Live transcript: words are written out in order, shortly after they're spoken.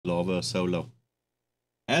Lava solo.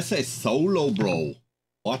 I say solo, bro.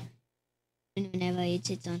 What? Whenever it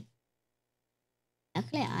sits on.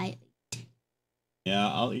 Actually, I eat. Yeah,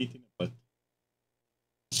 I'll eat in a bit.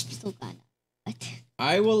 Still kinda. But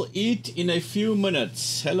I will eat in a few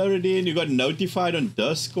minutes. Hello, Radin. You got notified on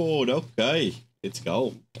Discord. Okay, let's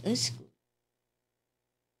go. Discord.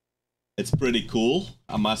 It's pretty cool,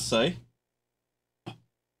 I must say.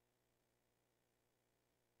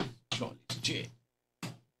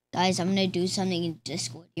 Guys, I'm gonna do something in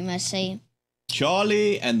Discord. You must say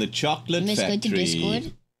Charlie and the Chocolate you must Factory. go to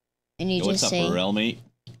Discord and you What's just up, say Realme?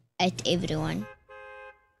 at everyone.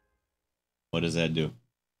 What does that do?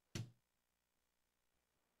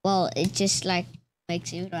 Well, it just like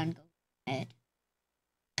makes everyone go mad.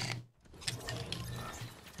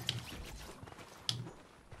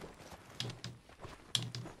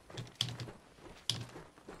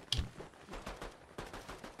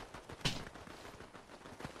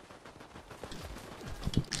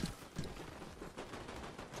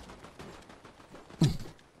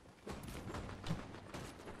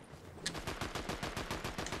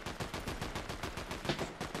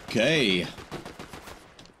 Okay.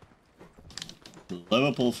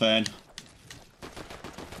 Liverpool fan.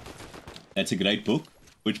 That's a great book.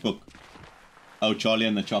 Which book? Oh, Charlie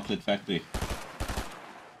and the Chocolate Factory.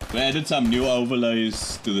 We added some new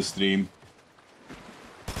overlays to the stream.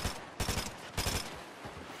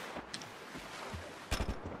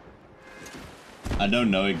 I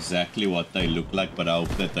don't know exactly what they look like, but I hope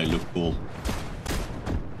that they look cool.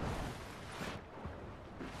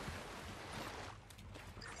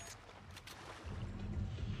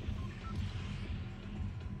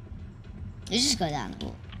 Let's just go down the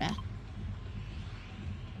hole, right?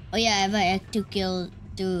 Oh yeah, I have a act to kill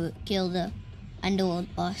the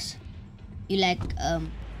underworld boss. You like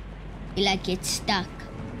get stuck.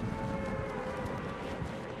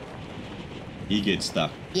 He gets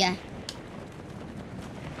stuck. Yeah.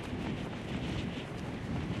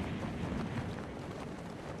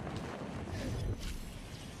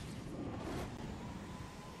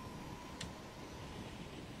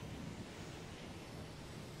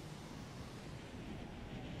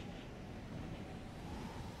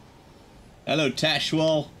 Hello,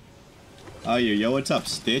 Tashwell. How are you? Yo, what's up,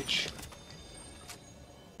 Stitch?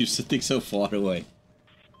 You're sitting so far away.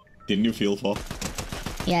 Didn't you feel far?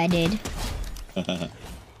 Yeah, I did. I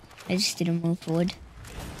just didn't move forward.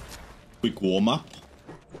 Quick warm-up.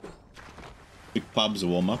 Quick pubs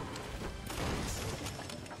warm-up.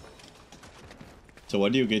 So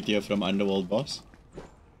what do you get here from Underworld Boss?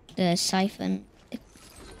 The siphon.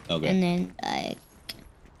 Okay. And then I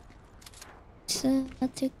took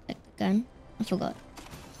like the gun. I forgot.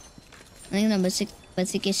 I think number 6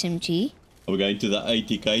 basic SMG. Are we going to the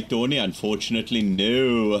 80k, Tony? Unfortunately,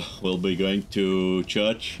 no. We'll be going to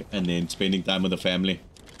church and then spending time with the family.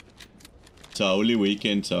 It's a holy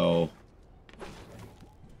weekend, so...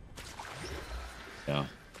 yeah.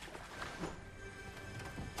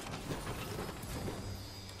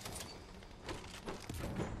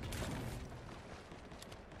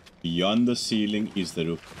 Beyond the ceiling is the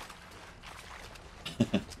roof.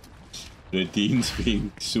 Routine's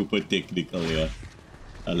being super technical here.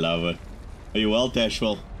 I love it. Are you well,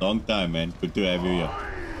 Tashwell? Long time, man. Good to have you here.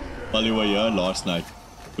 Well, you were here last night.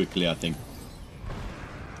 Quickly, I think.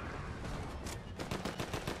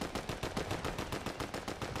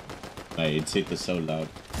 My headset is so loud.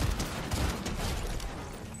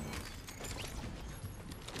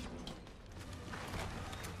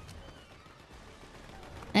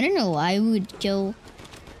 I don't know why we would kill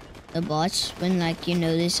the bots when like you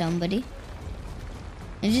know there's somebody.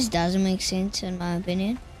 It just doesn't make sense in my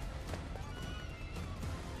opinion.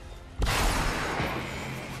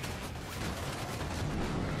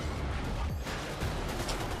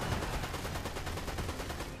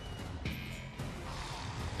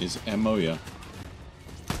 Is ammo here?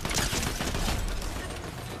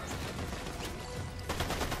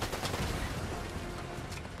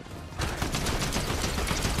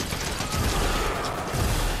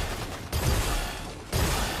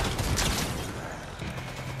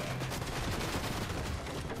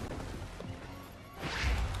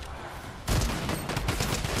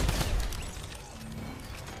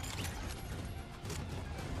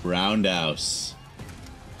 Roundhouse.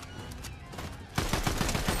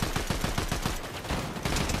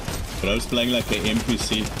 Bro's playing like an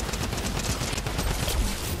NPC.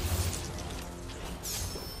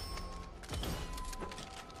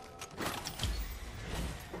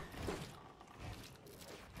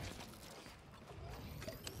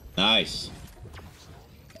 Nice.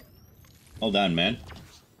 Well done, man.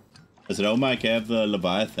 Does RoMike have the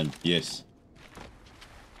Leviathan? Yes.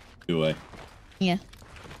 Do I? Yeah.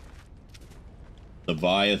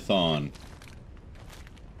 Leviathan.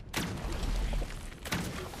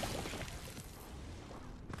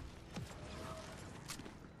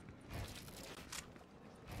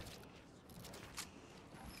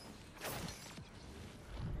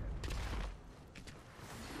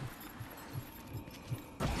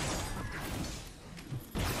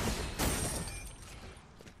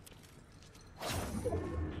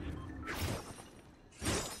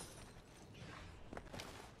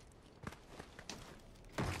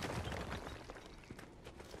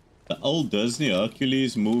 The old Disney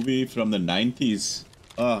Hercules movie from the 90s.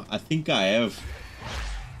 Oh, I think I have.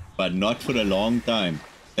 But not for a long time.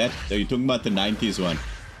 That, are you talking about the 90s one?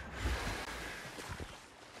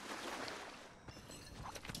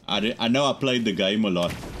 I know I played the game a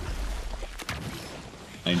lot.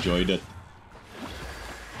 I enjoyed it.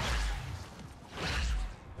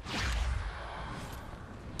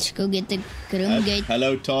 Let's go get the Groom Gate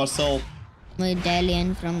Hello, Tarsal.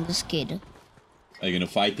 medallion from this kid. Are you gonna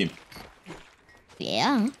fight him?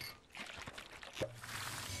 Yeah.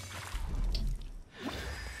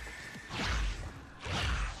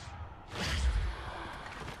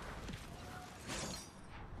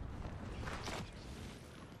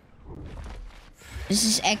 This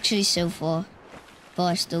is actually so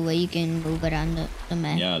fast the way you can move around the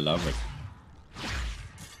map. Yeah, I love it.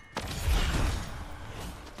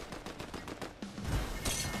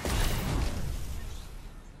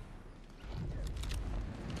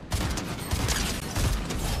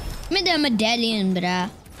 Give me the medallion, bruh.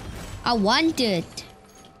 I want it.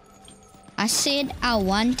 I said I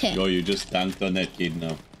want it. Yo, you just tanked on that kid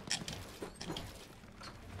now.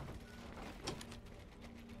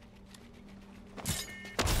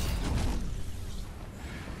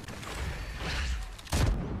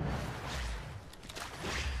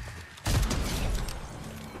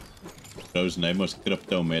 Bro's name was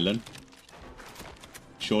Crypto Melon.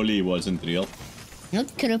 Surely he wasn't real.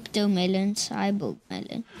 Not Crypto Melon, Cyborg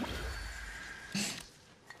Melon.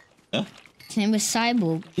 Huh? His name was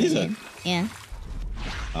Cyborg Is Melon. Yeah.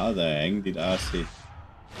 How the heck did I see?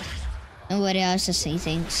 Nobody else to say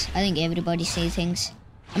things. I think everybody say things.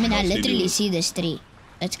 I mean, I Mostly literally do. see this tree.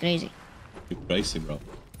 That's crazy. You're crazy, bro.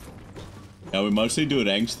 Yeah, we mostly do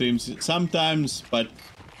rank streams sometimes, but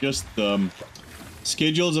just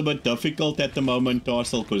schedule's a bit difficult at the moment,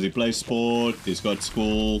 Tarsal, because he plays sport, he's got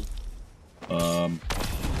school.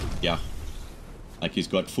 Yeah. Like he's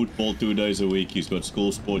got football 2 days a week, he's got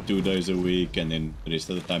school sport 2 days a week, and then the rest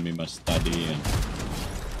of the time he must study and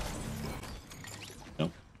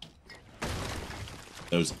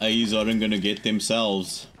those A's aren't gonna get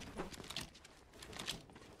themselves.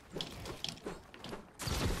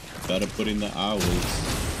 Gotta put in the hours.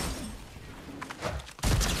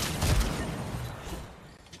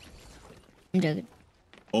 I'm joking.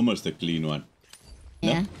 Almost a clean one.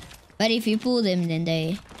 Yeah. No? But if you pull them, then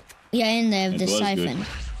they... Yeah, and they have It the was siphon. good.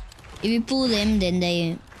 If you pull them, then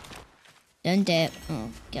they... Don't they... Oh,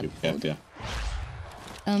 get pulled. Yeah.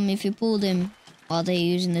 If you pull them while they're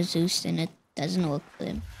using the Zeus, then it doesn't work for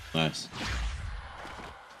them. Nice.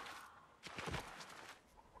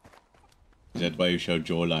 Is that why you showed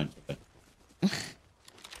jawline for that?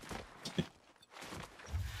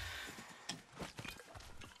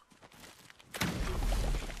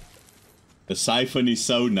 The siphon is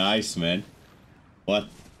so nice, man. What?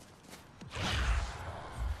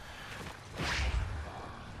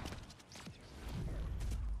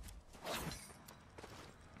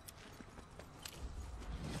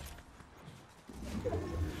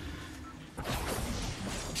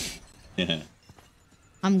 Yeah.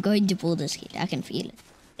 I'm going to pull this kid. I can feel it.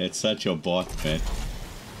 It's such a bot, man.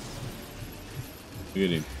 Look at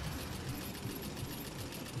him.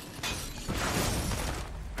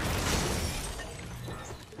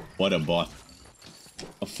 What a bot.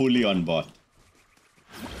 A fully on bot.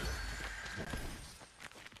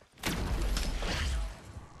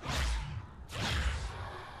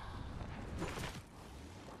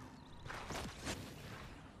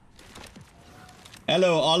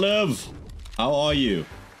 Hello, Olive. How are you?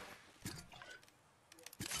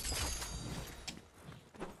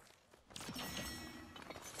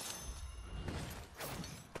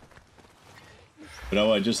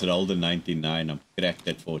 Bro, I just rolled a 99. I'm cracked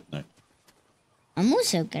at Fortnite. I'm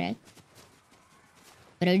also correct.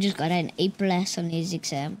 But I just got an A+ on his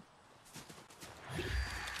exam.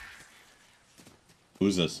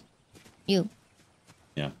 Who's this? You.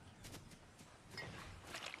 Yeah.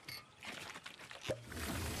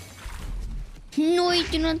 Nooit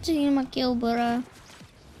do not see my kill, bro.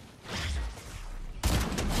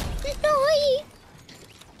 No.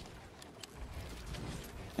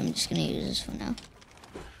 I'm I'm just gonna use this for now.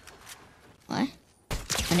 What?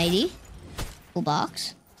 180? Full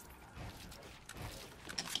box?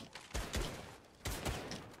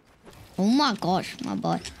 Oh my gosh, my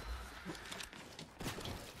bot.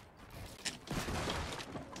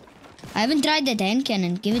 I haven't tried that hand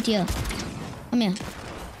cannon. Give it here. Come here.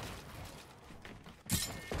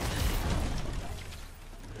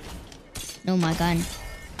 No, my gun.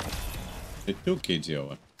 The 2 kids here.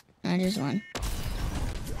 What? I just one.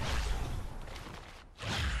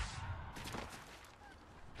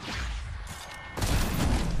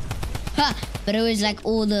 Ha! But it was like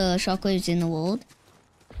all the shockwaves in the world.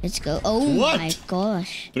 Let's go. Oh what? My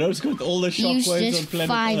gosh. Bro's got all the He shockwaves used on just planet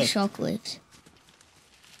 5 Earth. shockwaves.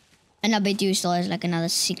 And I bet you still has like another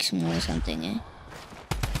 6 more or something, eh?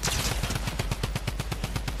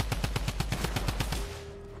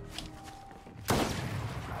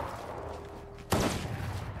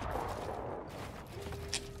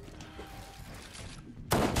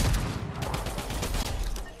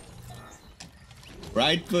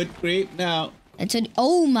 Right foot creep now. It's a,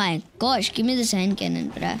 oh my gosh, give me this hand cannon,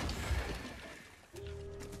 bruh.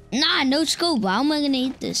 Nah, no scope. How am I gonna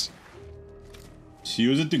eat this? Just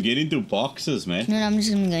use it to get into boxes, man. No, I'm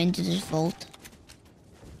just gonna go into this vault.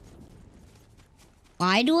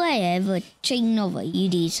 Why do I have a chain of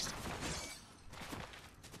EDs?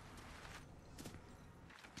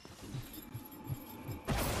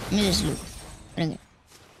 Let me just look. Bring it.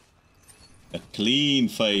 A clean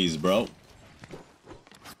phase, bro.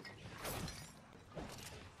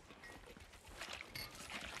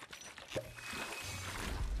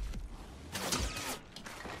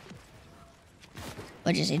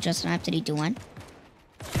 What is it? Just an app 3, 2, 1.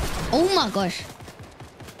 Oh my gosh.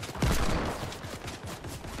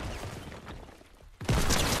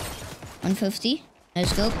 $150. No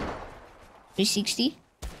scope. 360.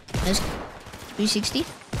 No scope. 360.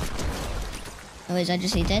 Oh, wait, I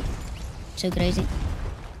just hit that. So crazy.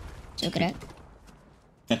 So correct.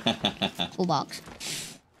 Full box.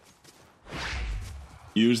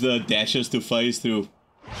 Use the dashes to phase through.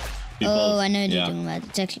 People. Oh, I know what you're talking about.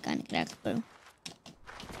 It's actually kind of cracked, bro.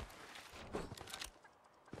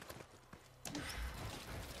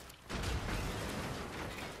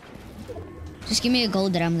 Just give me a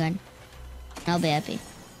gold drum gun. I'll be happy.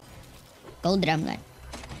 Gold drum gun.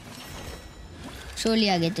 Surely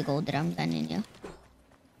I get the gold drum gun in here.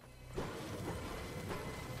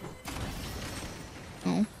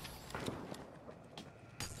 Oh.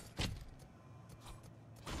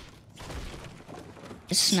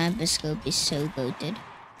 The sniper scope is so goated.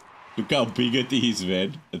 Look how big it is,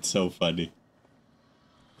 man. It's so funny.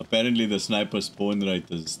 Apparently the sniper spawn rate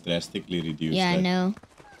is drastically reduced. Yeah, right? I know.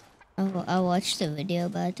 I watched a video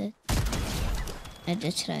about it. And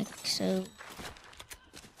it's like so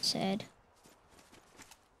sad.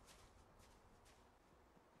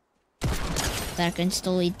 But I can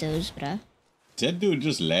still eat those, bruh. Is that dude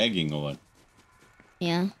just lagging or what?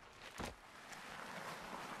 Yeah.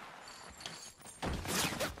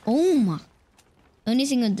 Oh my. Only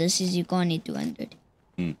thing with this is you can't eat 200.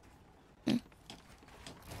 Hmm.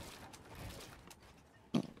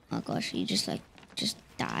 Oh my gosh, he just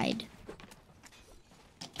died.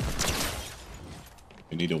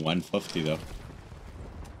 You need a 150 though.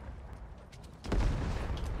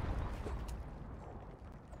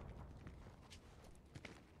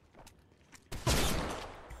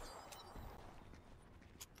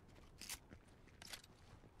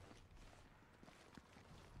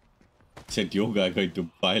 Said your guy going to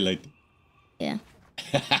violate. Yeah.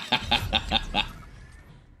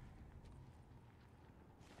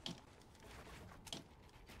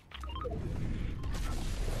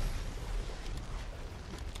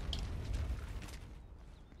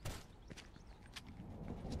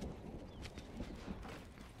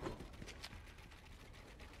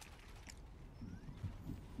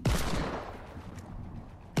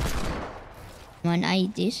 Come on, I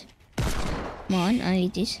eat this. Come on, I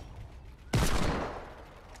eat this.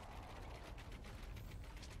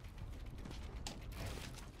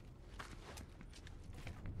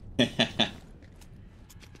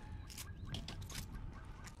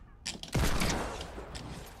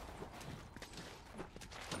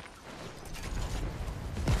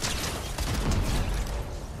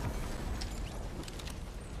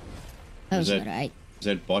 That was alright. Is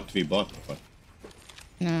that bot v bot? Or what?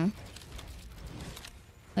 No.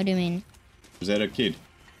 What do you mean? Was that a kid?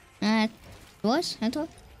 It was, I thought.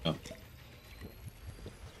 Oh. You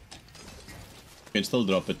can still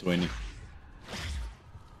drop a 20.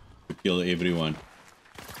 To kill everyone.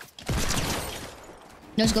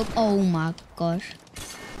 Let's go. Oh my gosh.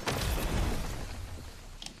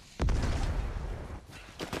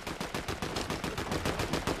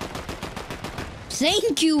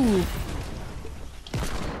 Thank you.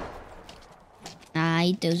 Nah,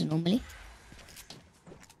 I eat those normally.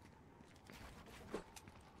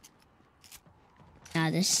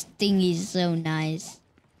 Nah, this thing is so nice.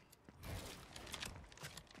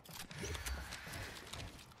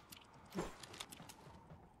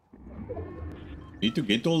 Need to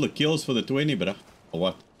get all the kills for the 20, bruh. Or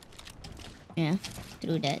what? Yeah,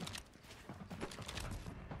 through that.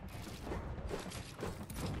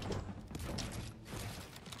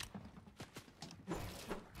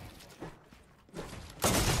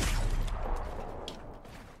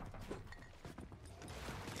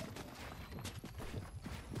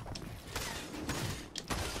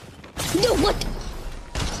 No, what?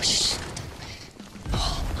 Oh, shit.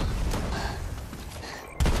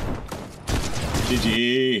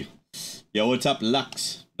 GG. Yo, what's up,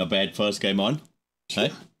 Lux? Not bad first game on.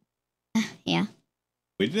 Hey? Yeah,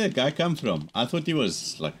 Where did that guy come from? I thought he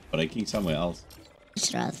was, like, breaking somewhere else.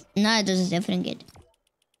 it's rough. No, it was a different kid.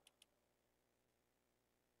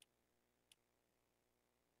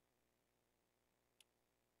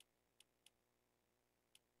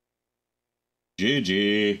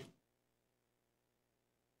 GG.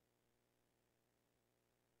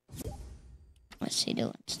 Let's see who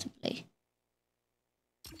wants to play.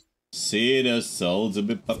 See the souls a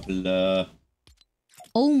bit popular.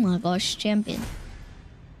 Oh my gosh, champion.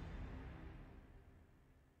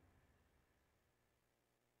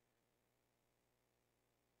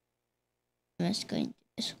 Let's go into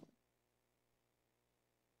this one.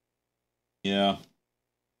 Yeah.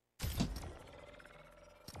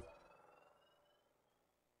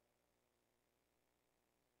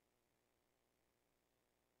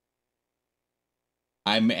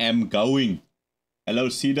 I am going. Hello,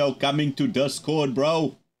 Cedo, coming to Discord,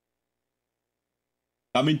 bro.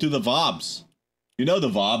 Coming to the vibes. You know the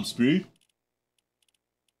vibes, bro.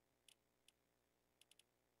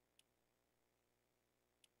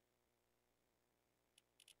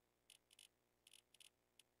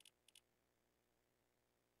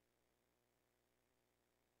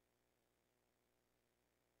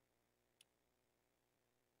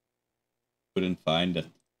 Couldn't find it.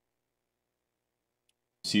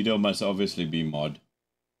 Cedo must obviously be mod.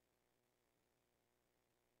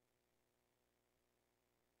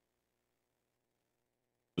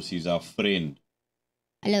 Because he's our friend.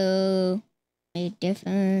 Hello. Are you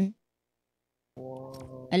different?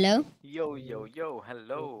 Whoa. Hello? Yo, yo, yo,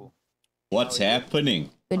 hello. What's How are you? happening?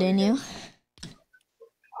 Good on you?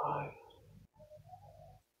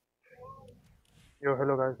 Yo,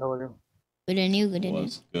 hello guys, how are you? Good on you, good on you.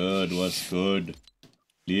 What's good? What's good?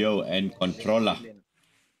 Leo and Controller. Chilling.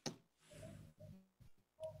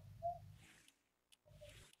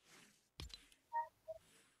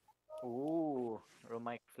 Ooh,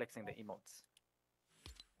 RoMike flexing the emotes.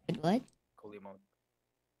 Good what? Cool emote.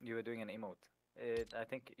 You were doing an emote. I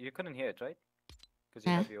think you couldn't hear it, right? Because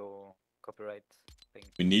you Yeah. have your copyright thing.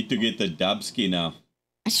 We need to get the Dubsky now.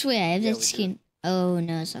 I swear, I have Yeah, that we do. skin. Oh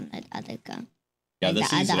no, it's on that other account. Yeah, Like this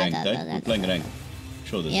the is other- ranked, other- right? other- We're playing ranked.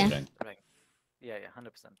 Sure, this Yeah. is ranked. Right. Yeah,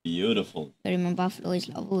 100%. Beautiful. I remember I've always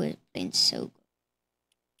loved it. Playing so good.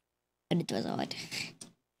 But it was hard.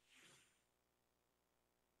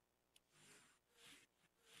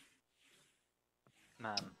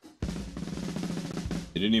 Man.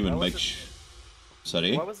 You didn't even Why was make it-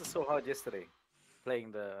 Sorry? Why was it so hard yesterday?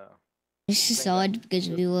 Playing the... It's just Playing hard because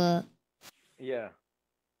we were... Yeah.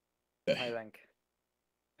 High rank.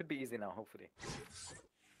 Should be easy now, hopefully.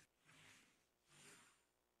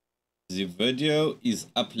 The video is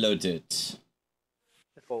uploaded.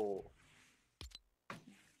 Oh.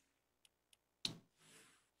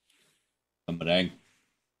 I'm ranked.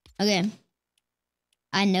 Okay.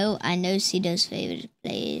 I know Cedo's favorite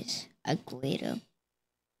player is Aguero.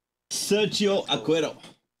 Sergio Aguero.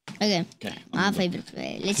 Okay, Okay. my favorite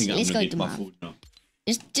player. Let's I'm go gonna to get my mine. food now.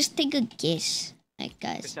 Just take a guess, like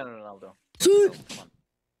guys. Cristiano Ronaldo. Sure. Oh, come on.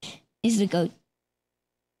 Is the goat.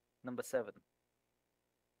 Number 7.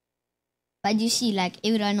 But you see, like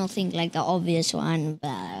everyone will think like the obvious one,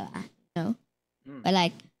 blah, blah, no. Mm. But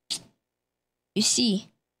like, you see,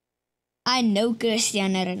 I know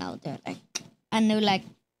Cristiano Ronaldo. Like, I know like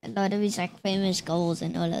a lot of his like famous goals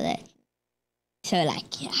and all of that. So like,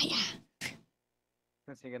 yeah.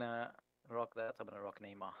 Since you're gonna rock that, I'm gonna rock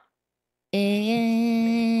Neymar.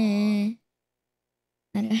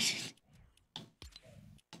 I don't-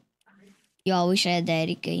 Yo, I wish I had the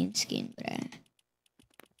Harry Kane skin, bruh.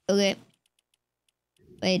 Okay.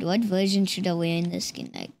 Wait, what version should I wear in the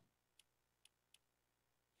skin? Like,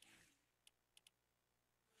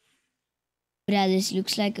 bruh, this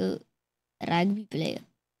looks like a rugby player.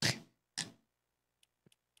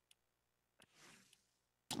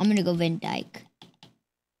 I'm gonna go Van Dyke.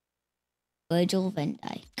 Virgil van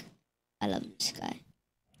Dyke. I love this guy.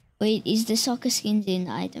 Wait, is the soccer skins in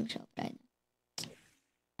the item shop right now?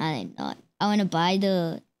 I think not. I wanna buy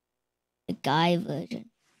the guy version.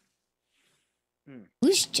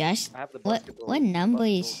 Who's just I have the what basketball. what number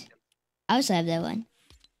basketball is skin. I also have that one.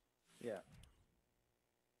 Yeah.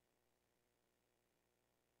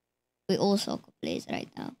 We all soccer players right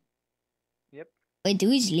now. Yep. Wait, who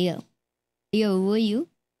is Leo? Leo, who are you?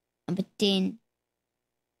 Number 10.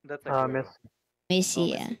 That's like Messi. Messi, Oh,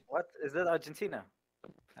 yeah. Messi. What is that? Argentina?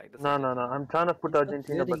 Like, that's No, no, no. I'm trying to put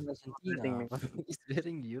Argentina, but Letting it's not letting me. Argentina. He's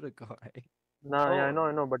letting Uruguay. Nah, yeah, Oh.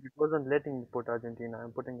 I know, but it wasn't letting me put Argentina.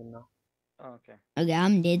 I'm putting it now. Oh, okay. Okay,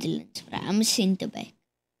 I'm Netherlands, but I'm a centre back.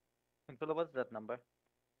 And Pilla, what's that number?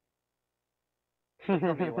 Tell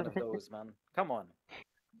me one of those, man. Come on.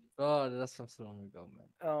 Oh, that's from so long ago, man.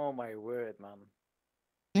 Oh my word, man.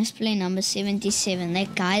 Let's play number 77.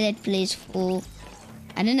 That guy that plays for...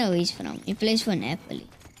 I don't know where he's from. He plays for Napoli.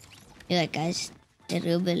 You're like, guys,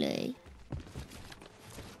 terrible, eh?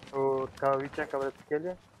 So, Kavicha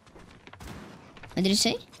Kvaratskhelia? What did you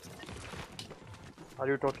say? Are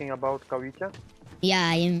you talking about Kavicha? Yeah,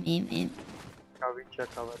 I am him. Kavicha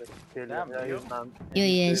Kvaratskhelia. Damn, Yeah, you- his name. Yo,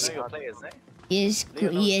 yes. You know your players, eh? He is Leo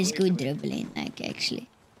good, knows he has way good too many. dribbling, like, actually.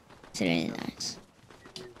 It's really nice.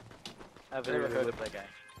 I've never heard of that guy.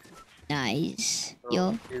 Nice. So,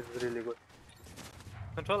 Yo, he's really good.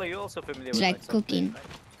 Controller, you also familiar it's with like soccer players, cooking. right?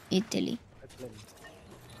 Italy. I play.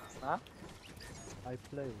 Huh? I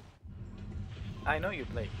play. I know you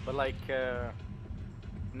play, but like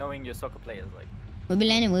knowing your soccer players, like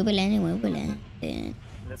Wibbling.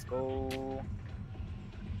 let's go.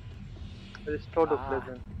 It's total Ah.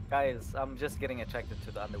 pleasant. Guys, I'm just getting attracted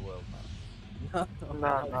to the underworld, man.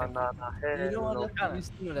 Nah. Hey, You know what? no. We've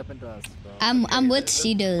seen what happened to us, bro. I'm with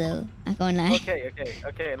Sido though. I can't lie.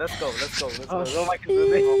 Okay, let's go. Oh, RoMike can do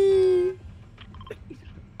this.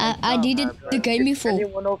 I did it the game before. Any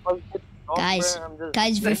one of us gets knocked, Guys, bro, I'm just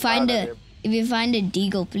guys, if you find a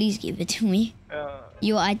deagle, please give it to me.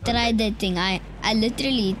 Yo, I tried that thing. I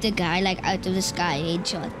literally hit the guy like out of the sky,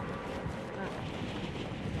 headshot.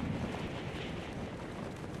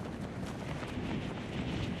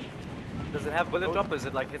 Does it have bullet drop or is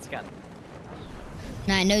it like hit scan?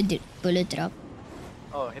 Nah, no bullet drop.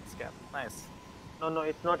 Oh, hit scan. Nice. No,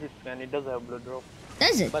 it's not his scan. It does have blood drop.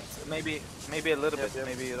 Does it? But maybe a little Yep, bit. yep.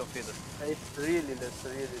 Maybe you don't feel it. It's really less.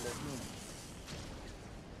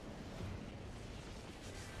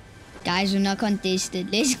 Guys, we're not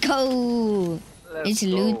contested. Let's go. Let's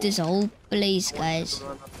loot this whole place, guys.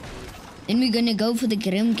 Then we're gonna go for the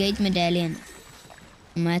Grim Gate medallion.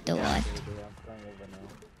 No matter what. I'm flying over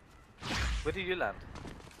now. Where did you land?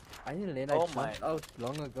 I didn't land. Oh I my. jumped out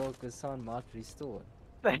long ago because someone marked restore.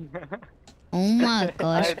 Oh my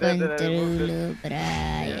gosh, I did it, I removed controller,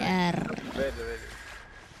 Briar. Ready.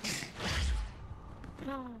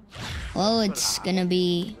 Oh, it's gonna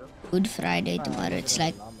be Good Friday tomorrow. It's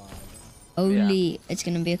like only, it's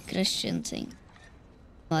gonna be a Christian thing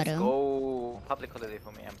tomorrow. Go public holiday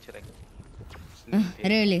for me. I'm chilling.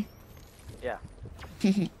 Really? Yeah.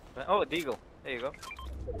 Oh, Deagle. There you go.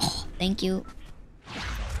 Thank you.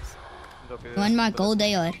 Drop your You want my bullets. gold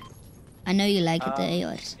AR? I know you like it, the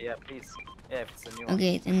ARs. Yeah, please. Yeah, if it's a new one.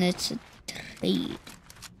 Okay, then that's a trade.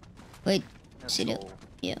 Wait, Let's sit go. up.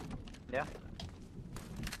 Yeah. Yeah.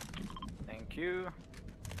 Thank you.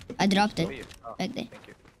 I dropped Oh, it you. Oh, back there. thank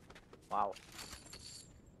you. Wow.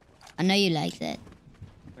 I know you like that.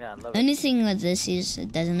 Yeah, I love The it. only thing with this is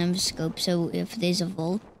it doesn't have a scope, so if there's a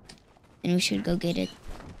vault, then we should go get it.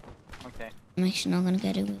 Okay. I'm actually not gonna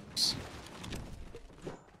get it. Whoops.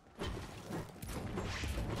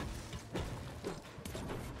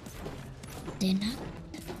 They're not.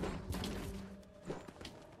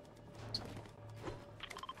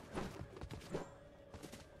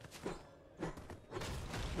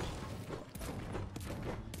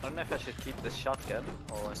 I don't know if I should keep this shotgun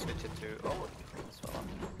or switch it to. Oh, this one.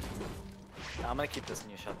 I'm gonna keep this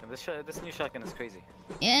new shotgun. This new shotgun is crazy.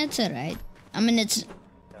 Yeah, it's alright. I mean, it's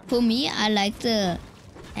for me. I like the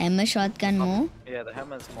hammer shotgun more. Yeah, the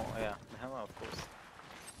hammer is more. Yeah, the hammer, of course.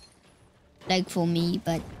 Like for me,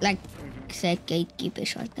 but like that gatekeeper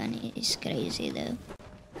shotgun is crazy though.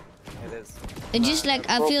 It is. It's just like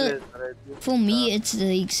I feel for me it's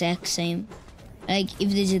the exact same. Like if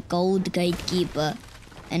there's a gold gatekeeper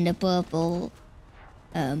and a purple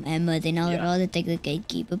hammer, then I'll Yeah. rather take the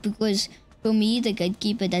gatekeeper because for me the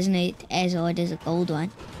gatekeeper doesn't hit as hard as a gold one.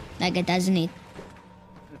 Like it doesn't hit.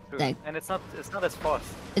 True. Like- and it's not as fast.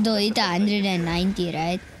 It'll That's hit the best thing. 190,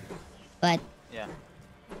 right? But Yeah.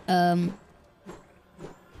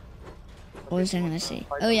 What was I gonna say?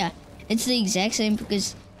 Oh yeah, it's the exact same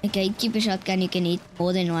because a gatekeeper shotgun you can hit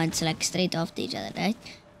more than once, like straight after each other, right?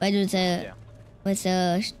 But with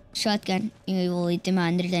a shotgun, you will hit them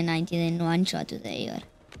 190 then one shot with the AR.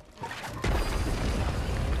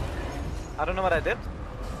 I don't know what I did.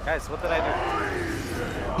 Guys, what did I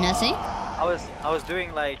do? Nothing? I was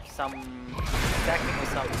doing like some attacking with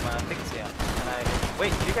some things here. And I...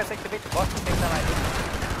 Wait, did you guys activate the boss at the same time I did?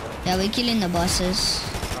 Yeah, we're killing the bosses.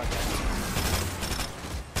 Okay.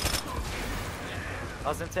 I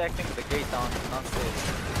was interacting with the gate downstairs.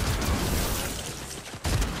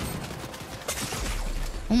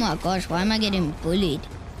 Oh my gosh, why am I getting bullied?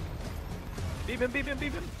 Beep him, beep him,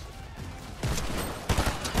 beep him.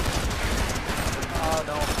 Oh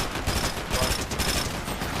no.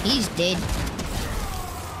 He's dead.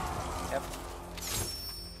 Yep.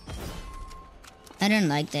 I don't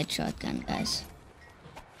like that shotgun, guys.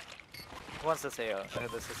 Who wants to say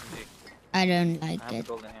this SMG? I don't like I have it. the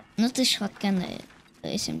golden here. Not the shotgun, the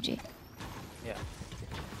SMG. Yeah.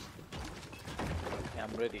 Yeah,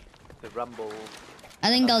 I'm ready. The rumble. I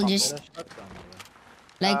think I'll Rumble. just, There's a shotgun over.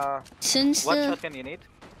 like, Uh, since What the... shotgun you need?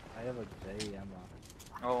 I have a gray ammo.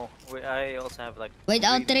 Oh, I also have like. Wait,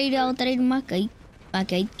 I'll green trade my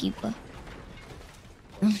gatekeeper.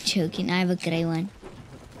 I'm joking, I have a grey one.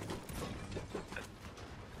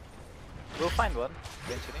 We'll find one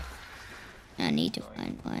eventually. I need to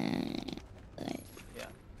find one. Yeah.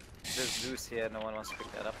 There's Zeus here. No one wants to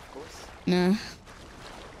pick that up, of course. No.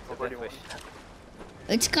 The death wish.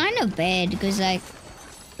 It's kind of bad because, like,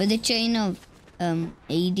 with the chain of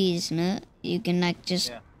ADs, no, you can like just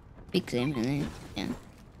Yeah. pick them and then yeah.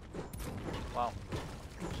 Wow.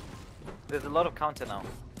 There's a lot of counter now.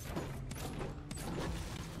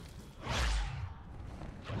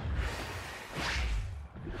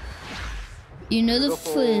 You know the Go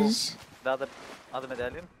for fuzz? The other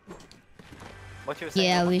medallion. What you were saying?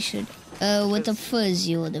 Yeah, Roma? we should. With the fuzz,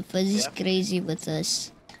 the fuzz is Yeah. crazy with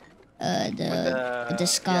us. With the yeah, I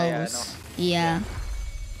skulls. know. Yeah.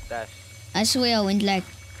 Dash. I swear I went like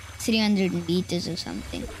 300 meters or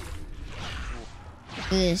something.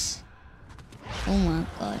 This. Oh my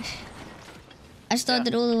gosh. I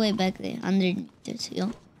started all the way back there. 100 meters, yo.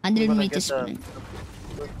 100 gonna meters get the- sprint.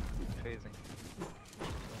 Crazy.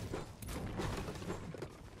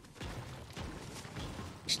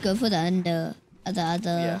 Just go for the other.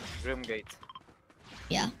 Yeah. Grim Gate.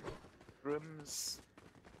 Yeah. Grim's.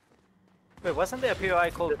 Wait, wasn't there a POI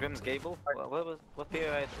called Grim's Gable? What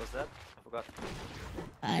POI was that? I forgot.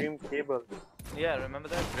 Dream cable. Yeah, remember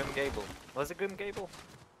that? Grim Gable. Was it Grim Gable?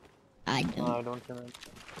 I No, don't. I don't remember.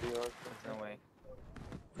 No way.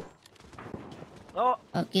 Oh!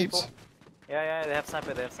 Oh, People. kids. Yeah, they have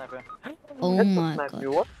sniper, Oh That's my not god.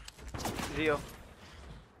 you, what? Leo.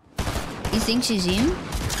 He thinks he's him?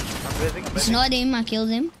 I'm raising, It's not him, I killed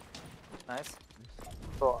him. Nice.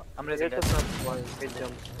 So, I'm raising it that. is not one. It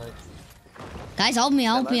jumps. Guys, help me.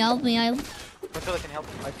 Controller can help.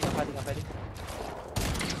 I'm fighting.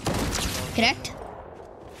 Correct?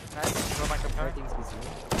 Nice. RoMike coming. Everything's busy.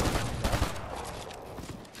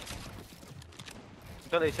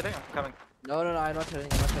 Controller, you shooting? I'm coming. No, I'm not telling.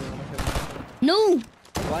 No! 1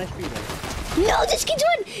 HP though. No, this kid's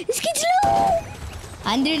one! This kid's low!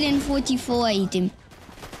 144 I hit him.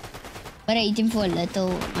 But I hit him for a little,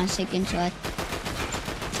 my second shot.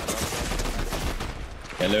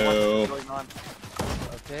 Hello. What's going on?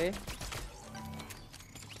 Okay.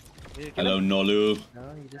 Did you kill Hello, him? Nolu. No,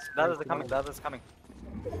 you just. The others are coming. The others are coming.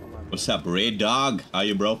 What's up, Red Dog? How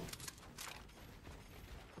you, bro?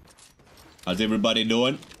 How's everybody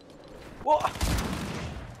doing? Whoa!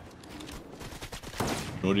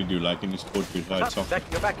 What did you like in the sport besides soccer?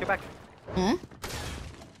 Back, you're back. Huh?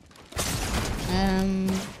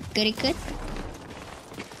 Cricket?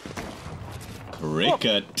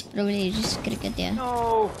 Cricket Probably just cricket, yeah.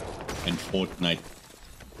 No! and Fortnite.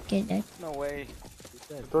 Okay, that. No way.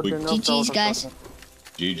 Totally knocked GG's, out of guys.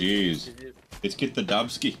 Fortnite. GG's. Let's get the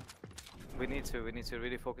Dubski. We need to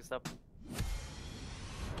really focus up.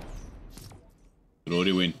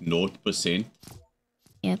 Rory went 0%,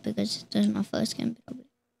 Yeah, because it was my first game, probably.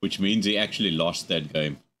 which means he actually lost that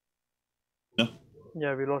game. No?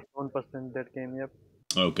 Yeah, we lost 1% that game, yep.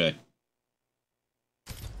 Okay.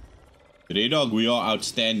 Red Dog, we are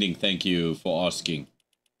outstanding. Thank you for asking.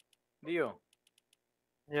 Leo,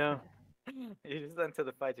 Yeah. you just enter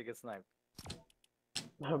the fight, you get sniped.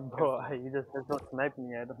 Bro, he just has not sniped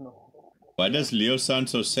me, I don't know. Why does Leo sound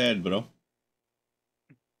so sad, bro?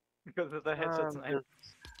 Because of the headshot snipe.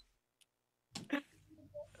 Just-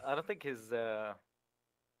 I don't think he's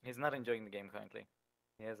not enjoying the game currently.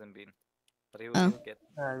 He hasn't been. But he will Oh. get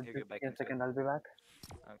I'll he'll just get back in a into it. second, I'll be back.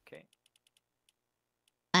 Okay.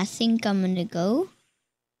 I think I'm gonna go.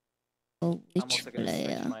 Oh, I'm which also gonna switch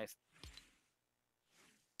player?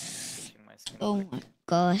 switching my skin. Oh my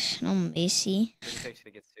gosh, no Messi. We need to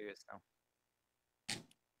actually get serious now.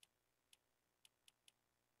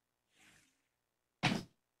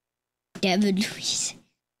 David Luiz.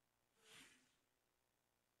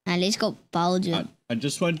 Now let's go Belgium. I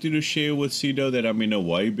just wanted to share with Cedo that I'm in a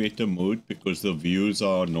way better mood because the views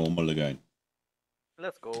are normal again.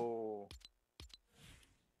 Let's go.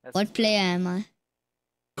 What player am I?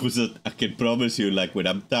 Because I can promise you, like when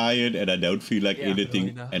I'm tired and I don't feel like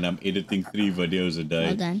editing, and I'm editing 3 videos a day,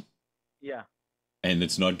 Well done. Yeah. and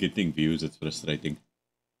it's not getting views, it's frustrating.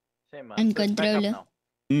 Shame, man. And Let's back up controller.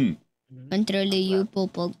 now. Controller you, Paul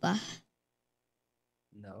Pogba.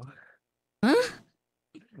 No. Huh?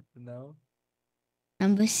 No.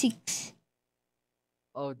 Number 6.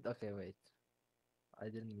 Oh, okay, wait. I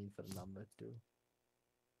didn't mean for number 2.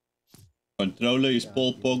 Controller is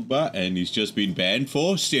Paul Pogba, and he's just been banned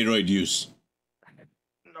for steroid use.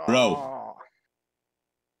 Bro.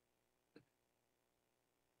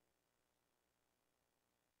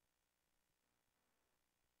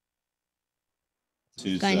 This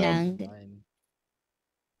is, Kinda angry.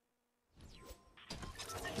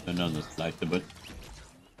 turn on this light a bit.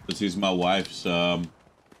 This is my wife's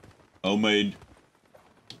homemade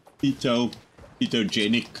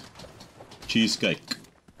ketogenic cheesecake.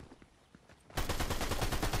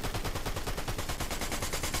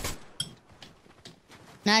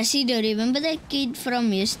 Now see, do you remember that kid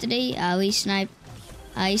from yesterday? How he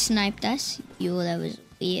sniped us? Yo, that was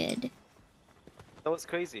weird. That was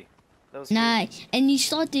crazy. That was Nah, crazy. and he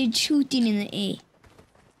started shooting in the air.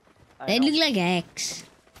 I They know. look like hacks.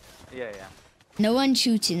 Yeah, yeah. No one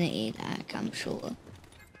shoots in the air, like, I'm sure.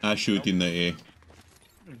 I shoot in the air.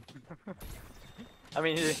 I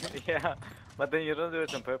mean, yeah, but then you don't do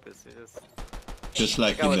it on purpose. You Just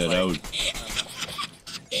like Like I in the was road.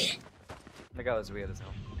 The guy was weird as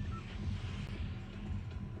hell.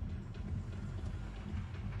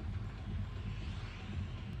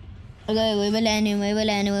 Okay, we will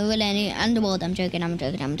landing. Underworld, I'm joking.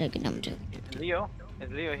 Leo?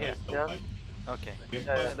 Is Leo here? Yeah. Okay.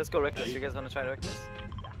 Let's go reckless. You guys wanna try reckless?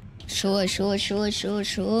 Sure.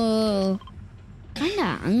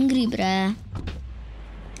 Kinda hungry, bruh.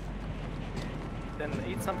 Then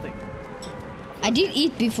eat something. I did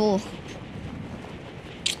eat before.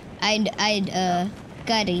 I'd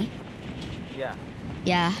curry. Yeah.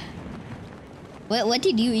 Yeah. What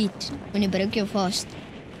did you eat when you broke your fast?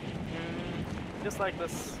 Just like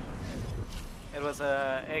this. It was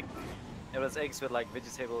egg. It was eggs with like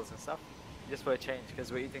vegetables and stuff. Just for a change,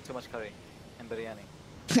 because we're eating too much curry and biryani.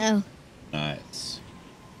 Oh, Nice.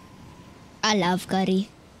 I love curry.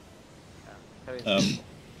 Curry is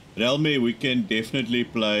Relme, we can definitely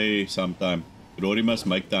play sometime. Rory must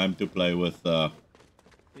make time to play with the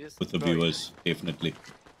viewers, definitely.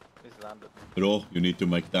 Just landed. Bro, you need to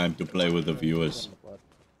make time to play with the viewers.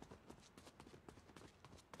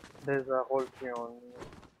 There's a whole queue on.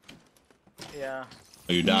 Yeah.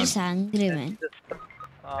 Are you I'm done? just hungry, man.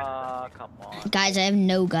 Come on. Guys, I have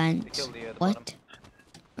no We guns. killed you at the What?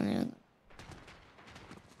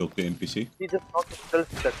 Talk to NPC? He just not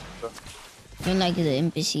stealth check, bro. I don't like the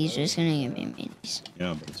NPCs, just gonna give me minis.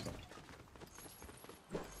 Yeah, but it's fine.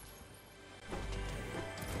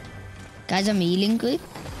 Guys, I'm healing quick.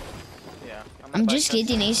 Yeah. I'm just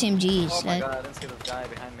getting SMGs. Oh my Like, god, I didn't see this guy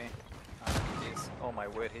behind me. Jeez. Oh my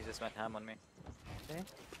word, he just went ham on me. Okay.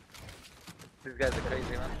 These guys are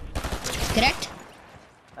crazy, man. correct?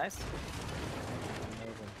 Nice.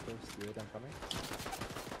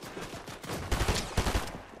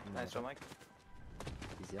 Nice, RoMike.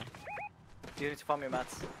 You need to farm your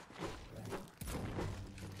mats.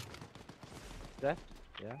 There?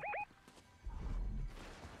 Yeah.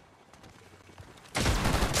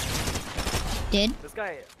 Dead. This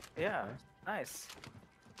guy, yeah, nice.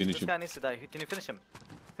 Finish This him. guy needs to die. Can you finish him?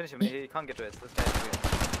 Finish him. He can't get res. This guy is weird.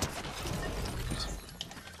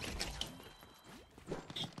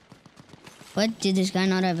 What? Did this guy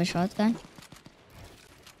not have a shotgun?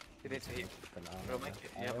 You need to heal. RoMike,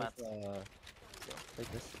 you have mats.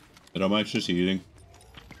 Take this. Ramai's just healing.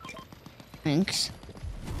 Thanks.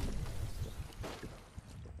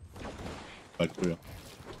 Back to you.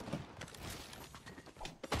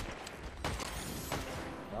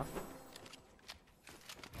 Knock?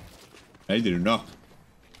 Hey, did you knock?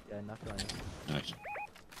 Yeah, knock on it. Nice.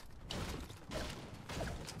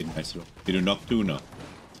 Nice, bro. Did you knock 2 now?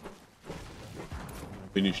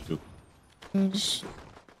 Finished 2.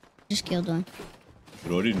 Just killed one.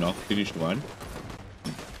 Rory knocked, finished 1.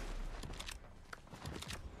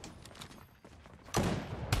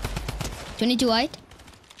 $22 white.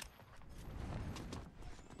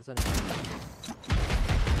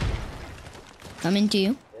 Coming to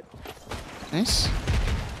you. Nice.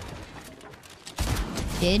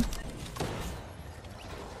 Dead.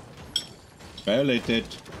 Violated.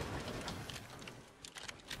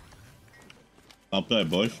 Up there,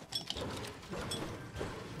 boys.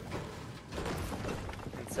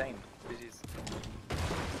 Insane. GG's.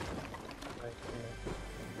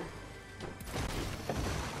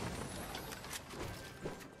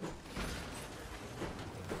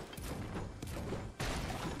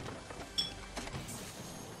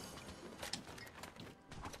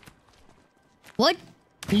 What?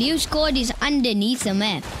 Blue squad is underneath the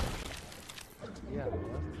map. Yeah.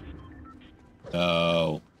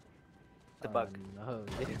 Oh. The bug. No.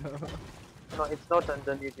 No, it's not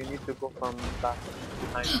underneath. You need to go from back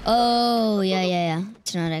behind. Oh, yeah.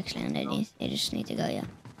 It's not actually underneath. You just need to go, yeah.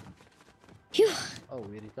 Phew. Oh,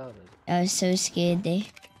 we retarded. I was so scared there.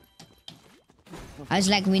 I was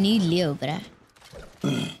like, we need Leo, bruh.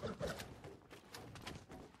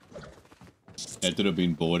 That would have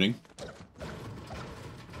been boring.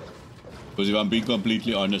 Because if I'm being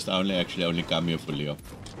completely honest, I only come here for Leo.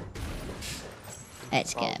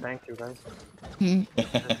 That's Oh, good. thank you guys.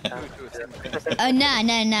 Oh, nah.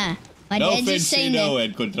 My No dad just saying Fencino that.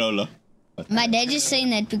 and controller. My dad just saying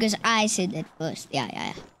that because I said that first.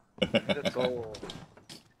 Yeah. Let's go.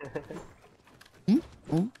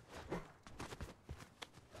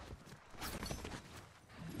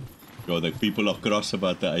 Yo, the people are cross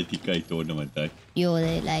about the 80k tournament, eh? Yo,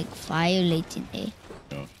 they're like violating there.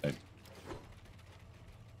 Yo, like,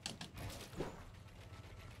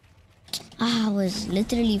 I was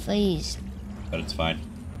literally phased. but it's fine.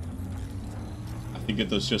 I think it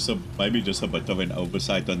was just maybe just a bit of an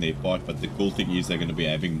oversight on their part, but the cool thing is they're going to be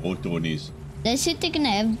having more tourneys. They said they're gonna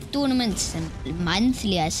have tournaments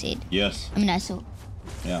monthly, I said. Yes. I mean, I saw.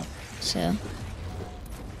 Yeah. So,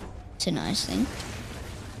 it's a nice thing.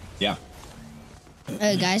 Yeah.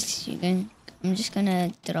 Oh, guys, I'm just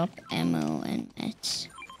gonna drop ammo and mats.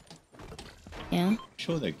 Yeah.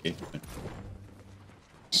 Sure they get it.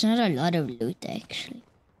 It's not a lot of loot, actually.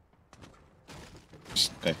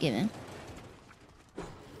 Just Okay. give him.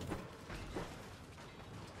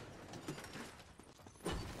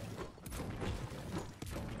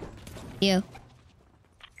 Yo,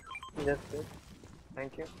 Yes, please.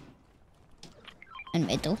 Thank you. and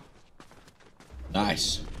metal.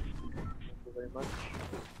 Nice. Thank you very much.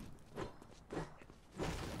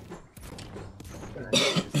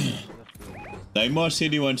 Neymar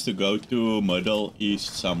said he wants to go to Middle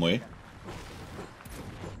East somewhere.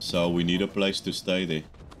 So we need a place to stay there.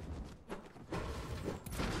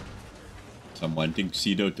 So I'm wanting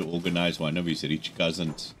Cedo to organize one of his rich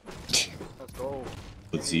cousins Let's go.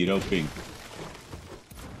 with 0 ping.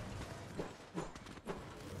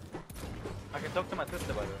 I can talk to my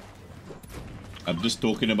sister, by the way. I'm just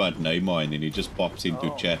talking about Neymar and then he just pops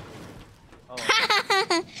into Oh. chat.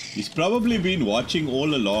 Oh, He's probably been watching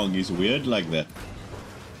all along. He's weird like that.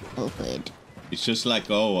 Awkward. It's just like,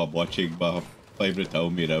 oh, I'm watching my favorite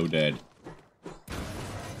homie, Rodad.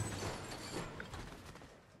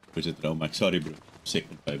 Was it RoMike? Sorry, bro.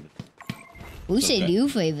 Second favorite. Who said Okay. you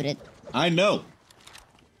favorite? I know,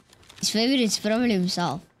 His favorite is probably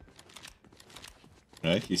himself.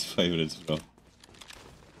 right? His favorites, bro.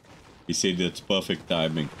 He said that's perfect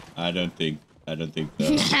timing. I don't think the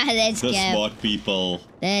That's the cap. smart people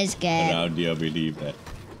That's cap. around here believe that.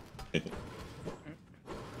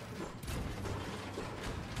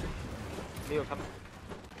 Leo, come.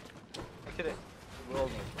 Actually, we're all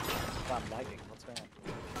new. I'm lagging. What's going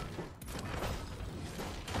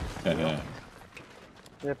on?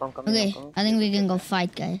 Yep, I'm coming. Okay, I'm coming. I think we can go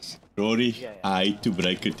fight, guys. Rory, Yeah. I hate to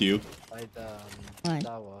break it to you, By the What?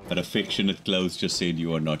 tower. but affectionate clothes just said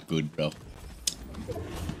you are not good, bro.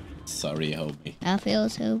 Sorry, homie. I feel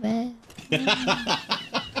so bad.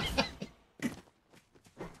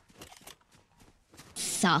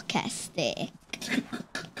 Sarcastic.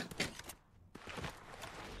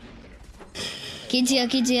 Kids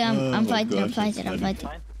here, I'm Oh my fighting, I'm gosh, fighting, it's I'm funny. fighting.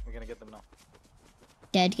 Fine. We're gonna get them now.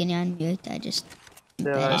 Dad, can you unmute? I just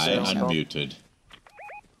They're embarrassed I right myself. unmuted.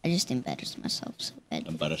 I just embarrassed myself so bad.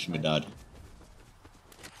 Embarrass me, dad.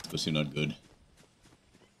 Because you're not good.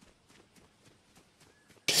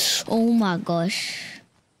 Oh my gosh.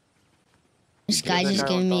 This guy that just guy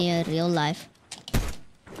gave on me a real life.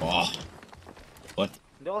 Oh. What?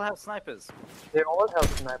 They all have snipers. They all have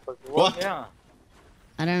snipers. What? Yeah.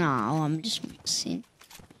 I don't know, I'm just mixing.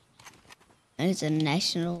 It's a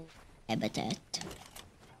national habitat.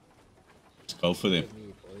 Let's go for them.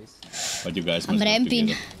 Me, boys. But you guys I'm must work ramping.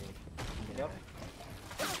 Yep. together.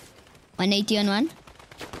 180 on one.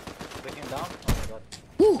 Breaking down. Oh my god.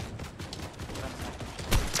 Woo!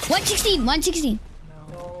 Watch 116, 116.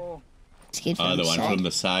 No. Scared Ah, from the one side. from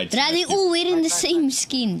the side. Bruh, they all wearing the same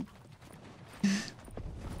skin.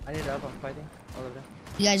 I need help. I'm fighting. All of them.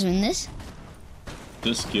 You guys win this?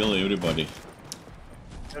 Just kill everybody.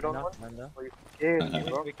 You don't Knock want? one down. Or you scared me,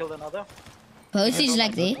 bro. We killed another. Both is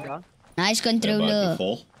like there. Down. Nice About controller. to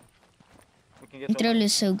fall. We can get Controller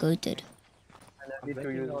is so goated. And I need to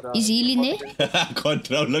use Is healing there?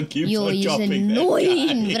 Controller keeps Yo, on he's chopping that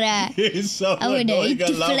annoying, guy. bruh. He's so I would annoying. hate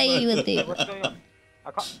to love play it. with him. What's going on?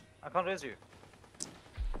 I can't raise you.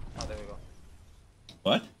 Oh, there we go.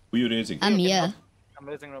 What? Who are you raising? I'm here. I'm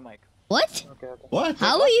raising RoMike. What? Okay, okay. What?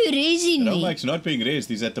 How are you raising me? RoMike's not being raised.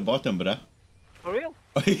 He's at the bottom, bruh. For real?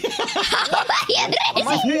 How are you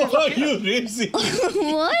My screen is Who up are here. you raising?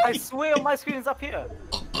 raising? What? I swear my screen is up here.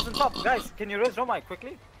 It's on top. Guys, can you raise RoMike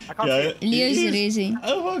quickly? I can't see Yeah, it. Leo's he is. raising.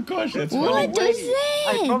 Oh my gosh, that's What funny. was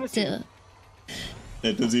I promise you. that?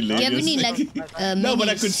 That was Do you have any hilarious. like No, but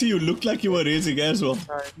I minis? could see you look like you were raising as well.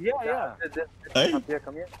 Yeah. Hey? Up here,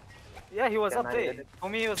 come here. Yeah, he was Can up I there. get it? For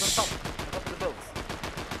me, he was on top. Up the builds.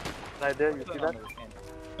 Right there, you What's see going on that? with this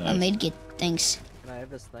game? I made it. Thanks. Can I have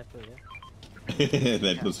the sniper? Yeah.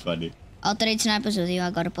 That was funny. I'll trade snipers with you. I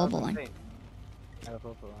got a purple I was one. saying, I have a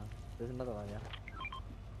purple one. There's another one.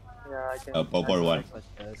 Yeah. Yeah, I can. A purple one.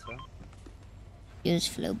 Like this, huh? Use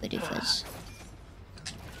flow bitty fuzz.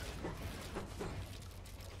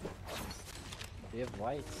 Do you have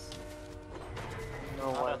whites? No,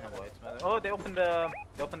 I don't have whites, by the way. Oh, they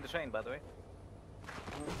opened the train, by the way.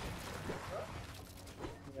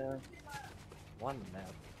 Yeah. One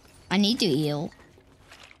map. I need to heal.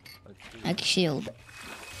 Or two. Like shield.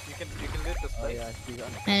 You can loot this Oh place. yeah, she's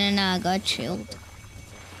on. No, I got shield.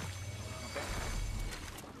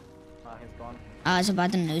 Ah, he's gone. I was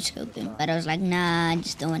about to no scope him, but I was like, nah, I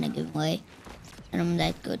just don't want to give him away. And I'm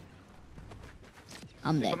that good.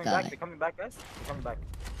 I'm They're that coming back. guy. They're coming back, guys. They're coming back.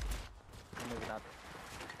 I'm moving out.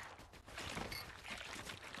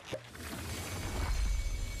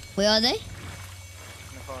 Where are they? In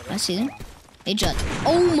the corner. I see them. Headshot.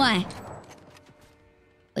 Oh my!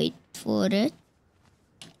 Wait for it.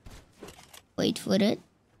 Wait for it.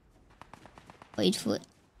 Wait for it.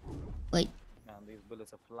 Wait. Man, these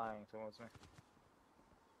bullets are flying towards me.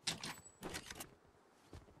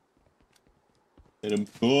 Let him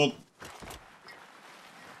cook.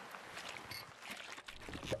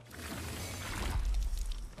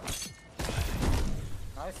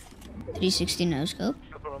 Nice. 360 no scope.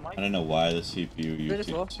 Go for RoMike. I don't know why the CPU Play this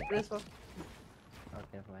wall. keeps. Play this wall.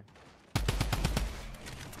 Okay, fine.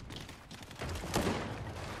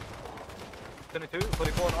 22,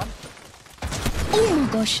 44 on 1. Oh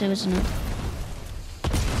my gosh, there was no.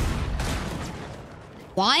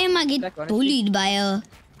 Why am I getting Back on it. bullied by a...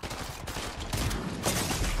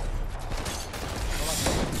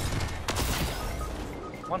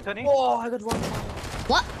 120. Oh, I got one.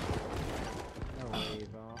 What? No way,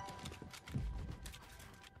 bro.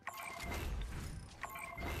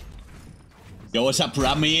 Yo, what's up,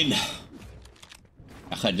 Ramin?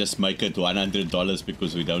 I can just make it $100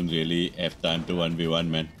 because we don't really have time to 1v1,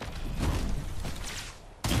 man.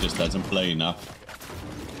 He just doesn't play enough.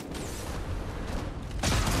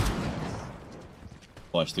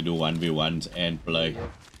 For us to do 1v1s and play.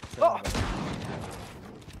 Oh!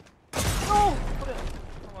 No! Put it.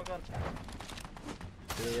 Oh my god.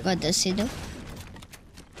 Got the Sido.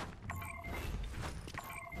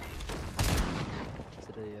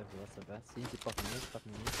 So there you have lots of bats. See, keep popping me,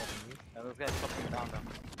 popping me, popping me. Yeah, those guys popping down now.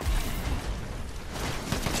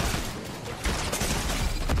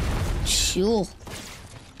 Sure.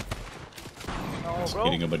 No, bro.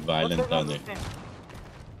 Getting a bit violent What's going on down with there. this game?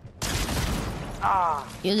 Ah!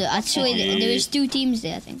 I swear there was 2 teams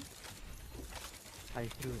there, I think. I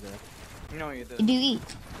threw that. No, you Did didn't. you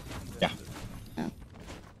eat? Yeah.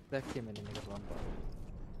 That came in and I got one bar.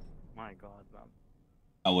 My god, man.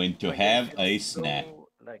 I went to My have game a is so snack.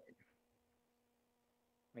 laggy.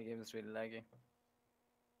 My game is really laggy.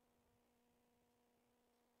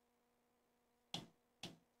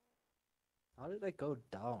 How did I go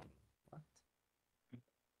down? What?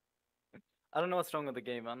 I don't know what's wrong with the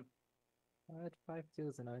game, man. I had 5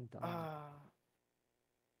 kills and I went down. Ah.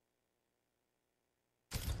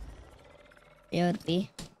 PRP.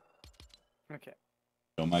 Okay.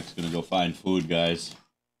 So Mike's gonna go find food, guys.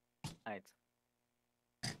 Alright.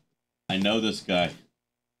 I know this guy.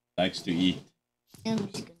 Likes to eat. I'm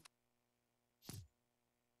just gonna-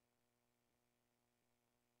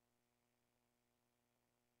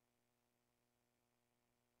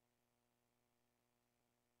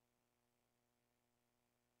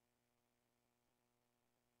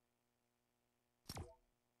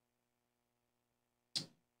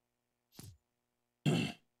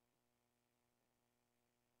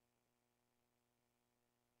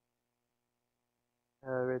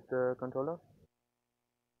 With the controller.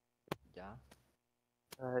 Yeah.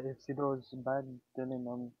 If Sido's bad, tell him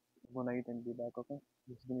I'm gonna eat and be back, okay?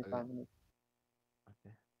 Just give me Okay. 5 minutes.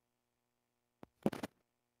 Okay.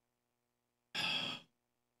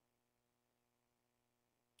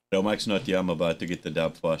 RoMike's not here. I'm about to get the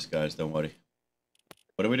dub fast, guys. Don't worry.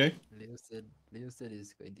 What are we doing? Leo said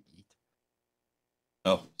he's going to eat.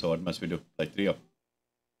 Oh, so what must we do? Play trio.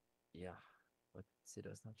 Yeah. But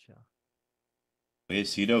Sido's not sure. Where's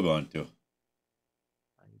Sido gone to?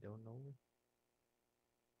 I don't know.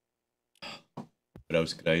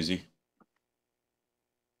 Bro's crazy.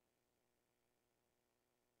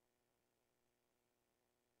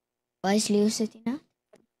 Why is Leo sitting out?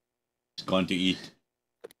 He's gone to eat.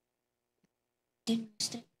 Change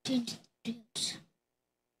the trios.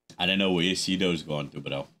 I don't know where Sido's gone to,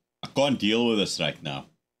 bro. I can't deal with this right now.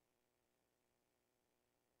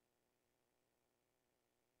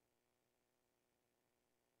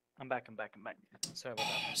 I'm back. Sorry about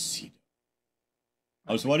that. Sido.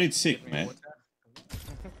 I was worried sick, Give me man. water.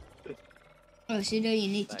 Oh, Sido, you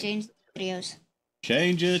need to change the trios.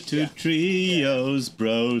 Change it to trios,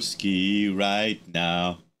 broski, right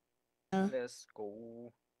now. Let's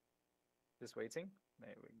go. Just waiting.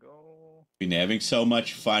 There we go. Been having so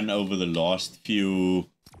much fun over the last few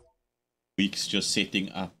weeks just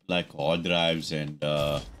setting up like hard drives and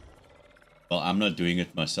well, I'm not doing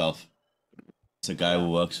it myself. It's a guy who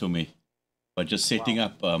works for me. But just setting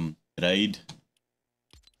up RAID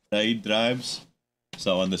drives.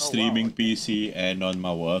 So on the streaming PC and on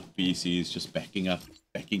my work PC is just backing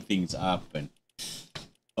things up, and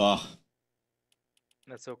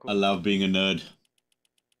That's so cool. I love being a nerd.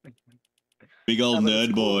 Big old Yeah, but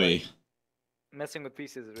it's nerd cool, boy. like, messing with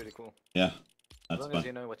pieces is really cool. Yeah, As that's long as fun.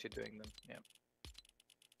 you know what you're doing, then yeah.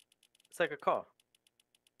 It's like a car.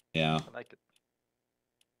 Yeah, I like it.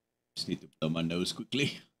 just need to blow my nose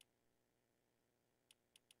quickly.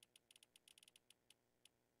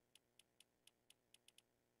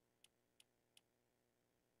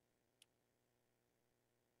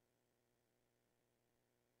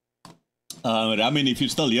 Ramin, if you're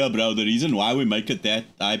still here, bro, the reason why we make it that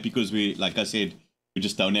high, because we, like I said, we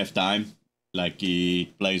just don't have time. Like,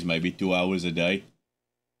 he plays maybe 2 hours a day.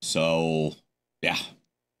 So, yeah.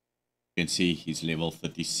 You can see he's level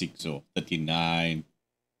 36 or 39.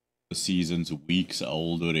 The season's weeks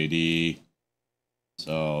old already.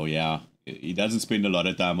 So, yeah. He doesn't spend a lot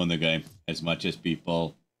of time on the game as much as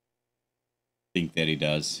people think that he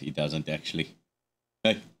does. He doesn't actually.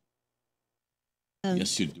 Okay.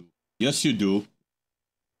 Yes, you do. Yes, you do.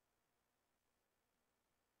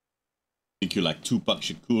 Think you like Tupac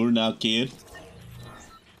Shakur now, kid?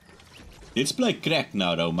 Let's play crack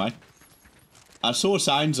now, RoMike. I saw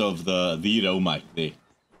signs of the RoMike there.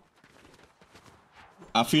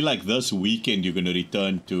 I feel like this weekend you're going to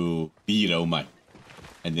return to the RoMike.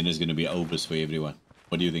 And then it's going to be overs for everyone.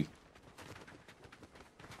 What do you think?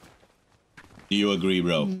 Do you agree,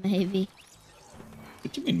 bro? Maybe.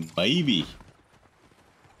 What do you mean, baby?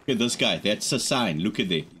 Look at this guy. That's a sign. Look at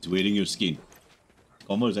that. He's wearing your skin.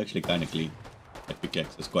 Combo is actually kind of clean. That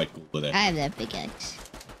pickaxe is quite cool for that. I have that pickaxe.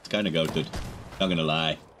 It's kind of goated. Not gonna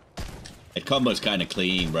lie. That combo's kind of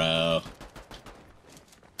clean, bro.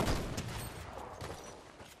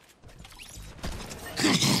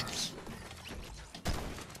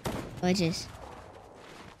 Watch this.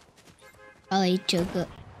 I'll eat Choco.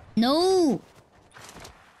 No!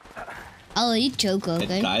 I'll eat Choco, okay?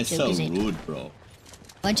 That guy's so Choco's it. rude, bro.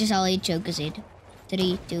 Watch this, I'll eat Choco's it.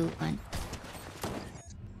 3, 2, 1.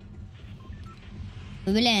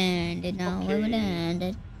 We will end it now. We will end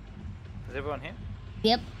it. Is everyone here?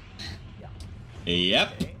 Yep. Yep.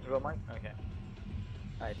 Okay. RoMike? Okay.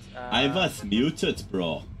 Alright. I was muted,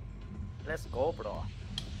 bro. Let's go, bro.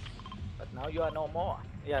 But now you are no more.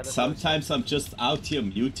 Yeah, let's go. Sometimes I'm just out here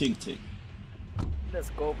muting things. Let's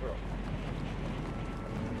go, bro.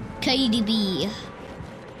 KDB.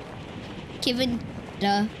 Kevin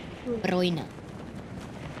De Bruyne.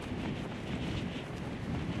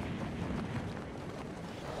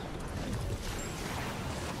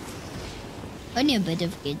 Only a bit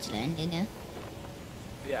of kids landing here.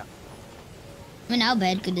 Yeah. I mean, how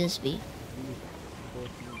bad could this be?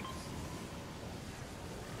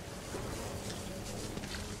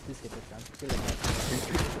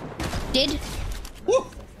 Did? Woo!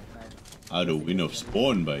 Out of win of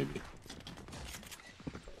spawn, baby.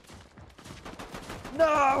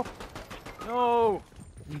 No! No!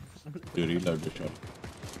 You reload the shot.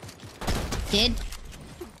 Did?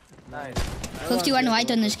 Nice. 51 white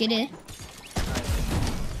on the skid here.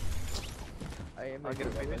 I'll get a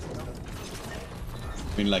quick miss.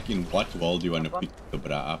 I mean, like, in what world do you want to pick the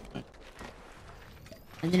bra up, man?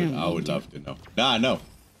 I didn't I would mean love to know. Nah, no.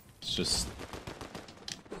 It's just...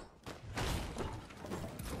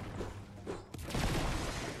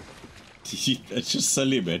 It's just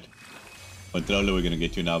silly, man. Controller, we're gonna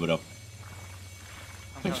get you now, bro. to.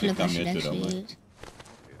 Actually, Flip, I come should here to actually RoMike. use.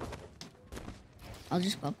 I'll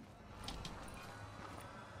just pop.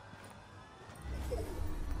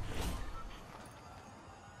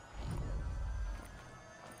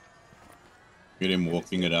 Get him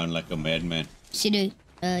walking around like a madman. Sido,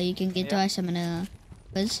 you can get to us. I'm gonna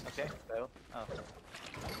quiz. Okay, well, oh.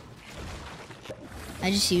 I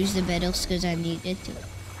just used the battles because I needed to.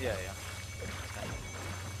 Yeah, yeah.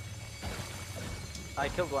 I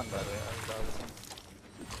killed one, by the way.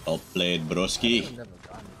 Well played, broski. I've never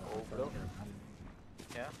done it. Oh, bro.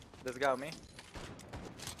 Yeah, this guy with me.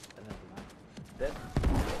 Dead.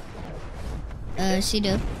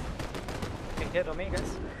 Sido. Can hit on me, guys.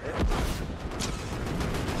 Dead.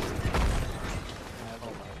 Oh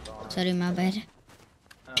my god. Sorry, my bad.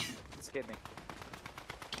 Oh, it scared me.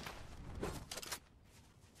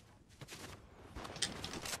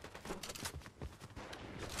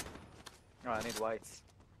 Oh, I need whites.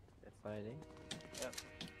 They're fighting. Yeah.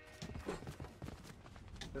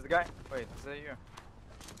 There's a guy. Wait, is that you?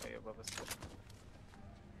 Oh, you're above us.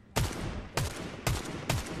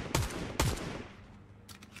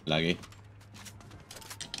 Laggy.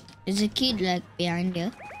 There's a kid like behind you.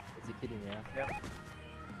 Is he kidding me? Yeah. Yeah.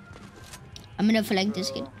 I'm gonna flank this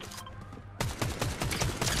kid.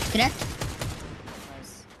 Crack.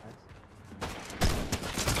 Nice.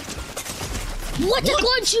 What? I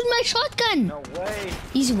can't shoot my shotgun. No way.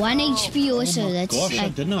 He's 1 HP also. That's Gosh, I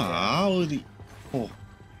like don't know how the... Oh.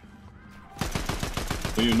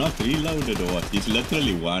 So you're not reloaded or what? He's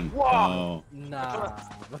literally one. Wow. Oh. Nah.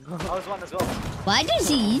 I was one as well. why does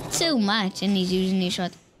he eat so much and he's using his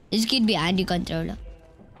shot? This kid behind the controller.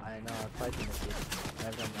 I know. I'm fighting with it.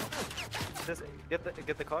 I don't know. Just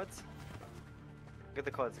get the cards. Get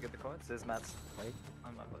the cards. Get the cards. There's mats. Wait.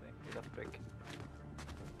 On my body. You left brick.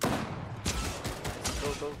 Go.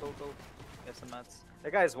 You have some mats.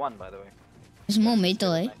 That guy is one, by the way. There's more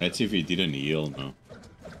metal, eh? Let's see if he didn't heal now.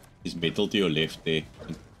 He's metal to your left there.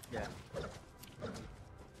 Yeah.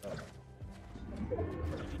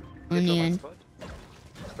 On the end.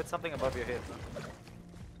 Put something above your head. Bro.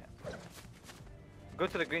 Yeah. Go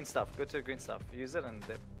to the green stuff. Go to the green stuff. Use it and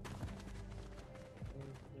dip.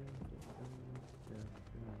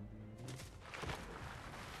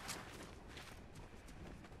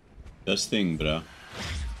 This thing, bruh.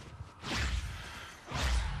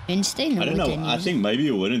 And stay in the I don't know. wood and I use think maybe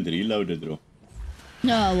you weren't reloaded, bro. it.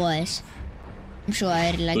 No, I was. I'm sure I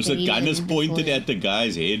had like Because the gun is reloaded before pointed that. at the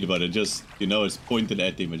guy's head, but it just, you know, it's pointed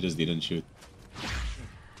at him. It just didn't shoot.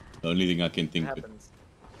 The only thing I can It think of. happens.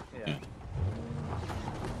 Yeah. Yeah.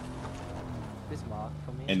 This mark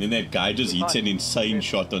for me. And then that guy just hits an insane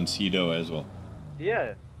shot on Cedo as well.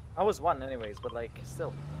 Yeah. I was one anyways, but like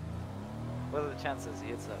still. What are the chances he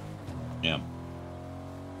hits that? Yeah.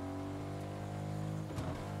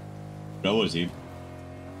 Where was he?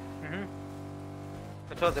 Mm-hmm.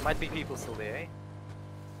 Control, there might be people still there, eh?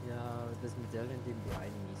 Yeah, there's medallion team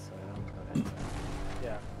behind me, so I don't know.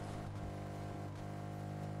 Yeah.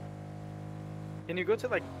 Can you go to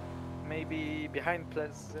like maybe behind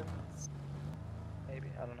Pleasant? Maybe,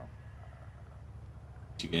 I don't know.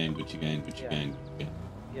 Gucci gang, Gucci gang, Gucci Yeah. gang. Yeah.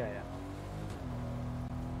 Yeah, yeah.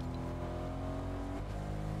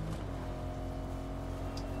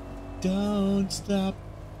 Don't stop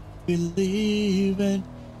believing.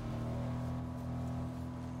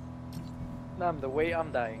 The way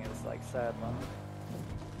I'm dying is like sad, man.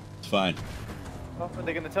 It's fine. Oh,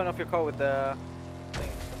 they're gonna turn off your car with the thing.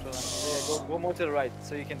 Control. Yeah, go more to the right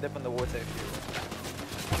so you can dip in the water if you.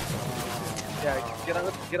 Yeah,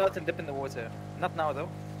 get out and dip in the water. Not now though.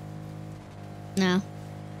 No.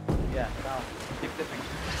 Yeah, now. Keep dipping.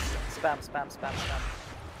 Spam.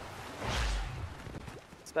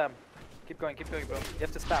 Spam. Keep going, bro. You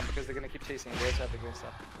have to spam because they're gonna keep chasing you. They also have the green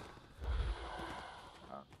stuff.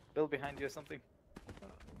 Build behind you or something.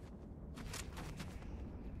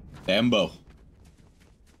 Dambo.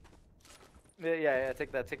 Yeah,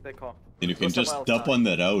 take that car. Then you Go can just somewhere else stop now. on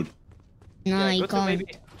the road. No, Yeah, you go to can't. maybe.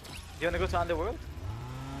 You wanna go to Underworld?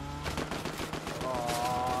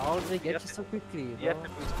 Oh, how did they get Yep. you so quickly, bro? You have to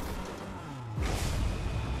boost.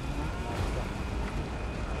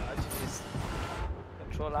 Jeez.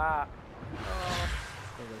 Controller. Oh.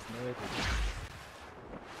 So there's no way to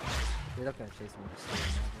They're not gonna chase me.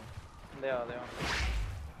 They are.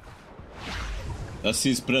 This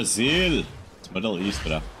is Brazil. It's Middle East,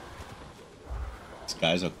 bruh. These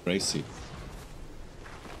guys are crazy.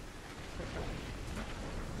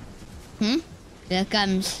 Here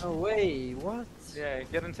comes. No way, what? Yeah,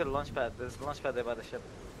 get into the launch pad. There's a launch pad there by the ship.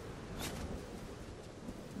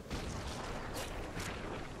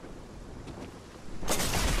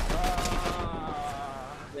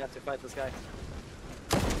 We have to fight this guy.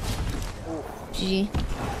 GG.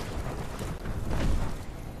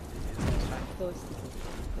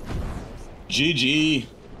 GG.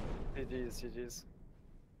 GG's, GG's.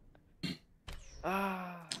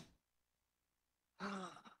 Ah.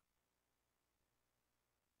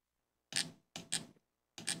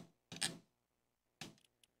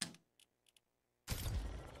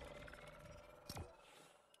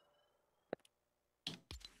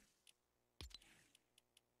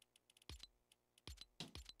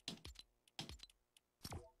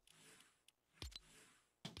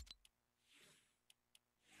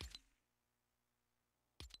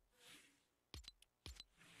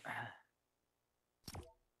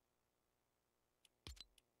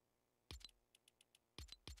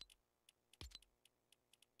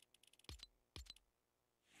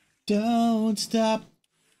 Don't stop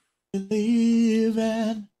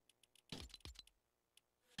believing.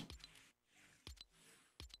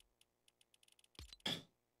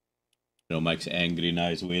 RoMike's angry now.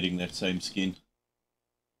 He's wearing that same skin.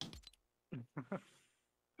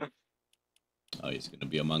 Oh, he's gonna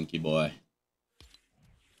be a monkey boy.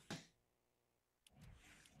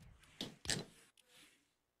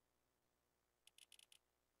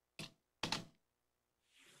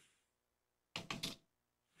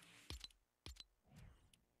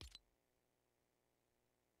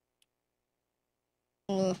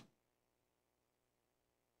 Oh.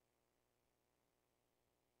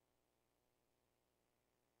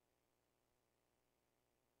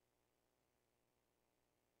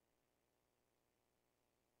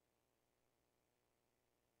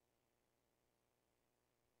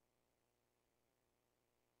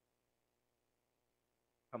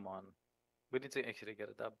 Come on. We need to actually get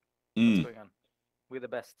a dub. Mm. What's going on? We're the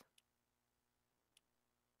best.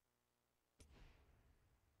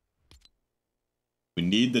 We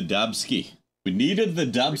need the Dubski. We needed the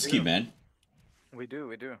Dubski, do. man. We do.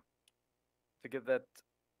 To give that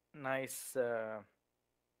nice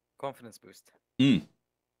confidence boost. Mm.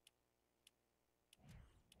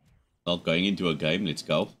 Well, going into a game, let's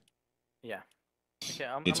go. Yeah. Okay,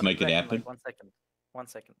 Let's I'm gonna make it be back in, happen. like, 1 second. 1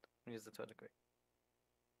 second. Use the toilet quick.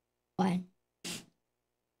 Fine.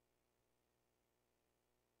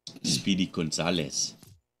 Speedy Gonzalez.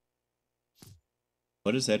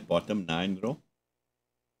 What is that bottom 9, bro?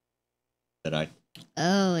 Right.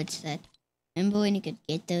 Oh, it's that. Remember when you could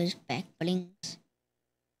get those back blings?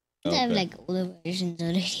 They have Okay. like all the versions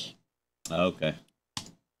already. Okay.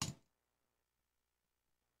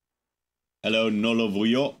 Hello,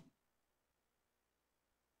 Nolovuyo.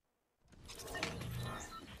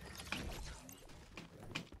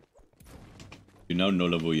 You know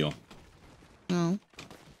Nolovuyo. No.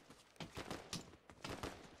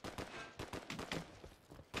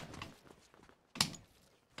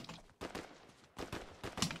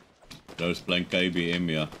 Those playing KBM,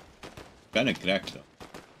 yeah. Kinda cracked though.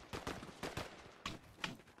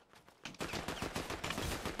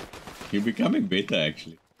 You're becoming better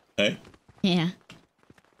actually. Hey? Yeah.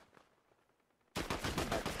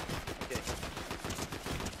 Okay.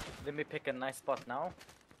 Let me pick a nice spot now.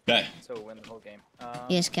 Okay. So win the whole game.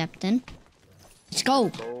 Yes, Captain. Let's go.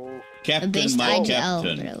 Go. The Captain, best my IGL,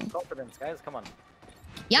 captain. bro. Confidence, guys. Come on.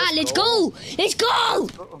 Yeah, let's Let's go. Let's go.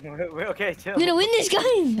 We're okay, chill. We're gonna win this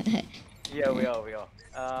game. Yeah, we are.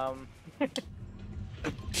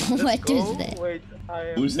 What go. is that? Wait, I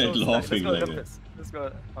am Who's that so laughing stuck. like Let's go that? Olympus. Let's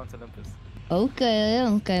go onto Olympus.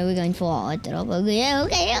 Okay, we're going for hard drop.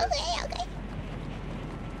 Okay.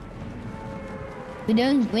 If we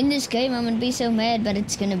don't win this game, I'm gonna be so mad, but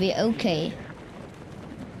it's gonna be okay.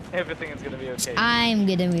 Everything is gonna be okay. I'm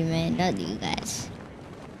gonna be mad, not you guys.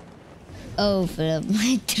 Oh, Philip,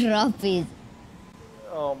 my trophies.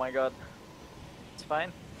 Oh my god. It's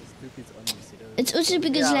fine. Stupid's on you, Sido. It's also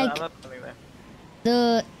because Yeah, like I'm not putting there.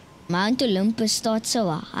 the Mount Olympus starts so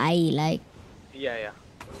high, like. Yeah.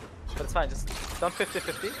 But it's fine. Just don't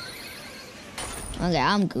 50-50. Okay,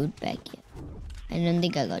 I'm good back here. I don't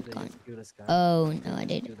think I got Sido, gone. just kill this guy. Oh no, I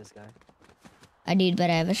Kill did. this guy. I did, but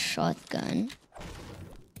I have a shotgun.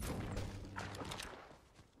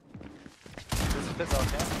 This is this out,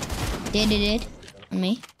 yeah? Did.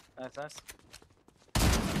 Me. Nice.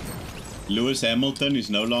 Lewis Hamilton is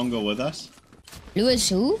no longer with us. Lewis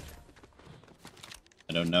who?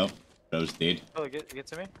 I don't know. Bro's dead. Oh, get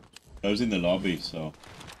to me. Bro's in the lobby, so.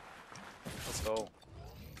 Let's go.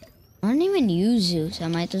 Aren't can't even use you, so I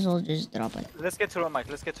might as well just drop it. Let's get to RoMike.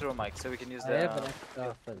 Let's get to RoMike so we can use I the. have an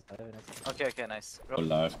extra first. I have an extra. Okay, okay, nice. Go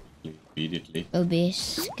live immediately.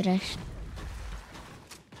 OBS crashed.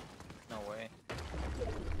 No way.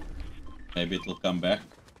 Maybe it'll come back.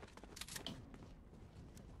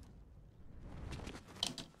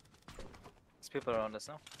 There's people around us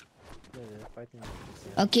now. Yeah, they're fighting.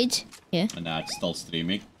 Oh, kids? Yeah. And now it's still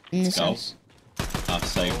streaming. In Let's this go. house. I've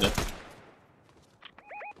saved it.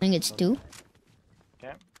 I think it's 2.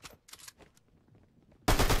 Okay.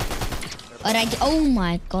 Alright. Oh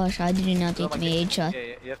my gosh, I did not hit RoMike, me yeah, headshot.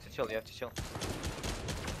 yeah, you have to chill. You have to chill.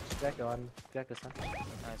 Crack on. Crack this one.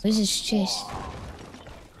 Nice. Where's his chest?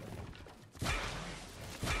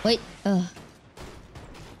 Wait. Pass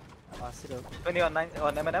it up. 20 on 9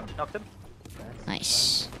 on M&M. Knocked him.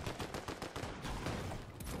 Nice.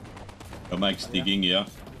 RoMike's digging here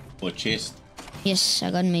for chest. Yes, I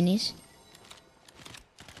got minis.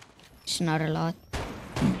 It's not a lot.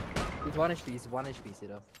 He's 1 HP. He's 1 HP.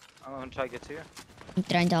 Sit up. I'm gonna try to get to you. I'm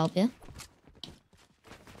trying to help you.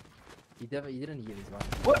 He didn't heal his one.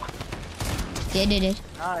 What? They did it.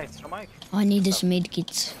 Nice, RoMike. I need this med kit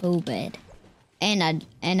so bad. And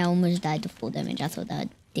I almost died to full damage. I thought I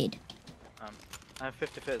did. I have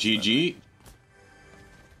 50 fizz. GG.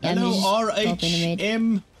 Yeah, I'm Hello, just popping the mid.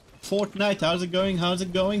 RHM Fortnite. How's it going? How's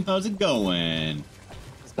it going? How's it going?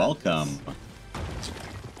 Welcome.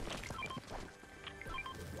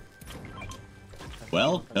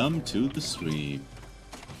 Welcome to the stream.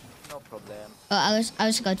 No problem. Oh, I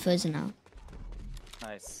was got further now.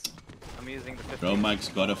 Nice. I'm using the 50. RoMike's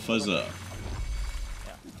got a fuzzer.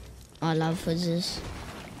 I love fizzers.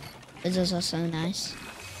 Fizzers are so nice.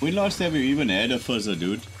 When last have you even had a fuzzer,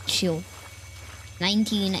 dude? Chill.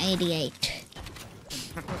 1988.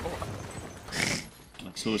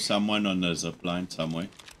 I saw someone on the zip line somewhere.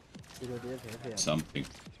 Sit up there. Here. Something.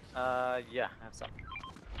 Yeah, I have some.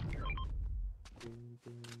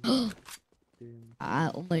 I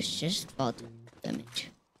almost just got damage.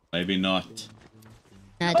 Maybe not.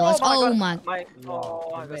 No, it was. Oh my.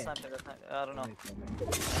 Oh, I got sniped. I don't know.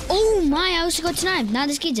 Oh my! I also got sniped. Now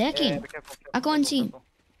this kid's Yeah, hacking. be careful, I can't see. careful.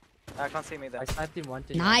 I can't see me there. I sniped him 1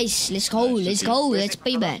 to Nice. Let's go. Nice. Let's go. Where's Let's he?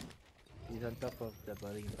 payback. He's on top of the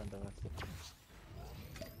building in front of us.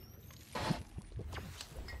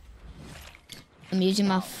 I'm using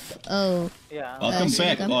my. Oh. Yeah. Welcome so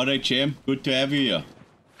back, welcome. RHM. Good to have you here.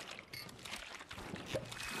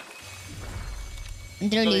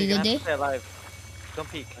 Androli, you you good have there? to stay alive. Don't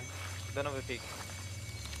peek. Don't over peek.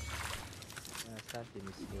 Sniped him.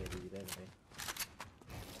 He's scared. He ran away.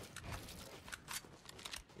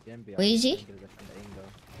 He can be Where is he? from the angle.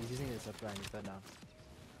 He's using the supply. He's got down.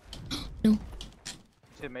 No.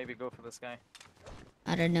 Should maybe go for this guy.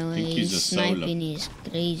 I don't know. Think he's His a solo. sniping is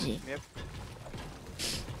crazy. Yep.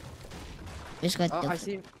 Just got Oh, I the.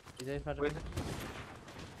 see him. He's right in front of Wait. me.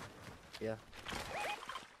 Yeah.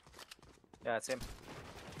 Yeah, it's him.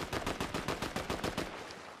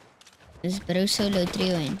 This bro solo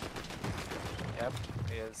trio in. Yep,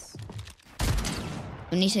 he is.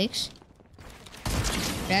 26.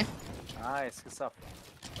 Crack. Nice, good stuff.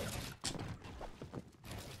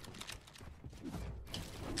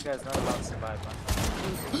 This guy's not allowed to survive,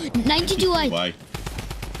 man. 92 white. Why?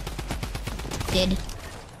 Dead.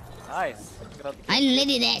 Nice. Good out the I let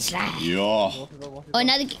it that slide. Yeah. More people. Oh,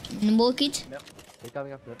 another more kids. They're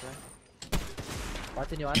coming up that way.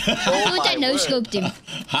 Watch anyone. I thought I my no word. scoped him.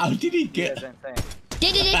 How did he You get? guys are insane.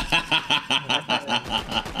 Did it?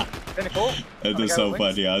 24. That was so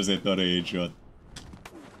funny. How's that not a headshot?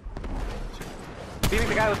 Beaming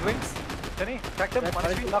the guy with wings. Penny, cracked him. That's 1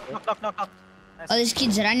 HP. fine. Knock. Nice. Oh, this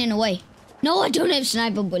kid's running away. No, I don't have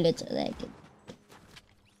sniper bullets. That kid.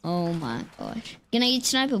 Oh my gosh. Can I get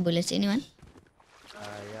sniper bullets? Anyone?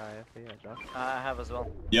 Yeah, I have here. Drop. I have as well.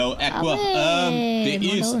 Yo, Aqua, Away.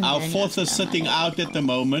 there is, Hold on, our then. fourth is sitting out at the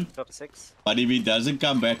moment, Drop 6. but if he doesn't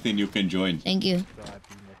come back, then you can join. Thank you. So I beam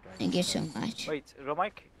that guy. Thank you so much. Wait,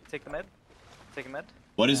 RoMike, take the med. Take a med.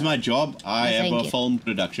 What is my job? I have thank a you. film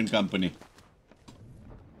production company.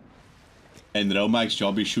 And RoMike's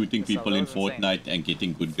job is shooting people in that was insane. Fortnite and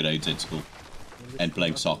getting good grades at school. And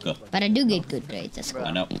playing soccer. But I do get good grades. That's cool.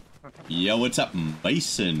 I know. Yo, what's up,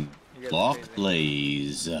 Mason? You guys are Block crazy.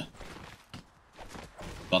 plays.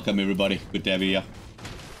 Welcome, everybody. Good to have you here.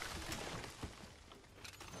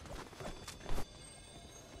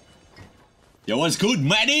 Yo, what's good,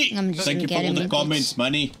 Manny? I'm just Thank you for getting all the it. comments,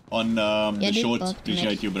 Manny, on the dude, shorts. both Appreciate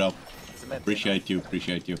met. you, bro. It's a med. Appreciate you.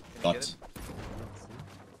 Can Lots.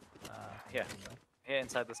 Here. Here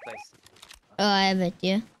inside this place. Oh, I have it.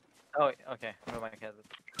 Yeah. Oh, okay. RoMike has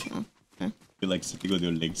it. You're like sitting with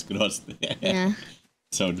your legs crossed. Yeah.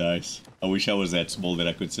 So nice. I wish I was that small that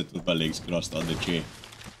I could sit with my legs crossed on the chair.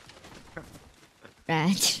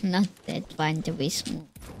 Right, not that fun to be small.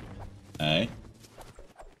 Hey?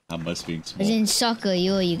 I must be small. Because in soccer,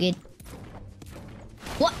 you get...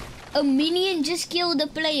 What? A minion just killed a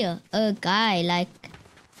player. A guy, like...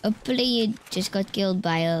 A player just got killed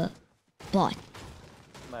by a bot.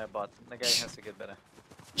 My bot. The guy has to get better.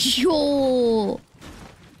 Yo!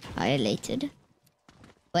 Violated.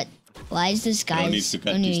 What? Why is this guy... No need to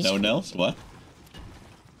cut his toenails? What?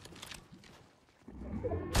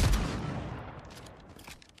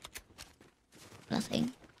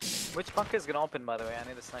 Nothing. Which bunker is gonna open, by the way? I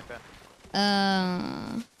need a sniper.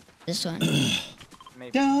 This one.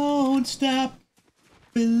 Maybe. Don't stop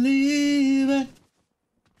believing.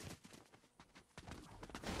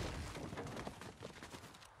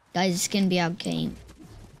 Guys, this can be our game.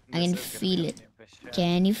 I can This is gonna feel be it. a game for sure.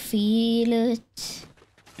 Can you feel it?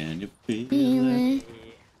 Can you feel it?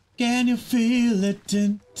 Can you feel it?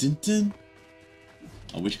 Dun, dun, dun.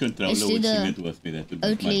 I wish controller Let's do would sing the it with me. That would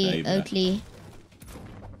make my day, bruh. Oatly.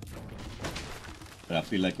 But I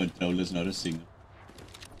feel like controller's not a singer.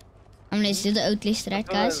 Let's do the Oatly strat,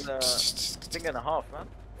 guys. Thing and a half, man.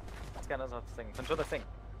 This guy knows how to sing. Controller sing.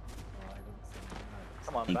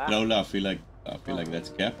 Come on, back. Controller, I feel like that's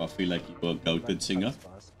cap. I feel like you're a goated singer.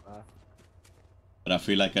 But I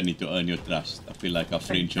feel like I need to earn your trust. I feel like our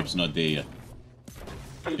friendship's not there yet.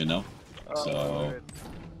 You know? So...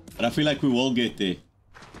 But I feel like we will get there.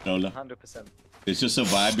 Controller. 100%. There's just a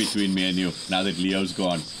vibe between me and you. Now that Leo's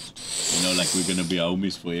gone. You know, like we're gonna be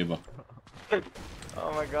homies forever.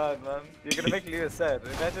 Oh my god, man. You're gonna make Leo sad.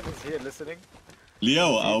 Imagine he's here listening.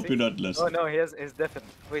 Leo, I hope you're not listening. Oh no, he's deafened.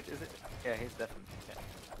 Wait, is it? Yeah, he's deafened.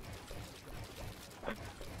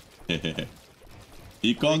 Okay.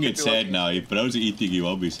 He can't get sad now. If bro's eating, he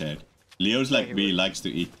won't be sad. Leo's like me, he likes to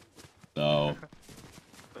eat. So...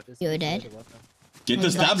 You're dead. Get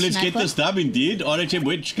the stab, let's get the stab indeed. RHM,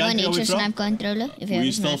 which No country need are we your from? snipe controller if you have We're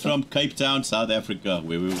a still sniper. from Cape Town, South Africa,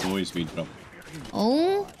 where we've always been from.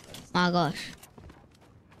 Oh my gosh.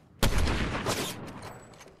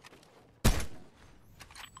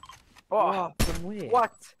 Oh, From where?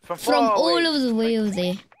 what? From far all away. over the way over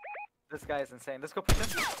there. This guy is insane. Let's go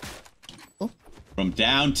push him. From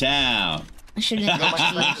downtown. I shouldn't have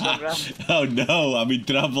actually. Oh no, I'm in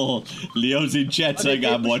trouble. Leo's in chat saying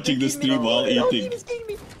I'm watching the stream while eating.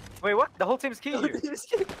 Wait, what? The whole team's killing you.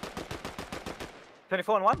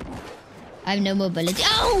 24 and 1? I have no mobility.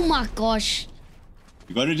 Oh my gosh.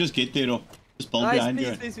 You gotta just get there, though. Just pull Nice, behind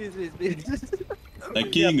you. please.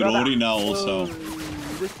 Like King Rory now also.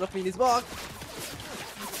 This stuff in his box.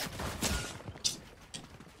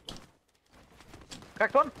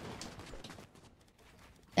 Cracked one?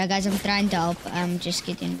 Yeah, guys, I'm trying to help. I'm just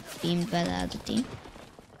getting beamed by the other team.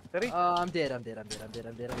 Ready? I'm dead.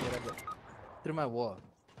 Through my wall.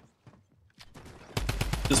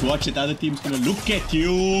 Just watch it, other team's gonna look at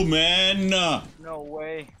you, man. No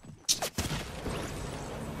way.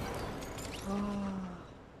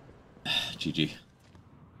 GG.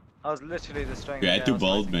 I was literally destroying You the had guy to I was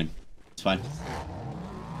bold, fighting. man. It's fine.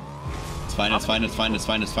 It's fine, it's fine, it's fine, it's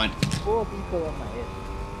fine, it's fine. 4 people on my head.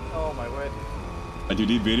 Oh my word. But you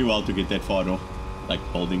did very well to get that far, though. Like,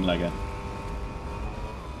 holding like a...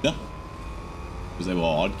 Yeah. Because they were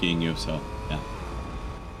hard keying you, so, yeah.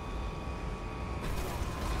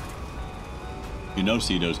 You know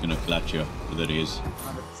Cedo's gonna clutch you with the raise.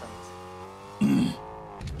 100%.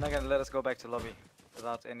 Not gonna let us go back to lobby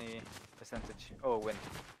without any percentage. Oh, win.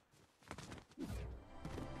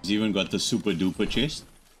 He's even got the super duper chest.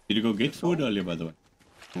 Did you go get food earlier, by the way?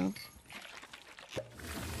 No.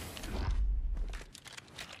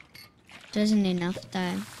 Doesn't enough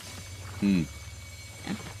time. Hmm.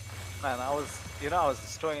 Man, I was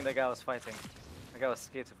destroying the guy I was fighting. The guy was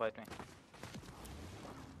scared to fight me.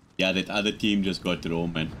 Yeah, that other team just got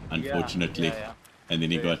Rome, man, unfortunately. Yeah. And then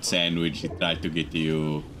he Very got sandwiched, he tried to get to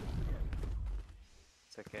you.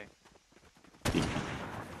 It's okay.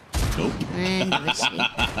 Nope. And obviously.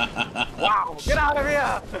 Wow! Get out of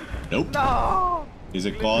here! Nope. No! There's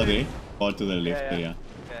a car there. Car to the left Yeah. there, yeah.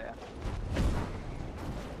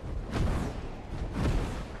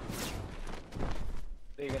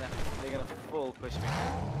 They're gonna full push me.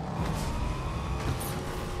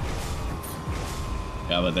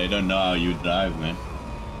 Yeah, but they don't know how you drive, man.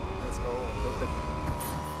 Let's go.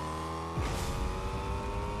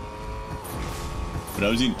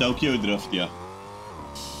 Bro's in Tokyo Drift, yeah.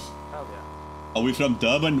 Hell yeah. Are we from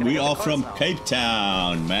Durban? Can I We get the are cards from now? Cape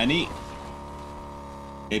Town, Manny.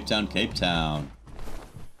 Cape Town, Cape Town.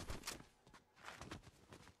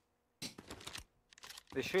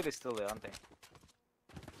 They're surely still there, aren't they?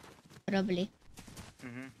 Probably.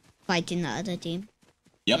 fighting the other team.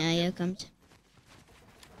 Yep. Yeah, here it comes.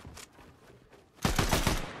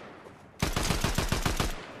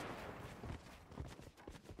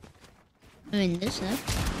 I'm in this now.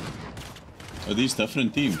 Are these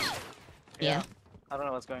different teams? Yeah. I don't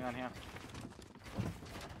know what's going on here.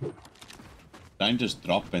 Can't just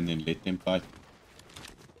drop and then let them fight.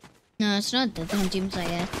 No, it's not different teams like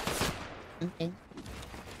that. Something.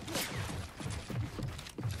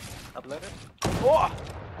 Upload it. Oh!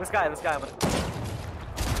 This guy.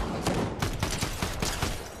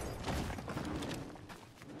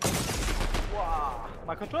 Wow!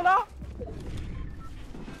 My controller!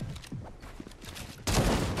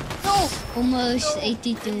 No! Almost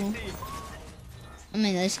 82. I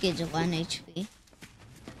mean, this kid's 1 HP.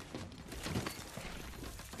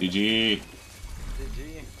 GG.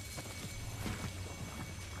 GG.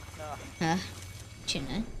 Ah, you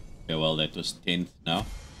know. Okay, well, that was 10th now.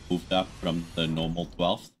 Moved up from the normal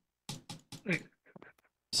 12th.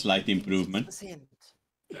 Slight improvement.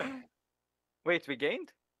 Wait, we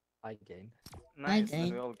gained? I gained. Nice, then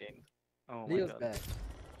gained. we all gained. Oh Leo's my god. back.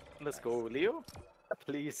 Let's go, Leo.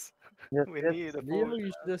 Please. Yes, We yes. need a Leo, full. you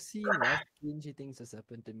should have seen what cringy things has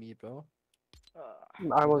happened to me, bro.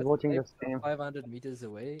 I was Got watching the sniped from stream. 500 meters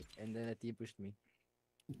away, and then a team pushed me.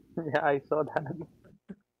 Yeah, I saw that.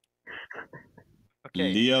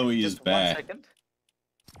 Okay. Leo is Just 1 back. second.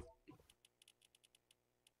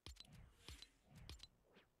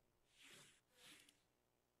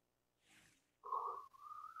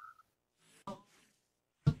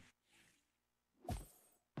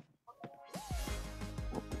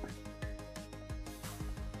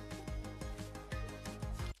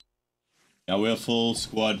 Yeah, we're full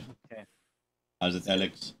squad. Okay. How's it,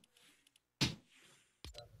 Alex?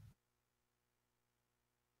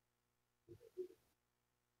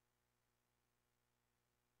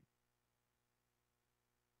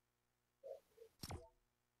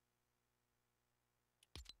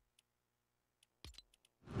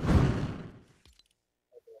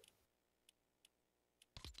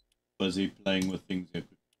 Busy playing with things here,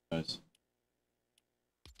 guys.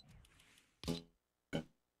 Okay.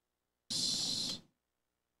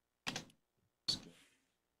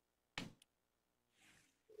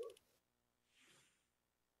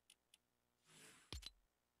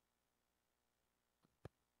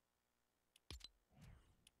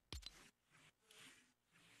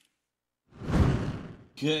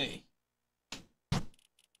 Okay.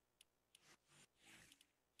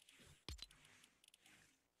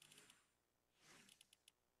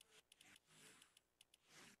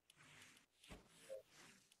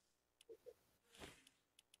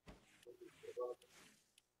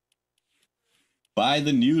 Buy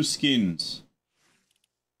the new skins.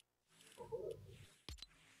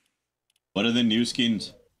 What are the new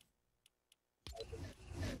skins?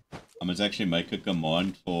 I must actually make a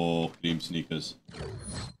command for Cream Sneakers.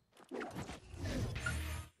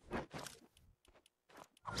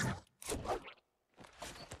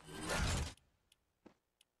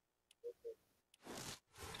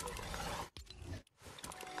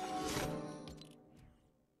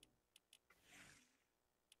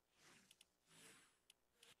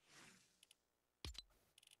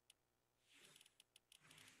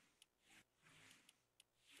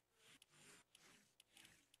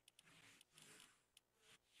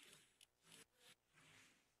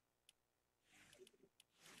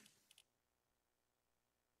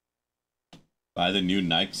 Buy the new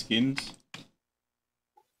Nike skins.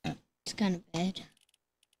 It's kind of bad.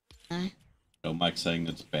 No. RoMike saying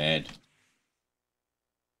it's bad.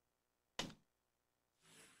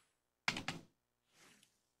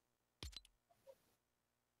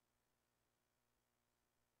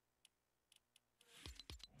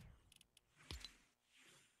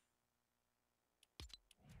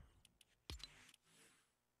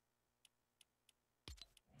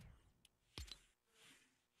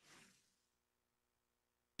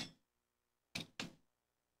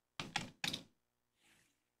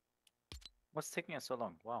 What's taking us so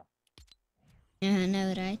long? Wow. Yeah, I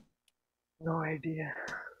know, right? No idea.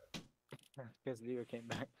 Because Leo came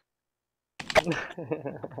back.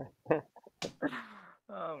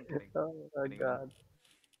 Oh, I'm kidding. Oh my Kidding. god.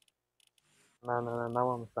 No, now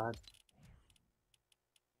I'm sad.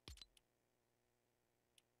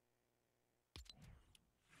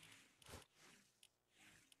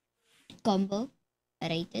 Combo.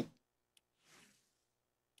 Rated.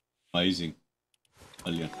 Amazing.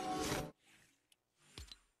 Brilliant.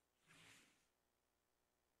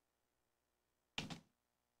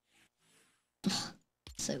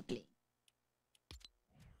 So clean.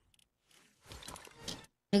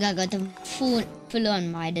 Look, I got the full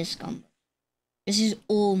on Midas combo. This is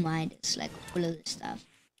all Midas, like all of this stuff.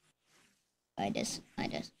 Midas.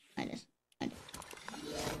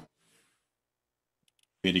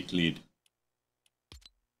 Very clean.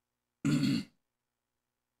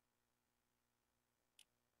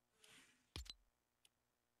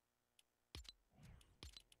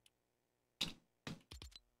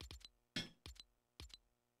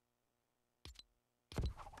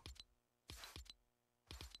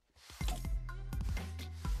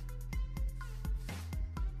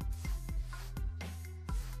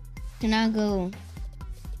 Can I go?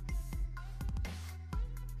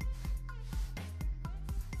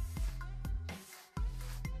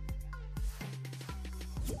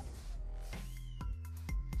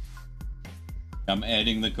 I'm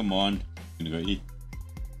adding the command. I'm gonna go eat.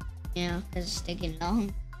 Yeah, because it's taking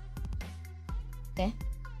long. Okay.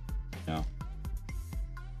 Yeah.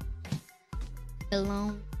 Too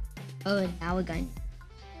long. Oh, now we're going.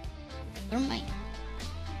 Where am I?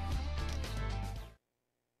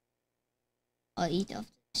 I'll eat off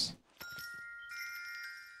this.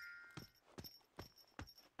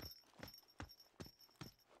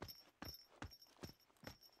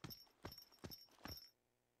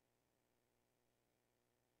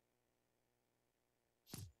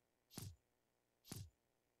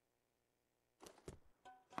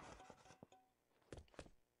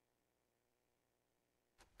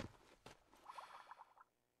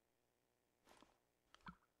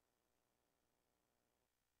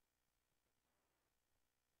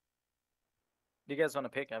 Do you guys want to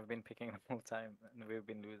pick? I've been picking the whole time and we've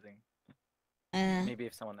been losing. Maybe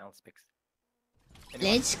if someone else picks.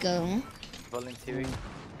 Anyone Let's go. volunteering?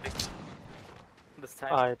 Pick this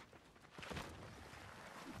time. Alright,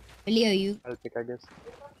 Leo, you I'll pick, I guess.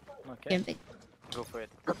 Okay, can pick. go for it.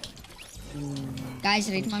 Guys,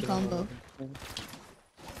 read my combo.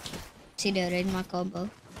 Sido, read my combo.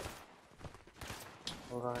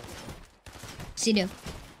 Alright. Sido.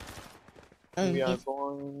 Oh, We are yes.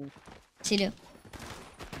 going. Sido.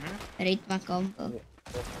 Read my combo. Yeah.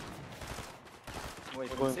 Wait,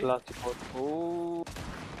 We're going see? plastic out. Oh,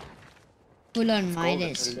 Full on cold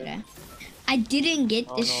Midas, until bruh. I didn't get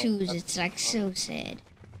Oh, the no, shoes. that's- It's like so sad.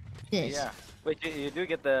 This. yeah. Wait, you do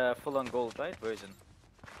get the full-on gold, right? Version.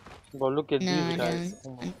 But look at No, I these guys. don't.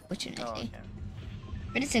 Oh my- Unfortunately. Oh, okay.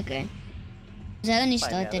 But it's okay. 'Cause I only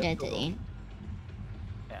Fine, yeah, started let's at the go. end.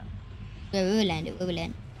 Yeah. Yeah, we will land it. We will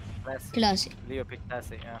land. Classic. Classic. Leo picked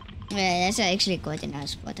classic, yeah. Yeah, that's actually quite a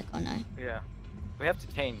nice spot. I can't lie. Yeah. We have to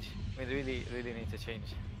change. We really need to change.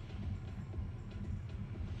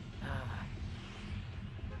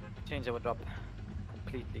 Change our drop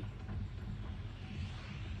completely.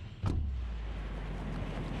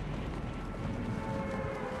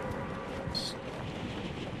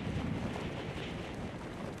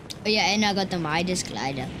 Oh yeah, and I got the Midas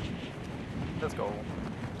glider. Let's go.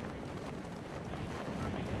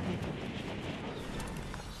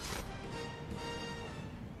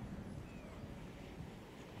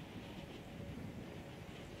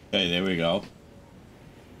 Okay, there we go.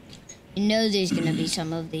 You know there's gonna be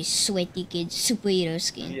some of these sweaty kids superhero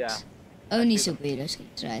skins. Yeah. Only I see them. superhero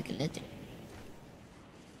skins, right? Literally.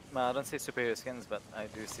 Well, I don't see superior skins, but I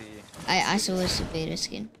do see. I saw a superhero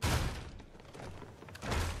skin.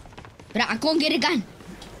 But I can't get a gun.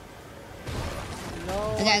 No.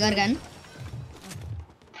 Okay, I got a gun.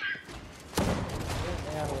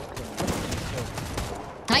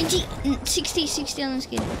 90, 60 on the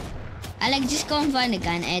skin. I like just can't find a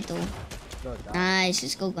gun at all. No, that. Nice,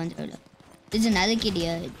 let's go controller. There's another kid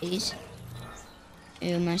here, please.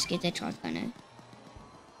 You must get that shotgun now.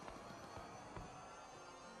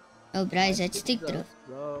 Oh, Bryce, that's stick through.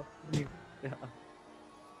 Bro. Yeah.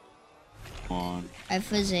 Come on. I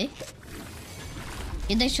fuzz it.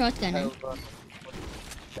 Get that shotgun now. I'm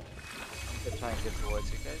just trying to get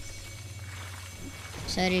towards you guys.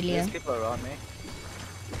 Sorry, Leo. There's people around me.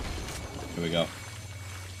 Here we go.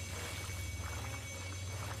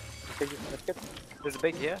 Let's get. There's a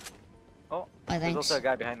big here. Oh, there's thanks. also a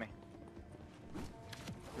guy behind me.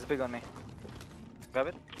 There's a big on me. Grab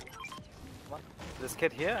it. Come on. There's a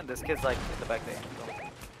kid here, and there's kids like in the back there.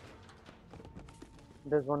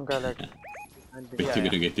 There's one guy like. But Yeah, you're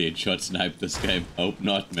gonna yeah. get the headshot snipe this game. Hope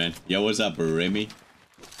not, man. Yo, what's up, Remy?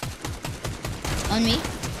 On me.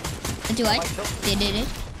 Do I? Mike, kill. They did it.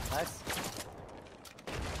 Nice.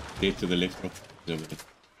 Dead to the left, bro. He's over there.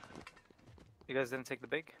 You guys didn't take the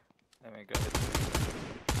big? Let me grab it.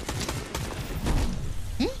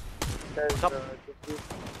 There's, Top.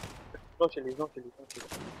 no chili.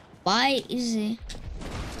 Why is it?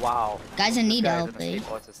 Wow. Guys, I need This guy help, is an eh?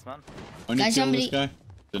 escape artist, man. Only Guys, kill somebody- this guy.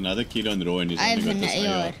 There's another kid on the row and he's I only have got an this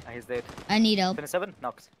AR. AR. Ah, he's dead. I need help. 27?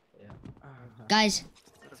 Knocked. Yeah. Guys,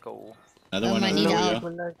 Let's go. Another Oh, one I on need the help.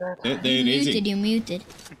 way. Like that. They're you muted. raising. You muted.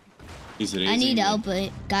 He's I raising. need man. help,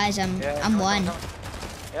 guys. Yeah, I'm coming, one. coming.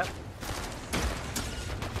 Yep.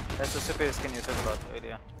 That's the superior skin you talked about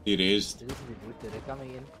earlier. He raised. They didn't reboot. They're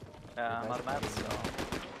coming in. Yeah, I'm guys out of mats.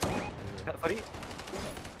 coming So. For you?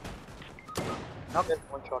 Now get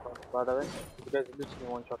one shot on, by the way. You guys literally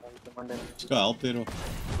one shot on the Monday. Let's go help there.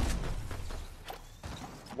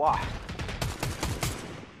 Wow.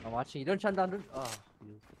 I'm watching. You don't shut down. Don't... Oh,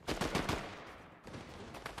 you.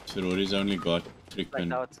 So Rory's only got Like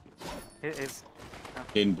freaking out. He's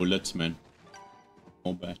 10 bullets, man.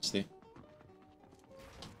 More bats there.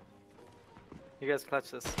 You guys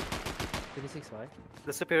clutch this. 26, right?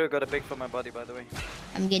 The superior got a big for my body, by the way.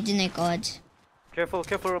 I'm getting the cards. Careful,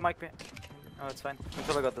 careful, RoMike. Oh, it's fine.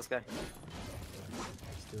 Until I got this guy.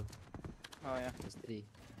 There's 2. Oh, yeah. There's 3.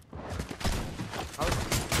 How is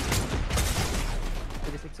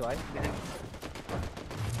 26, right?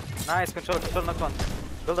 Nice, control, knock one.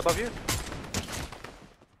 Build above you.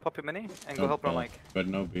 Pop your mini and go help RoMike. But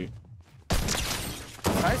no B.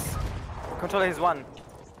 Nice. Controller, he's one.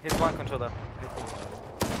 He's one controller.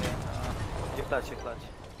 Okay, you clutch, you clutch.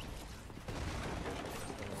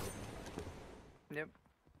 Yep.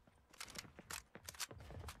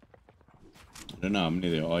 I don't know how many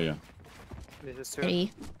there are, yeah. This is 2.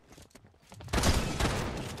 3.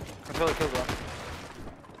 Controller killed one.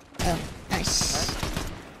 Oh, nice.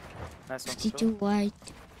 Nice one. 62 Controller. white.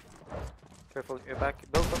 Careful, you're back.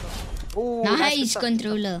 Build, build, build. Ooh, Nice good stuff.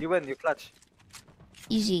 controller. You win, you clutch.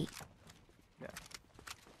 Easy. Yeah.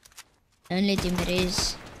 Don't let him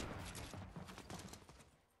raise.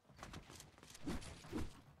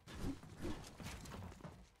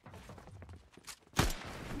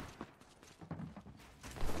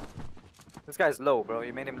 This guy's low, bro.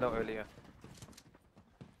 You made him low earlier.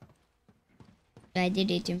 I did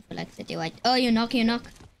hit him for like 30 white. Oh, you knock.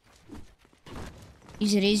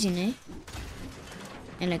 He's raising, eh?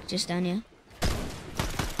 And like just down here.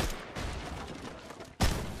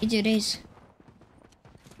 Did you raise?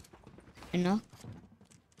 You knock.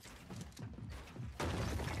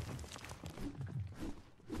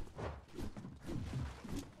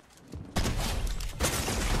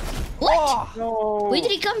 What? No. Where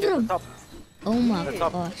did he come from? Top. Oh my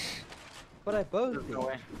top. gosh. But I both. No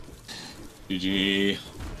way. GG.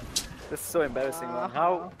 This is so embarrassing, man.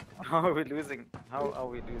 How are we losing? How are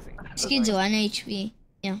we losing? This kid's 1 HP.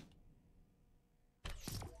 Yeah.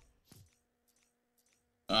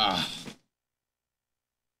 Ah.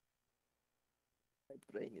 My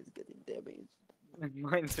brain is getting damaged.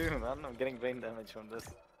 Mine too, man. I'm getting brain damage from this.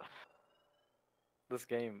 This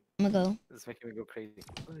game I'm gonna go. is making me go crazy.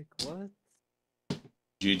 Like, what?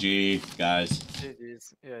 GG, guys.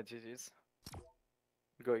 GG's. Yeah, GG's.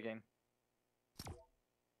 Go again.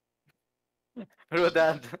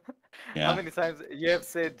 Rodad. Yeah. How many times you have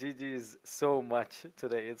said GG's so much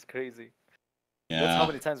today? It's crazy. That's how Yeah.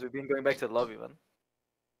 many times we've been going back to the lobby, man.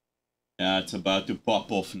 Yeah, it's about to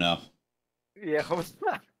pop off now. Yeah, how was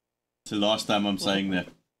that? It's the last time I'm saying that.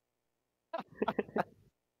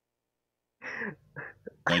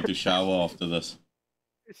 Going to shower after this.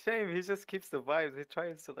 Shame, he just keeps the vibes. He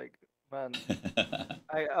tries to like, man.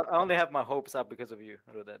 I only have my hopes up because of you,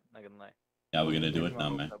 Rodad. Not gonna lie. Yeah, we're gonna do Keeping it my now,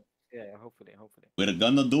 hopes man. up. Yeah, hopefully. We're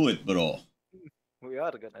gonna do it, bro. We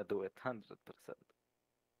are gonna do it, 100%.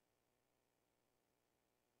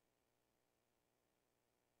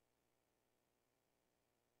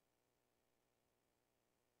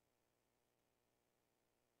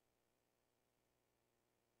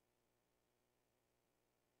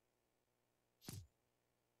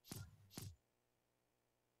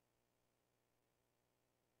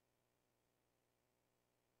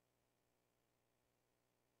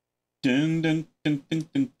 Dun, dun, dun, dun,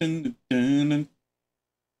 dun, dun, dun, dun.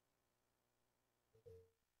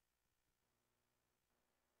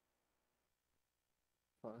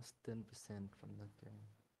 Plus 10% from that game.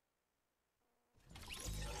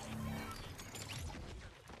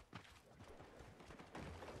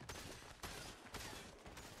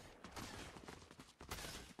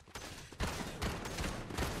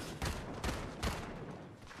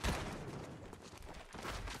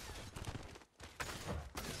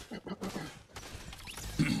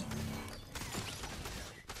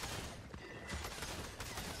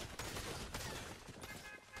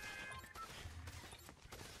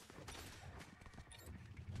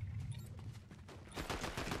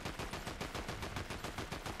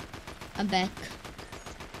 I'm back.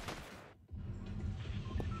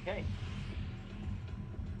 Okay.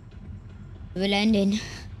 We're landing. You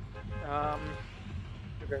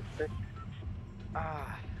guys sick?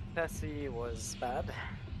 Tessie was bad.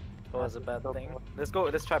 What was a bad thing? Let's go.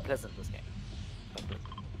 Let's try pleasant this game.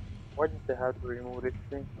 Why did they have to remove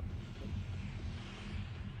restraint?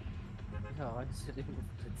 Yeah, why should you remove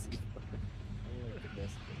the zero? I'm like the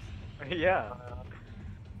best place. Yeah.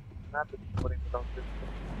 Not the putting without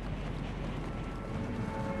restraint.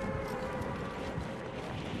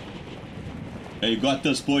 Hey, you got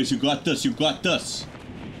this, boys. You got this. You got this.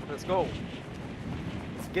 Let's go.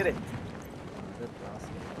 Let's get it. That last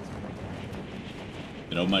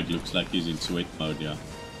one was RoMike looks like he's in sweat mode, yeah.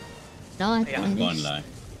 No, I Yeah. found Can't this. lie.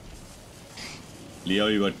 Leo,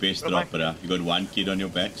 you got best RoMike. dropper, yeah? You got one kid on your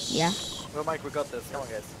backs? Yeah. RoMike, we got this. Come on,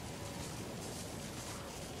 guys.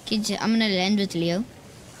 Kids, I'm gonna land with Leo.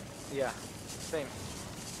 Yeah. Same.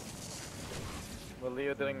 Well,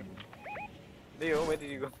 Leo didn't. Leo, where did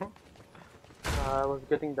you go? I was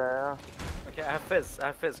getting there. Okay, I have fizz. I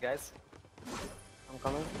have fizz, guys. I'm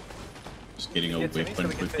coming. Just getting a Get to me so weapon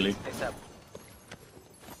we can quickly. fizz ASAP.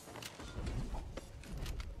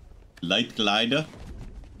 Light glider.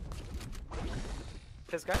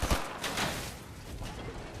 Fizz, guys.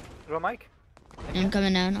 RoMike? I'm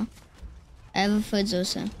coming out now. I have a foods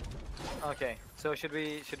also. Okay. So should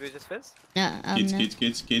we just fizz? No, Kids, no.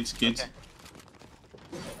 kids. Okay.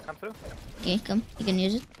 Come through. Okay, come. You can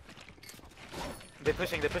use it. They're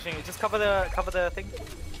pushing. They're pushing. You just cover the thing,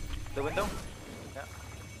 the window. Yeah.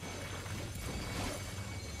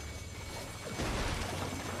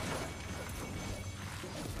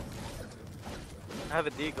 I have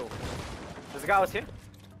a deagle. There's a guy out here.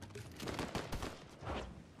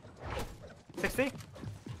 60.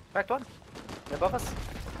 Back one. They're above us.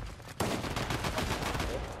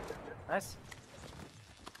 Nice.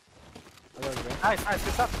 Nice.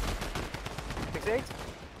 Good stuff. 68.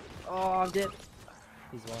 Oh, I'm dead.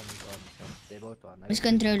 He's one. They both won. Which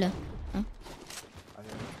controller? Oh. Okay.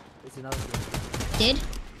 It's another game. Dead?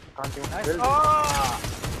 Can't even Nice. build. Oh!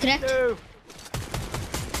 Cracked? No!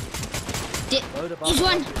 Dead. Load above, He's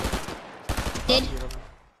one. above you. Dead. Above you,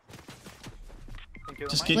 Thank you,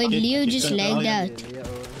 Just RoMike. get- Wait, Leo get just control. lagged out. Yeah,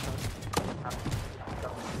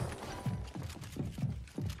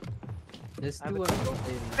 There's I have two a on deagle.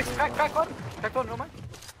 the Six, crack one. Crack one, RoMike.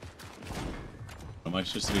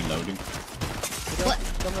 RoMike's just reloading. What?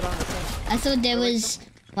 Come around the side. I thought there was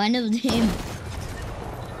one of them.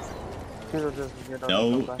 People just get out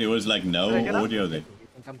No, of the there was like no Can I get up? audio there. You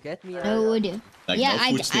can come get me. No audio. Like Yeah,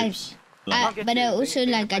 no footsteps. Like, but I you. also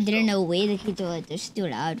They- like I didn't know where the kid was. It was too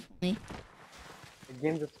loud for me. The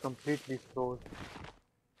game just completely froze.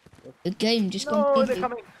 The game just No, they're completely.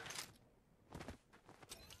 coming.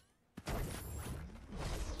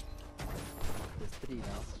 There's three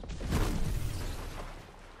now.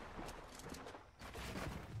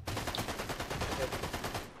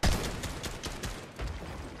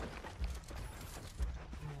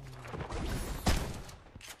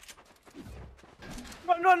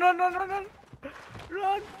 Run! Run!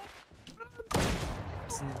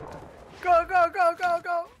 Go!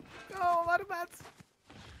 Go! What a bats!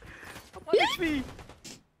 I'm on HP!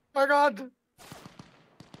 My god!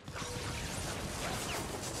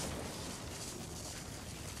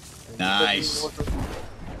 nice. Oh, there's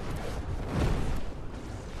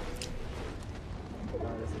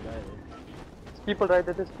a guy there. There's people right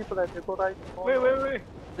there. There's people right there. Go right. Go Wait!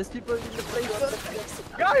 There's people in the place.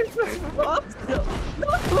 Guys! What? No!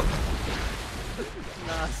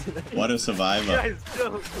 Nah, What a survivor. Guys,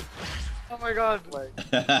 no! Oh my god! Like,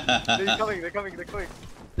 They're coming! they're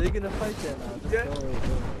gonna fight there now. Just Yeah. go away.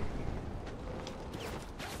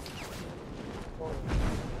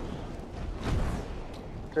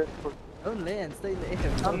 dreadful. Don't land, stay in the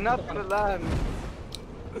air. I'm not gonna land!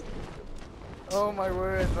 Oh my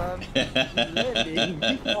word, man! landing.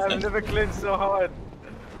 I've never clinched so hard.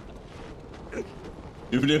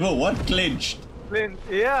 You've never what clinched? Clint,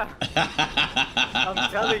 yeah!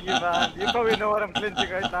 I'm telling you, man. You probably know what I'm clinching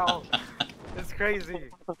right now. It's crazy.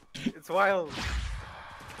 It's wild.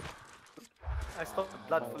 I stopped the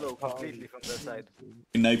blood flow completely from their side.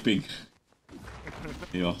 Sniping.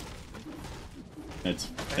 Yeah. That's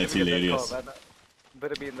I need to get that hilarious. car, man.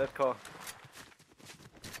 Better be in that car.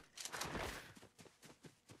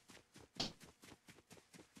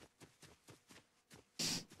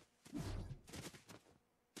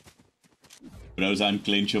 Bro's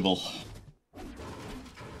unclinchable.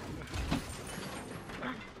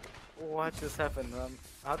 What just happened, man?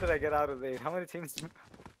 How did I get out of there? How many teams?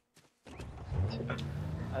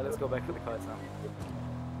 Alright, let's go back to the cards now.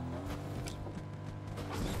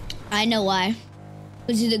 I know why.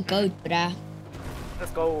 Because you're the goat, bruh.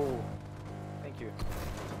 Let's go. Thank you.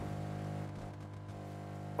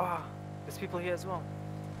 Ah, there's people here as well.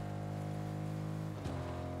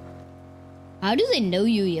 How do they know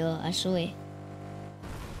you here? I swear.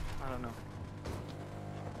 I don't know.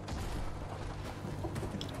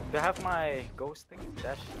 Do I have my ghost thing?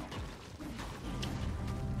 Dash?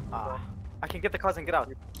 Ah, I can get the cars and get out.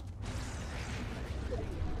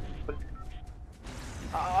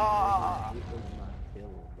 Ah! You could not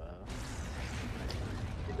kill,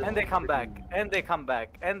 bro. And they come back, and they come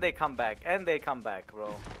back, and they come back, and they come back,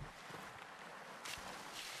 bro.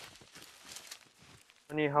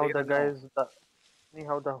 Funny how They the gotta know. guys, funny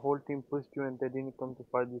how the whole team pushed you and they didn't come to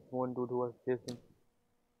fight this one dude who was chasing.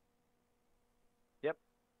 Yep.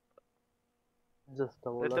 Just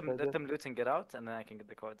a wall up, I Let guess. them loot and get out, and then I can get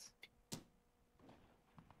the cards.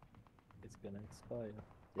 It's gonna expire.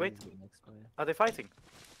 Wait. This is gonna expire. Are they fighting?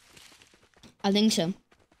 I think so.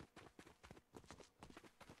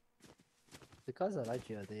 The cars are right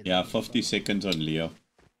here. They Yeah, 50 seconds on Leo.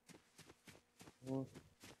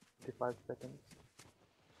 55 seconds.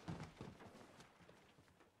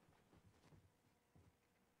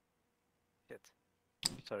 Shit.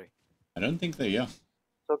 Sorry. I don't think they're here.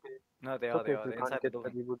 It's okay. No, they It's are. okay They if are. you They're can't inside the get the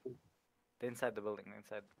building. rebooted. They're inside the building. They're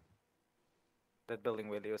inside that building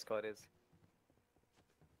where Leo's card is.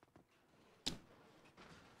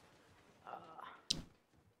 Ah.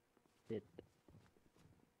 Shit.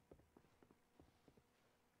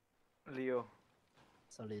 Leo.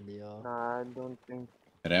 Sorry, Leo. Nah, I don't think.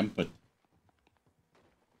 Rampant.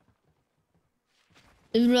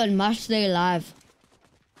 Everyone must stay alive.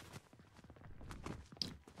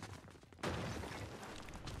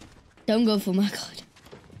 Don't go for my card.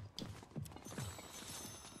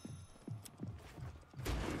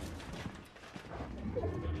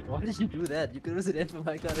 Why did you do that? You could have said for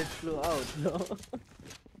my car and flew out, no?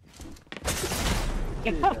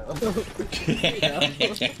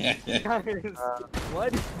 Why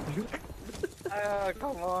did you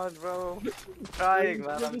Come on, bro. I'm trying,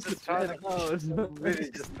 man. I'm just trying to.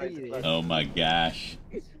 Really just trying to clutch. Oh my gosh.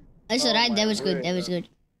 That's Oh alright. my That was good. word, That was bro. good.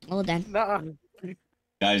 Well done. Nah,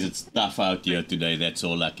 Guys, it's tough out here today. That's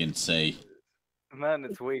all I can say. man,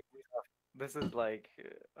 it's way too tough. This is like,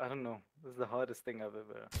 I don't know. This is the hardest thing I've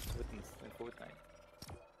ever witnessed in Fortnite.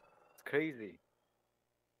 It's crazy.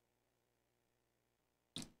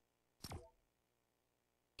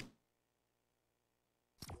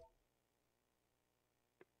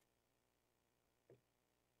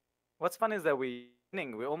 What's fun is that we're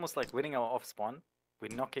winning. We're almost like winning our off spawn.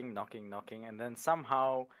 We're knocking, knocking, knocking, and then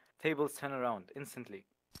somehow tables turn around instantly.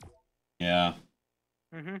 Yeah.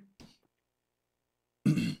 Mm-hmm.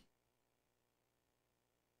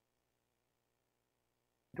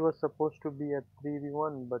 It was supposed to be a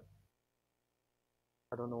 3v1, but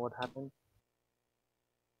I don't know what happened.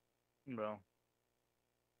 Bro.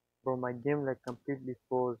 Bro, my game like completely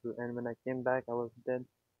froze, and when I came back, I was dead.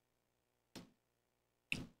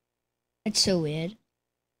 That's so weird.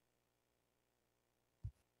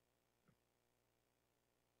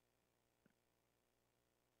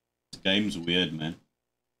 This game's weird, man.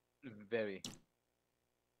 Very.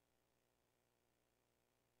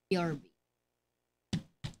 BRB.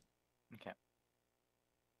 Okay.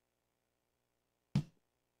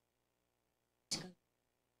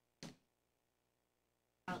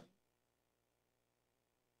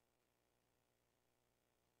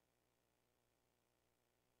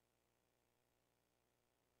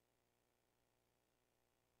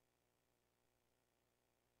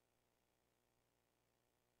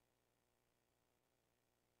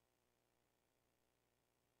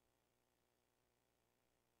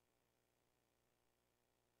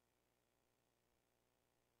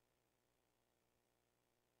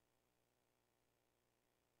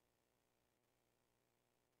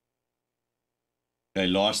 Okay,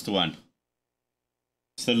 last one.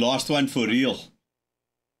 It's the last one for real.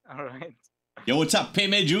 All right. Yo, what's up,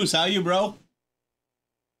 Peme Juice? How you, bro?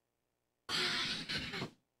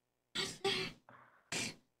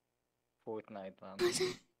 Fortnite, man.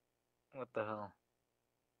 What the hell?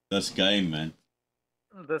 This game, man.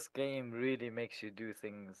 This game really makes you do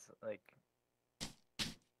things like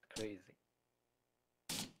crazy.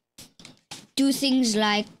 Do things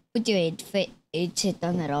like put your headset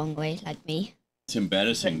on the wrong way, like me. It's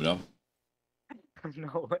embarrassing, bro.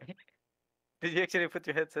 No way. Did you actually put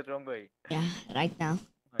your headset wrong way? Yeah, right now.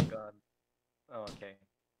 Oh my god. Oh, okay.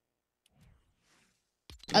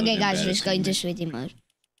 It was Okay, guys, let's go embarrassing, into man. sweaty mode.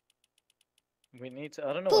 We need to.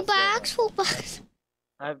 I don't know. Full what's going box, on. full box.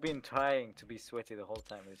 I've been trying to be sweaty the whole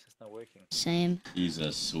time. It's just not working. Same. He's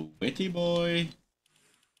a sweaty boy.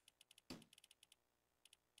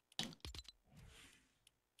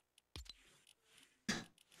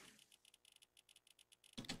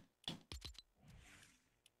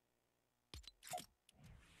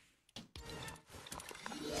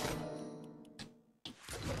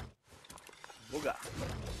 booga.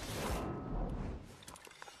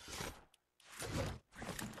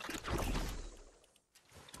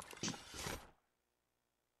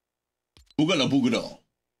 Boogala boogada.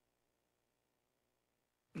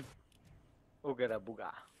 Oogada booga.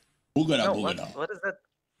 Boogada No, boogada. what is that?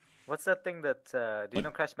 What's that thing that, do you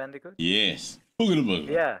know Crash Bandicoot? Yes. Boogala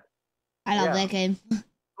boogada. Yeah. I love Yeah. that game.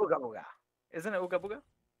 Ooga booga. Isn't it Ooga booga?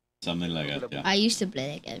 Something like that, yeah. I used to play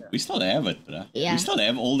that game. We still have it, bruh. Yeah. We still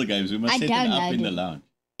have all the games. We must I set it up in downloaded the it. lounge.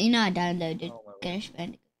 You know, I downloaded Oh, my God. Crash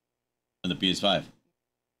Bandicoot. On the PS5.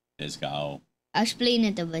 Let's go. I was playing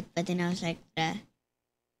it a bit, but then I was like, bruh.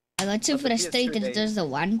 I got so But the PS2 frustrated with just the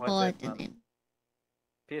one was part, it, and man?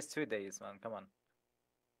 then PS2 days, man. Come on.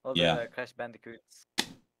 All Yeah. the Crash Bandicoots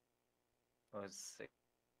was sick.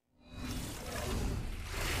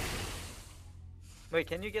 Wait,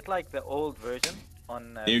 can you get like the old version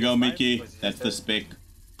on? Here you go, PS5? Mickey. Was it That's just the a- spec.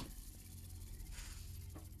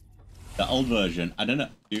 The old version. I don't know.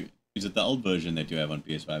 Is it the old version that you have on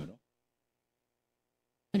PS5 at all?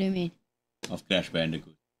 what do you mean? Of Crash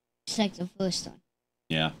Bandicoot. It's like the first one.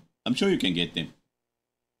 Yeah. I'm sure you can get them.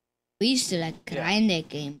 We used to like grind that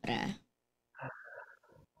game, bruh.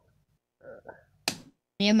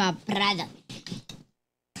 Me and my brother.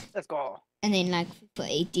 Let's go. And then like for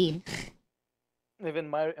 18. Even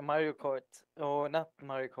Mario Kart. Oh, not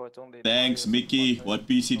Mario Kart only. Thanks, Mario Mickey. Kart. What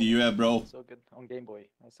PC do you have, bro? So good on Game Boy.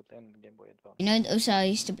 I used to play on Game Boy Advance. You know, also I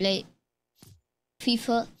used to play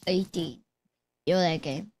FIFA 18. You know that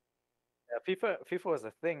game? Yeah, FIFA was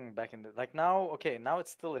a thing back in the like now. Okay, now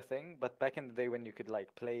it's still a thing, but back in the day when you could like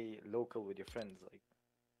play local with your friends, like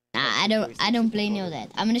Nah, I don't play any of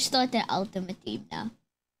that. I'm gonna start the ultimate team now.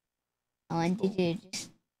 I wanted to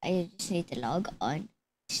I just need to log on.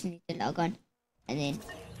 And then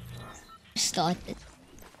start it.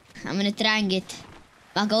 I'm gonna try and get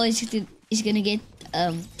my goal is gonna get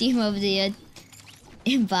team of the year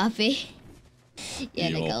Mbappe. Yeah,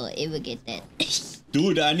 like Yo. I'll ever get that.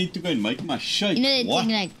 Dude, I need to go and make my shake. You know that What?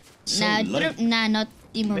 thing like So late. not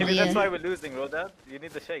team of the maybe that's year. why we're losing, Rodad. You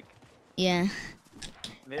need the shake. Yeah.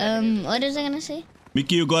 Yeah, you need the What was I gonna say?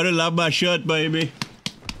 Mickey, you gotta love my shirt, baby.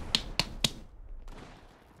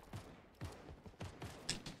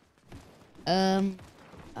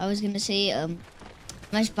 I was gonna say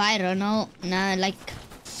must buy Ronald. Nah, like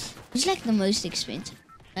who's like the most expensive?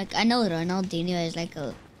 Like I know Ronaldinho is like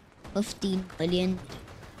a 15 billion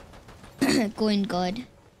coin card.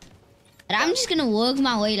 But I'm just gonna work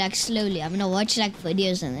my way like slowly. I'm gonna watch like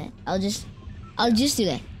videos on that. I'll just do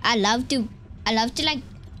that. I love to like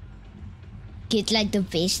get like the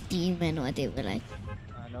best team and whatever. Like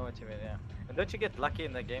I know what you mean. Yeah. And don't you get lucky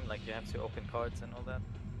in the game? Like you have to open cards and all that.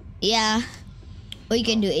 yeah, or you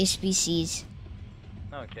can do SPCs.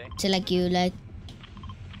 Okay. So like you like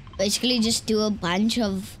basically just do a bunch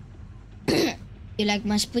of you like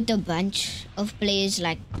must put a bunch of players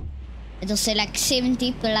like it'll say like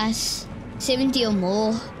 70 plus 70 or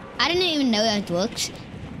more. I don't even know how it works.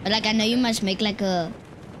 But like I know you must make like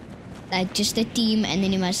just a team and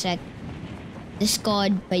then you must like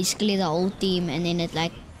discard basically the whole team and then it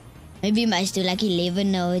like maybe you must do like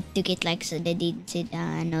 11 or to get like so they didn't sit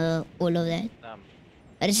down or all of that.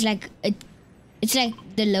 But it's like it's like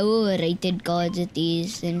the lower rated cards it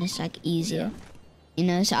is and it's like easier. You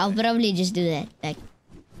know, so I'll probably just do that. Like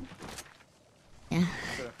yeah.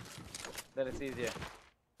 Sure. Then it's easier.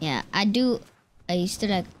 Yeah, I used to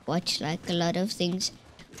like watch like a lot of things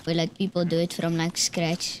where like people do it from like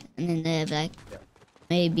scratch and then they have like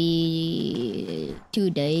maybe 2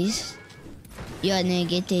 days. Yeah, and they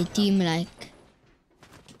get a team like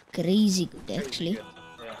crazy good actually. Good.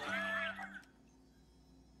 Yeah.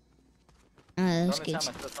 Ah, The those only time kids.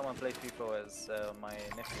 I saw someone play FIFA was my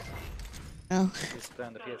nephew. Oh, He used to play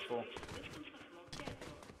on the PS4.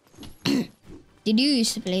 did you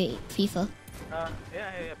used to play FIFA?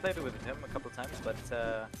 Yeah, I played with him a couple times, but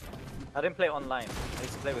I didn't play online. I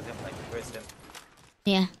used to play with him like versus him.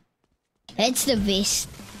 Yeah, that's the best.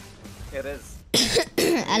 It is.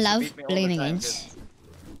 I love Beat me all playing the time against.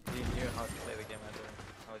 'cause he knew how to play the game.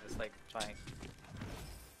 I was just like trying.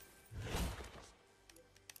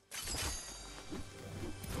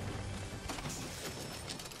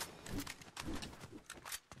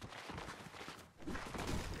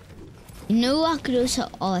 You know, I could also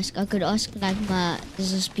ask. I could ask like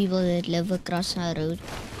there's those people that live across our road.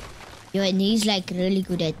 Yo, and he's like really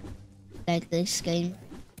good at like this game.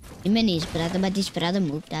 Him and his brother, but his brother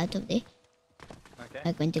moved out of there. Okay.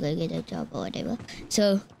 Like went to go get a job or whatever.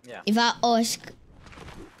 So Yeah. if I ask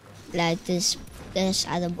like this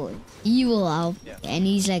other boy, he will help, Yeah. and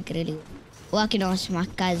he's like really good. Well, I can ask my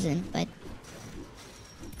cousin, but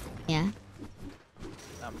yeah.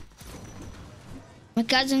 My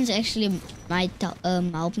cousins actually might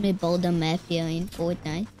help me build a map here in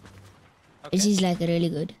Fortnite. Okay. He's like really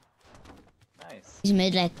good. Nice.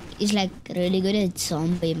 He's like really good at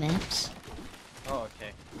zombie maps. Oh, okay.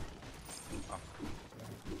 Oh.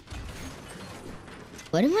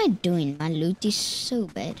 What am I doing? My loot is so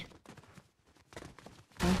bad.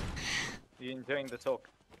 You enjoying the talk?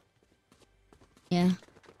 Yeah.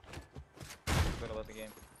 Good about the game.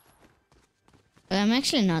 But I'm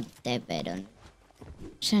actually not that bad on it.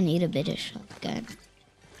 Just I need a better shotgun.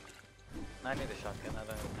 I need a shotgun. I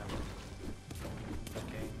don't even have it.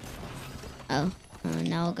 Okay. Oh,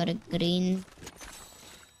 now I got a green.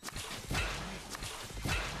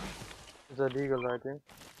 It's illegal, I think.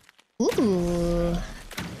 Ooh.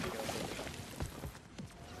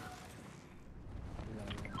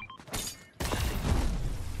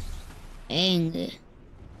 Dang.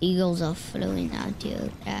 Eagles are flowing out here.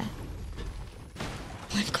 Yeah.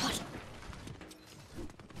 Oh my god.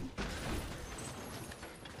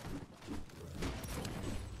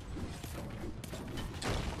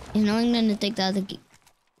 Is no one gonna take the other key?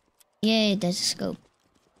 Yay, there's a scope.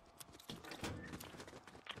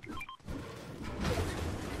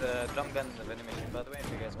 The drum gun is a animation, by the way,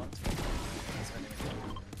 if you guys want. It's an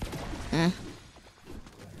animation. Huh?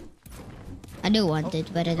 I do want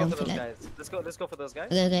it, but I Let's go don't for feel those like. guys. Let's go for those guys.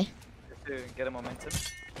 Okay, okay. Just to get a momentum.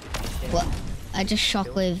 What? I just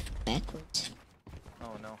shockwave backwards.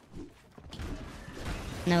 Oh no.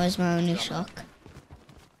 That was my only shock.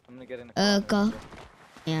 I'm gonna get in the car. Car.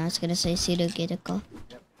 Yeah, I was gonna say, see to get a car.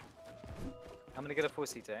 Yep. I'm gonna get a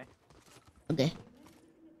 4-seater, eh? Okay.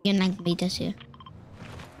 You can like meet us here.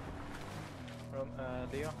 From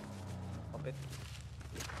Leo. Hop it.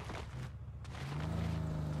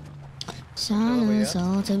 Silence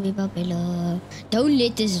all to be popular. Don't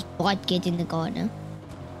let this bot get in the corner.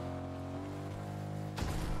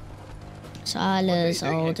 Silence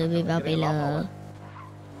all to be popular.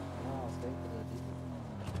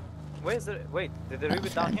 Where's the wait? Did they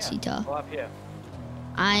reboot down fancy here? car. Or up here?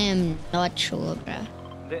 I am not sure, bruh.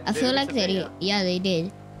 I feel like they, yeah, they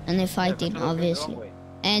did, and they're fighting obviously.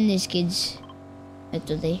 And there's kids. What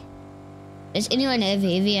do they? Does anyone have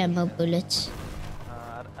heavy ammo bullets?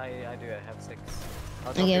 I do. I have 6. I'll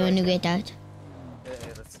drop Okay, you when right you there. get out. Yeah, let me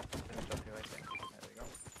drop you right there. There we go.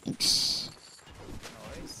 Thanks. No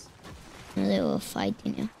worries. No, they were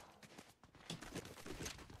fighting, yeah.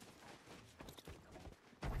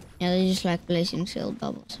 Yeah, they just like placing shield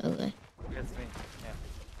bubbles. Okay. That's me. Yeah.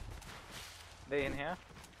 They in here.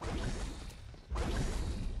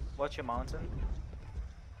 Watch your mountain.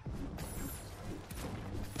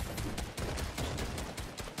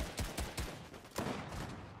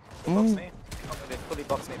 Box me. Oh, they fully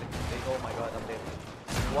box me. Oh my god, I'm dead.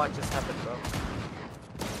 What just happened, bro?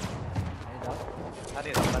 I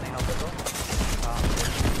need help as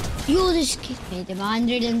well. Yo, this kid made him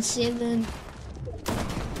 107.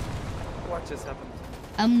 What just happened?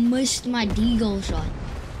 I missed my deagle shot.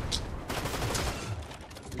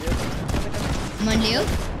 Come on, Leo.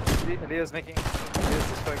 Leo's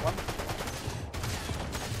destroying one.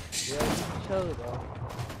 Yeah, chill, bro.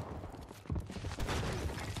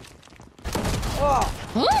 Huh?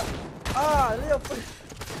 Ah, Leo.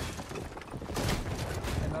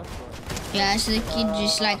 Yeah, so the kid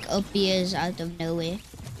just like appears out of nowhere.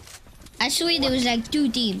 I swear there was like 2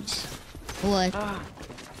 teams. What?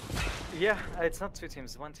 Yeah, it's not 2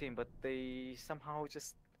 teams, 1 team, but they somehow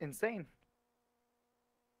just insane.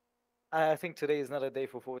 I think today is not a day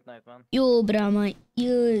for Fortnite, man. Yo, bruh, my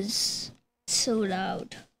ears so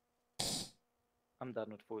loud. I'm done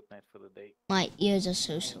with Fortnite for the day. My ears are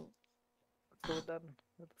so sore. So done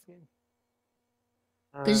with this game.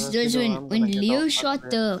 Because there's when Leo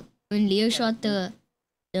shot the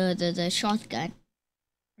the shotgun,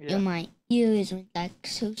 Yeah. yo, my ears went like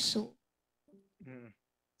so sore.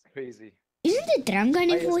 It's crazy. Isn't the drum gun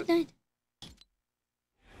in Is it? Fortnite?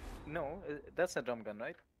 No, that's a drum gun,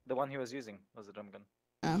 right? The one he was using was a drum gun.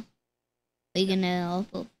 Oh, are you gonna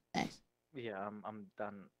also guys? Yeah, I'm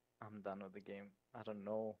done. I'm done with the game. I don't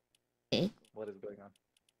know Okay. what is going on.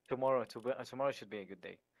 Tomorrow should be a good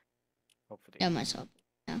day. Hopefully. Yeah, myself.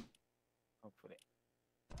 Yeah. Hopefully.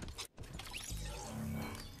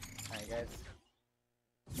 Hi guys.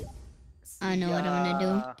 I know what I'm gonna do.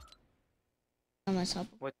 Yeah. Not myself.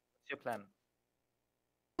 What's your plan?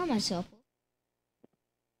 Not myself.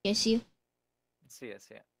 Yes, you. See ya,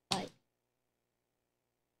 see ya. Bye.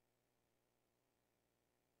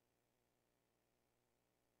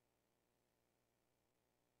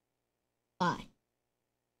 Bye.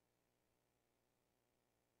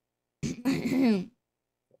 What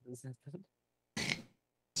is it?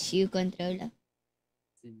 See you, controller.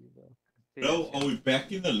 See you, bro. Bro, are we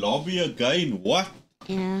back in the lobby again? What?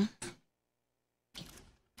 Yeah.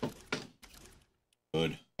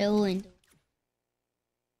 Good. Going.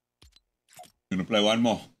 Gonna play one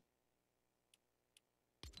more.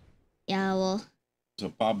 Yeah, well, So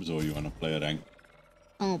pubs or you wanna play a rank?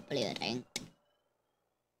 I won't play a ranked.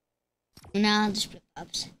 Nah, I'll just play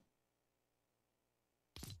pubs.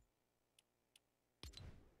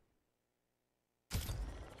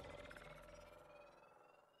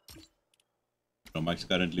 RoMike's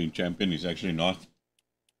currently in champion. He's actually not.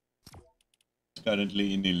 He's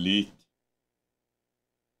currently in elite.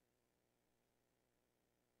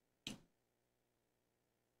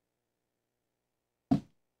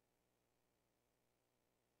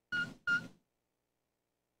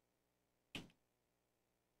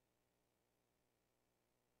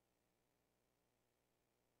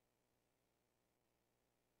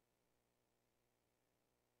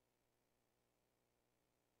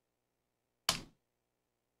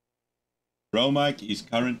 RoMike is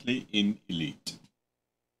currently in elite.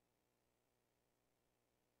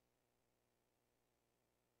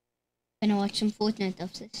 Gonna watch some Fortnite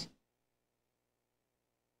of this.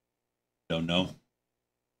 Don't know.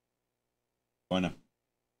 Wanna?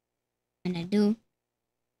 And I do.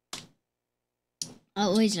 I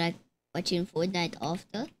always like watching Fortnite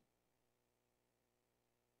after.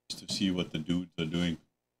 Just to see what the dudes are doing.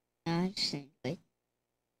 Yeah, I just enjoy it.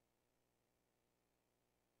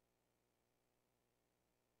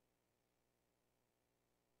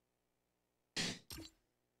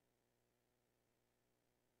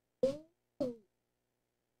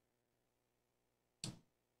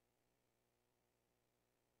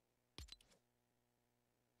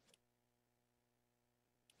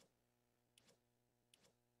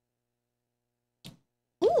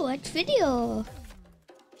 Ooh, what video?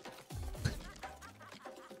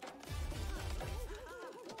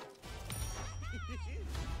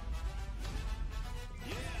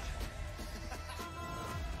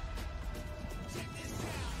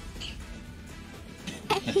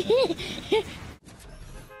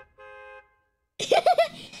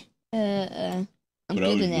 I'm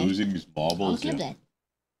Bro, clipping he's that. losing his I'll marbles clip here. that.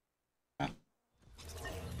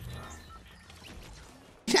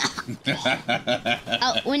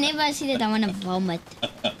 Whenever I see that, I want to vomit.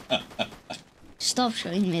 Stop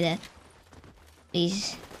showing me that.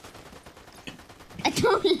 Please. I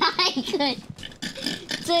don't like it.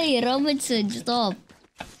 Say, Robinson, stop.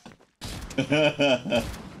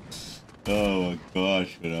 Oh my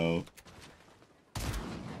gosh, bro.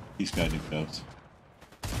 He's kind of close.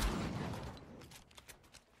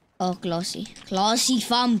 Oh, classy. Classy,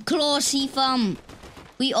 fam. Classy, fam.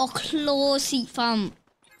 We are classy, fam.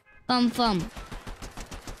 Fam, fam.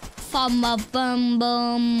 Fam, bum,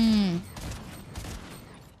 bum.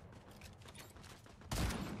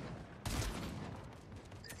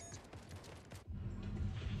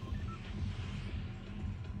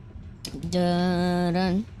 Dun,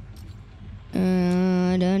 dun,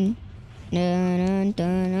 dun, dun,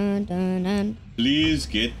 dun, dun, dun. Please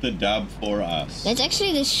get the dub for us. That's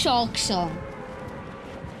actually the shark song.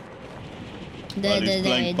 He's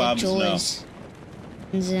playing pubs Jaws.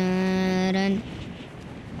 Dun, dun,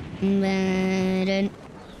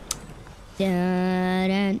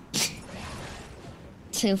 dun.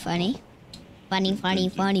 So funny. Funny, funny,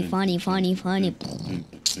 funny, funny, funny, funny.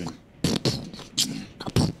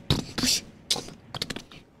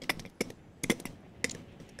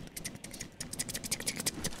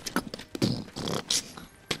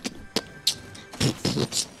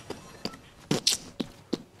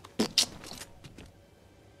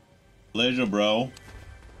 Pleasure, bro.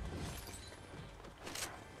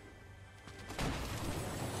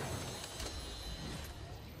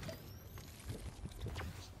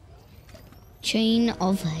 Chain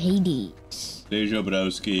of Hades. Pleasure,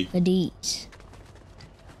 broski. Hades.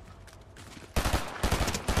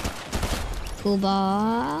 Full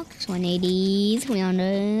box. 180,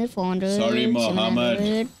 300, 400. Sorry, Mohammed.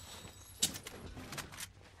 700.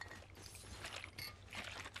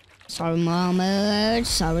 Sorry, Mohammed.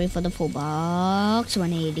 Sorry for the full box.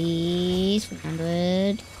 180,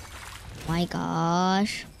 300. My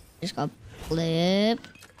gosh. Just got flipped.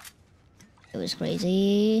 It was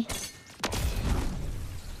crazy.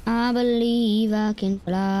 I believe I can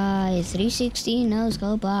fly. 360 nose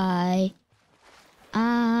go by.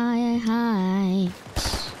 I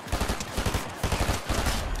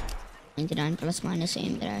 99 plus minus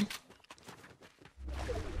aim there.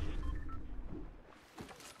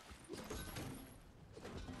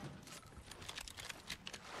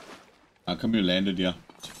 How come you landed here?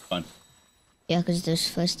 It's fun. Yeah, because this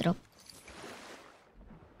first drop.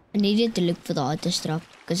 I needed to look for the artist drop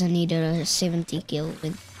because I needed a 70 kill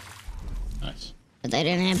win. Nice. But that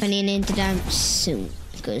didn't happen anytime soon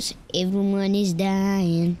because everyone is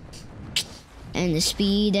dying. And the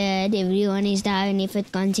speed that everyone is dying, if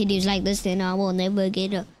it continues like this, then I will never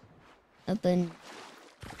get up in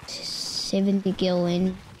 70 kill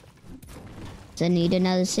win. So I need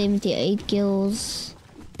another 78 kills.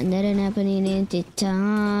 And that ain't happening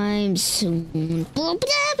anytime soon.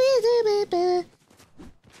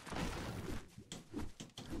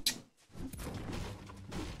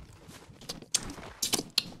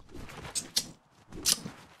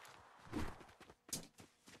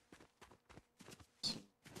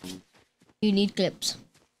 You need clips.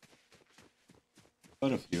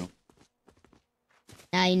 Got a few.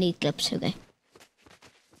 Now you need clips, okay.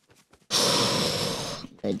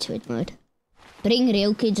 Good sweet mode. Bring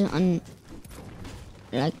real kids on,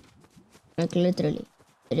 like literally.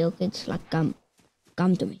 Real kids, like come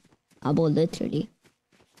to me. I will literally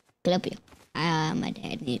clip you. My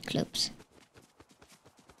dad need clips.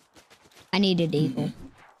 I need a deagle.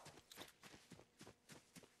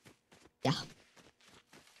 Yeah.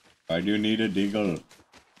 Why do you need a deagle?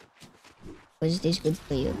 Was this good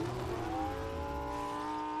for you?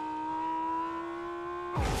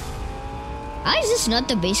 How is this not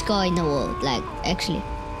the best car in the world? Like, actually.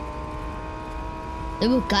 The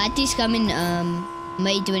Bugatti's coming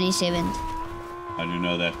May 27th. How do you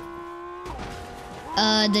know that?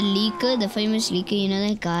 The leaker, the famous leaker, you know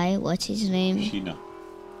that guy? What's his name? Sheena.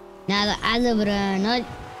 Nah, the other bro, not...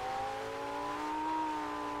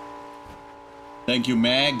 Thank you,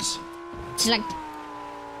 Mags. It's like...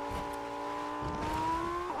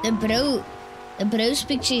 The bro's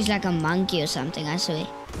picture is like a monkey or something, I swear.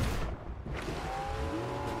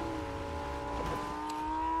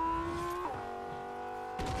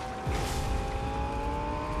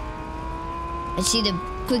 Let's see the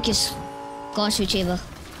quickest car switch ever.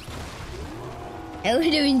 It would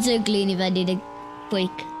have been so clean if I did a quick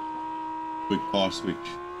car switch.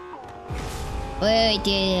 Wait,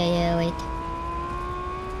 yeah, wait.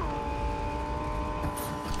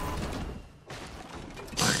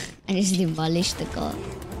 I just demolished the car.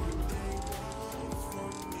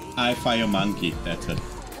 I fire monkey, that's it.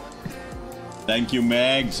 Thank you,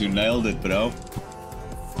 Mags. You nailed it, bro.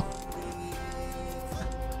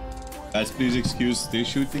 Guys, please excuse. They're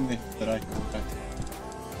shooting the right.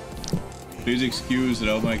 Please excuse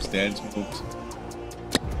RoMike's dance moves.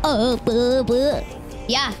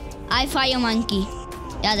 Yeah, I fire monkey.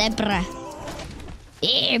 Yeah, that bruh.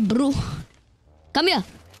 Yeah, bro. Come here.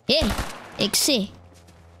 Here, X. Okay.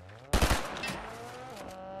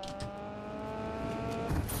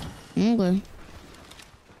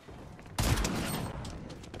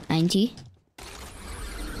 90.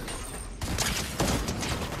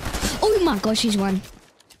 Oh my gosh, he's won.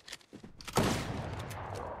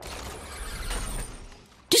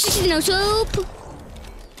 Just no soap.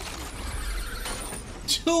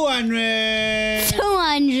 200.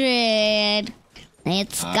 200.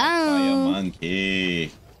 Let's go. Fire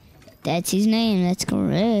monkey. That's his name. That's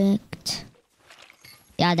correct.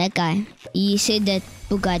 Yeah, that guy. He said that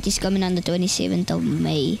Bugatti's coming on the 27th of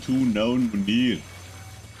May. Two known Munir.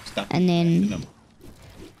 And then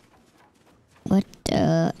what?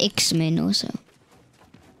 X-Men also.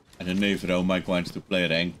 I don't know if RoMike wants to play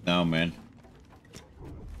ranked now, man.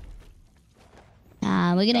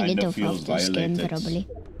 We're gonna Kinda get off feels of this game violated. probably.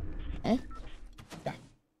 Eh? Yeah.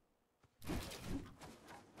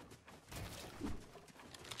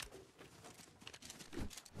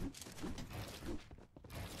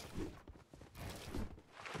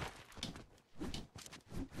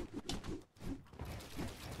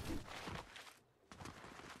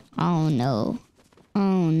 Oh no.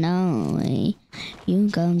 Oh no. You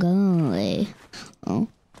gon' go away. Oh.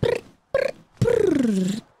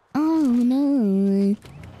 Oh no.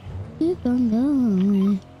 You gon' go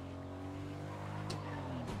away.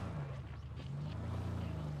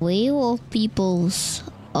 We all peoples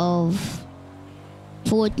of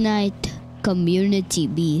Fortnite community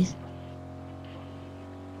be.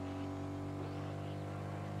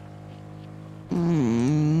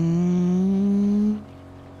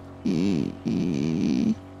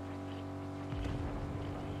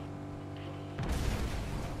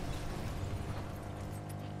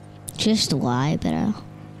 Just why, bro?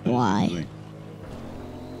 Why?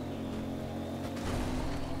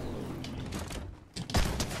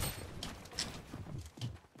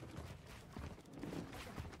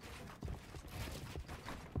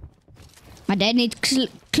 My dad needs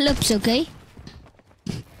clips, okay?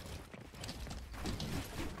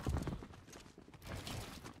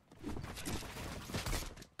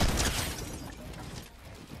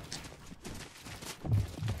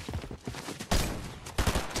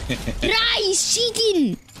 Bruh, he's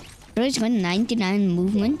cheating! Bro, he's got 99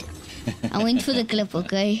 movement. I went for the clip,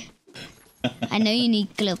 okay? I know you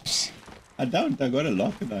need clips. I don't. I got a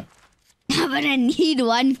lot of that. But I need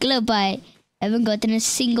one clip. I haven't gotten a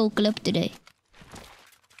single clip today.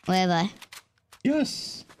 Where have I?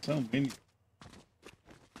 Yes. So many.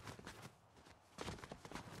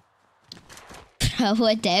 Bro,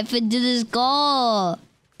 what happened to this car?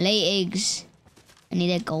 Lay eggs. I need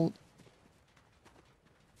that gold.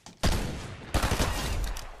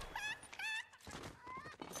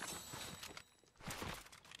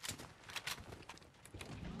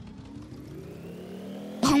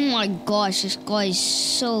 Oh my gosh, this guy is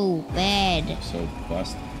so bad. So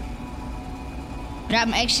fast. But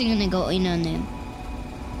I'm actually gonna go in on him.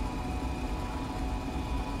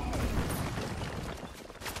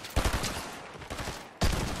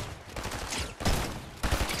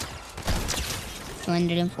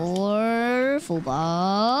 $204 full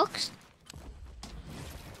box.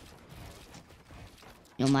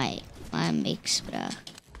 No, my mix, bruh.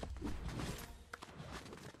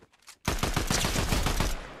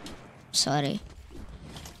 Sorry.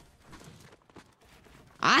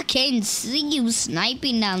 I can see you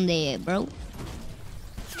sniping down there, bro.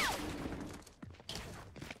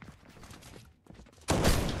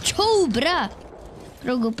 Cho, bruh.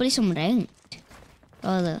 Bro, go play some ranked.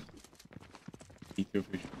 Brother. Eat your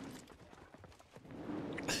fish.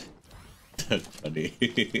 That's funny.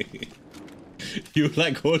 You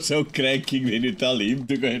like also cracking when you tell him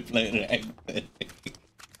to go and play ranked.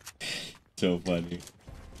 So funny.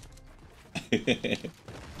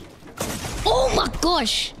 Oh my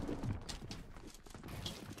gosh!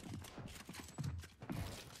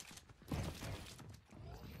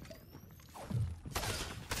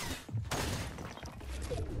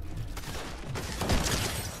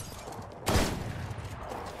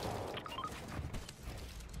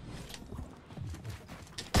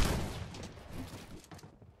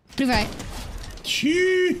 Pretty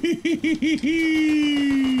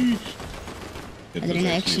I didn't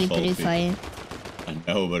actually purify. I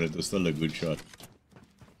know, but it was still a good shot.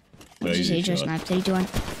 What did you say? Just sniped 31.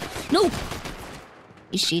 No!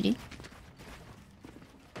 He's cheating.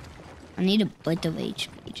 I need a bit of HP,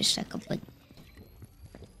 just like a bit.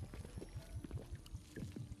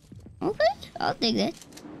 Okay, I'll take that.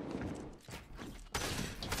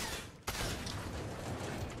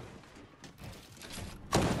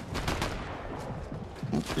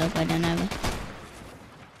 Oh, flip, I don't have it.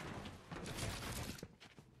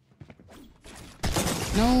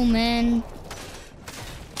 No, man.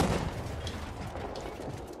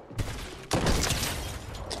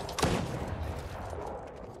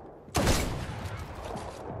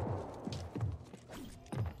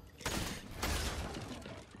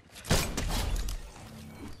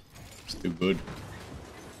 It's too good.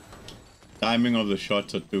 Timing of the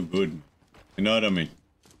shots are too good. You know what I mean?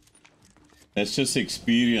 That's just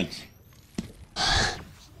experience.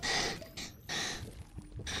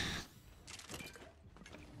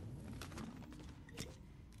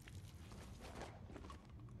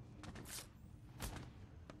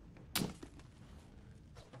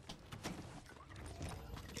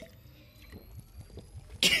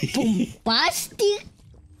 Bombastic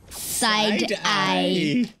side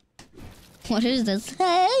eye. What is the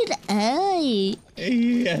side eye?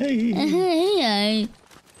 Eye.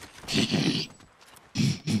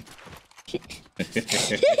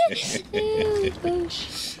 Oh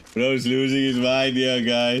gosh. Bro's losing his mind here,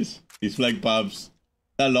 guys. He's playing pubs.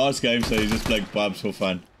 That last game, so he's just playing pubs for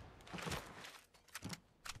fun.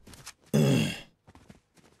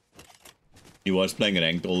 He was playing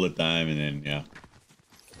ranked all the time, and then, yeah.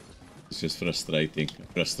 It's just frustrating. A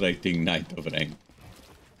frustrating night of ranked.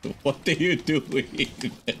 What are you doing?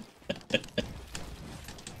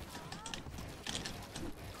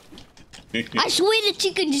 I swear the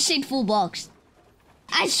chicken just said full box.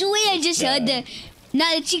 I swear I just heard the...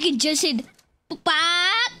 Now the chicken just said...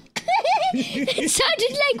 Pop. It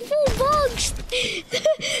sounded like full box.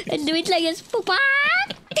 And do it like a...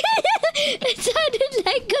 Pop. It sounded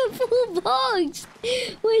like a full box.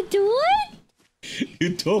 Wait, what?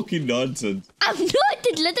 You're talking nonsense. I'm not.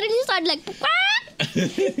 It literally sounded like...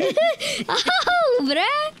 Oh,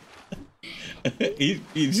 bruh.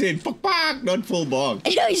 He said "pak," not full box.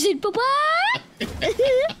 No, he said "papa."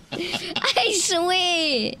 I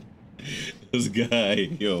swear. This guy,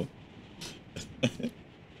 yo.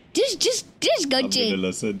 Just go I'm check. gonna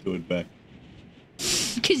listen to it back.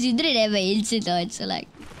 Cause you didn't have an instant on, so like,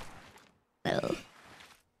 no.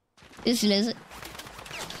 Just listen.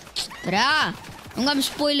 Bruh, I'm gonna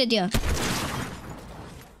spoil it here.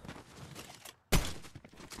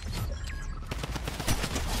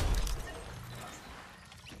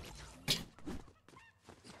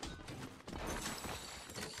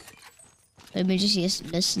 Let me just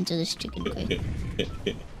listen to this chicken quick.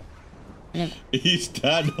 He's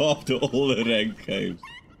done after all the rank games.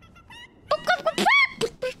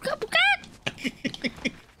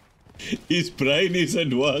 His brain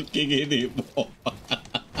isn't working anymore.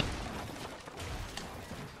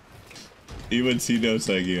 Even Sino's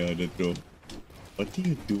hanging on it, bro. What are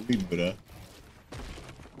you doing, bruh?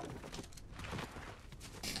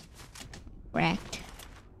 Racked.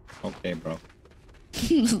 Okay, bro.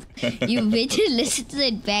 You better listen to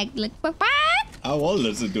it back. Like, I will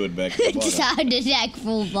listen to it back. it sounded like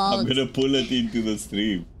full I'm balls. gonna pull it into the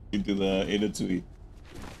stream, into the edit suite.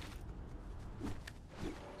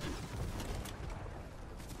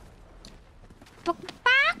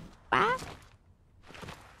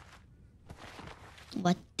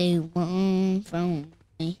 What they want from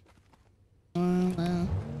me. Oh, well.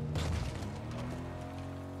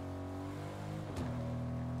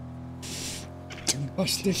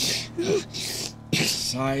 Busted.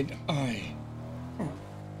 Side eye.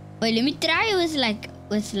 Wait, let me try with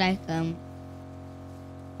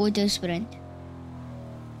auto sprint.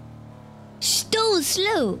 Still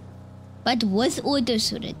slow, but with auto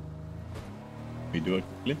sprint. We do it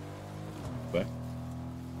quickly. What?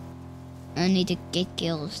 I need to get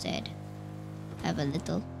kills, Dad. Have a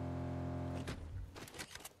little.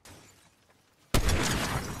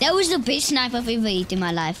 That was the best knife I've ever hit in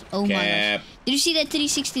my life. Oh my gosh. Did you see that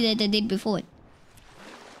 360 that I did before?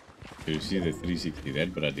 Did you see the 360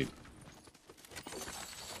 that but I did?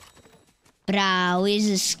 Bro, where's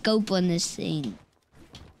the scope on this thing?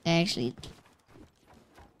 Actually.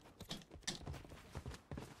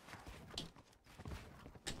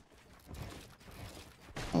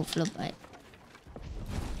 Oh, flip it.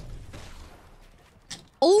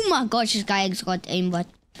 Oh my gosh, this guy has got aimbot.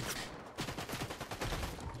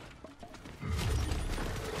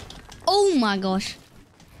 Oh my gosh.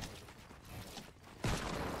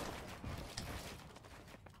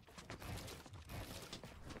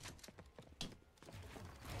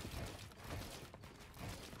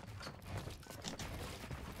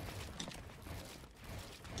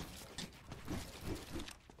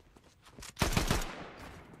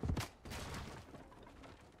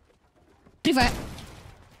 Prefer.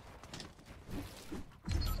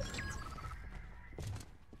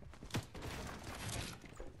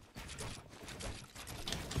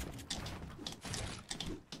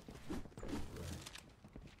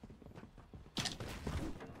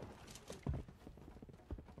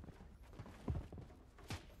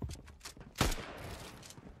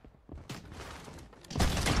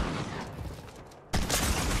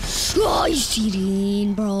 Oh, you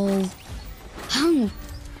serious, bro? I'm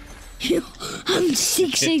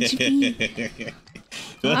 6 HP.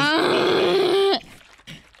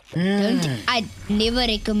 I'd never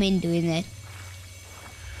recommend doing that.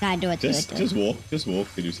 Nah, do it. Just walk.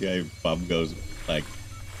 Can you see how your bum goes like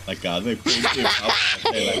how they pull you up?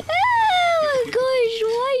 Like, Oh my gosh,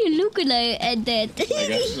 why are you looking at that? I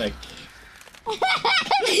guess like. Oh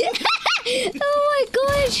my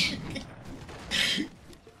gosh.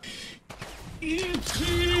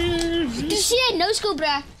 Did you see that no scope,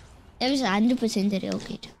 bruh? That was 100% a real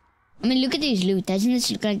kid. I mean, look at his loot. Doesn't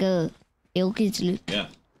this look like a real kid's loot? Yeah,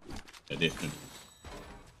 definitely.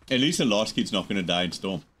 At least the last kid's not gonna die in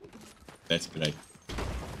storm. That's great.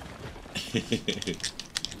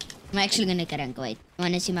 I'm actually gonna crank. Wait, I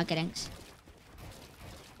wanna see my cranks.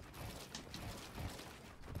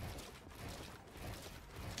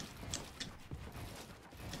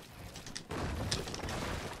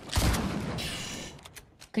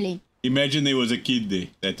 Clean. Imagine there was a kid there.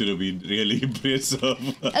 That would have been really impressive.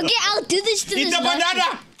 Okay, I'll do this to Eat this the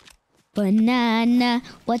banana! Banana,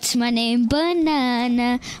 what's my name?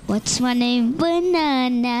 Banana, what's my name?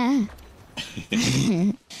 Banana.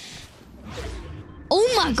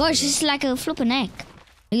 Oh my gosh, this is like a flippin' egg. Look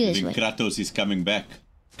at I this think way. Kratos is coming back.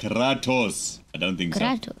 Kratos. I don't think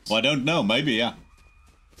Kratos. so. Well, I don't know. Maybe, yeah.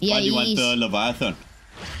 Yeah, Why do you he want is. the Leviathan?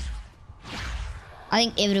 I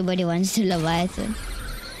think everybody wants the Leviathan.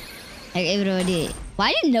 Like everybody.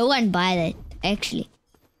 Why did no one buy that, actually?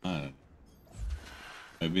 I don't know.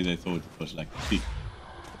 Maybe they thought it was like a thief.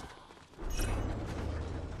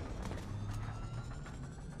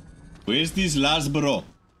 Where's this last bro?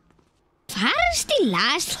 Waar is die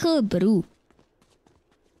laaste bro?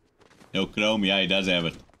 No, Chrome, yeah, he does have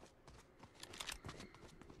it.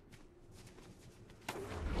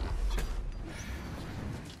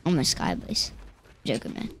 I'm a skybase.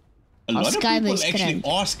 Joking, man. A lot of people Skybase actually cranked.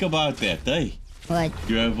 ask about that, eh? What?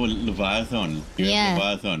 You have a Leviathan. You Yeah. have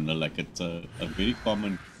Leviathan. Like, it's a very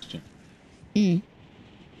common question.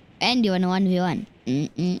 And you want a 1v1?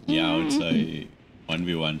 Yeah, I would say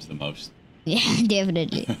 1v1's the most. Yeah,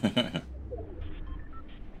 definitely.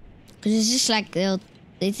 Because it's just like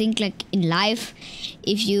they think like in life,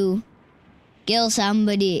 if you kill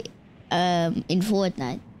somebody in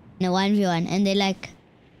Fortnite in a 1v1 and they like,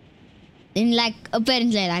 then like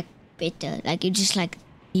apparently like better, like you just like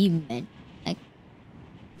him, man, like,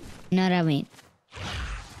 you know what I mean?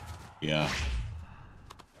 Yeah.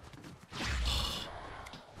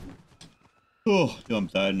 Oh, I'm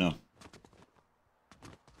tired now.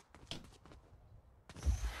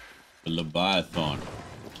 The Leviathan.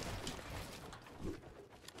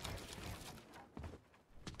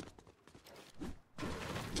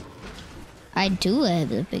 I do have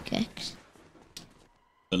the pickaxe.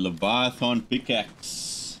 The Leviathan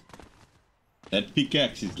pickaxe. That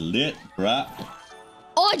pickaxe is lit, bruh.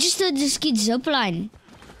 Oh, I just heard this kid zipline.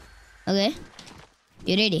 Okay.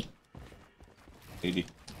 You ready? Ready.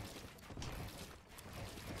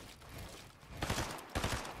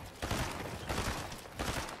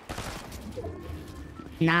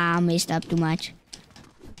 Nah, I messed up too much.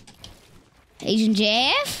 Agent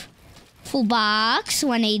Jeff. Full box,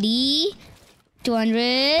 180.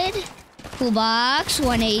 200. Full box,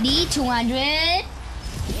 180. 200.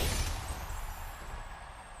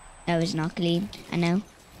 That was not clean, I know.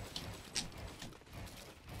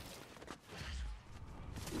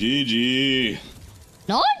 GG.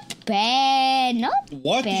 Not bad, not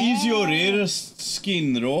What bad. is your rarest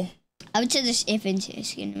skin, bro? I would say this FNC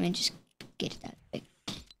skin. Let me just get that big.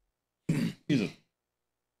 Is it?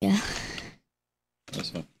 Yeah.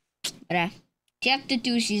 That's one. Bruh. Chapter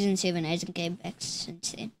 2, Season 7 hasn't came back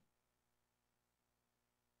since then.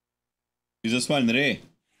 Is this one rare?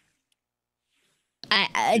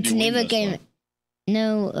 It's you win never this came. one?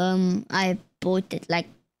 No, I bought it. Like,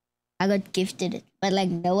 I got gifted it. But, like,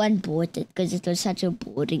 no one bought it because it was such a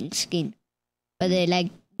boring skin. But they, like,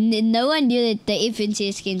 no one knew that the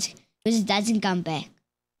FNC skins, because it doesn't come back.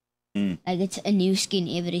 Hmm. Like, it's a new skin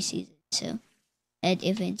every season. So, at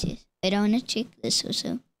FNC. But I want to check this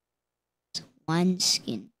also. It's one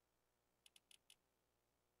skin.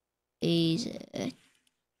 Is it?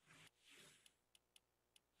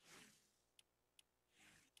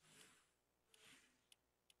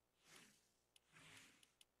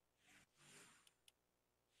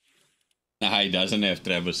 Nah, he doesn't have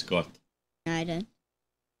Travis Scott. No, I don't.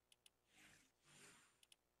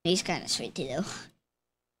 He's kind of sweaty though.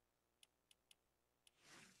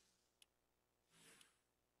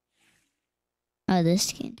 Oh, this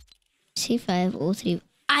skin. See if I have all three.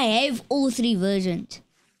 I have all three versions.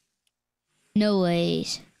 No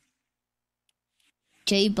ways.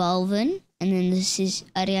 J Balvin, and then this is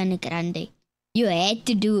Ariana Grande. You had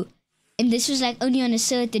to do, and this was like only on a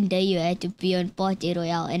certain day you had to be on Party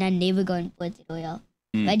Royale, and I never got on Party Royale.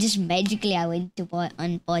 I just magically I went to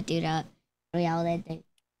on Party Royale that day.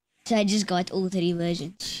 So I just got all three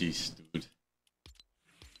versions. Jeez, dude.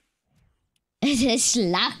 It's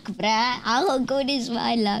luck, bruh. How good is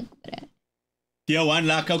my luck, bruh? Tier 1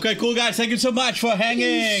 luck. Okay, cool, guys. Thank you so much for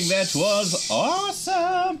hanging. That was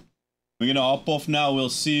awesome. We're going to hop off now. We'll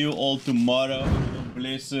see you all tomorrow.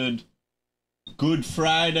 Blessed Good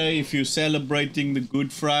Friday if you're celebrating the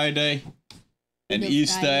Good Friday. And Good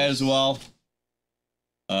Easter Friday. as well.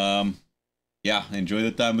 Yeah, enjoy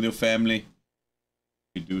the time with your family.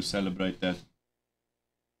 You do celebrate that.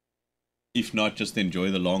 If not, just enjoy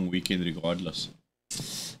the long weekend regardless.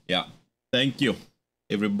 Yeah. Thank you,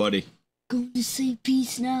 everybody. Going to say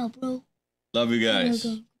peace now, bro. Love you guys.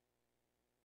 Go.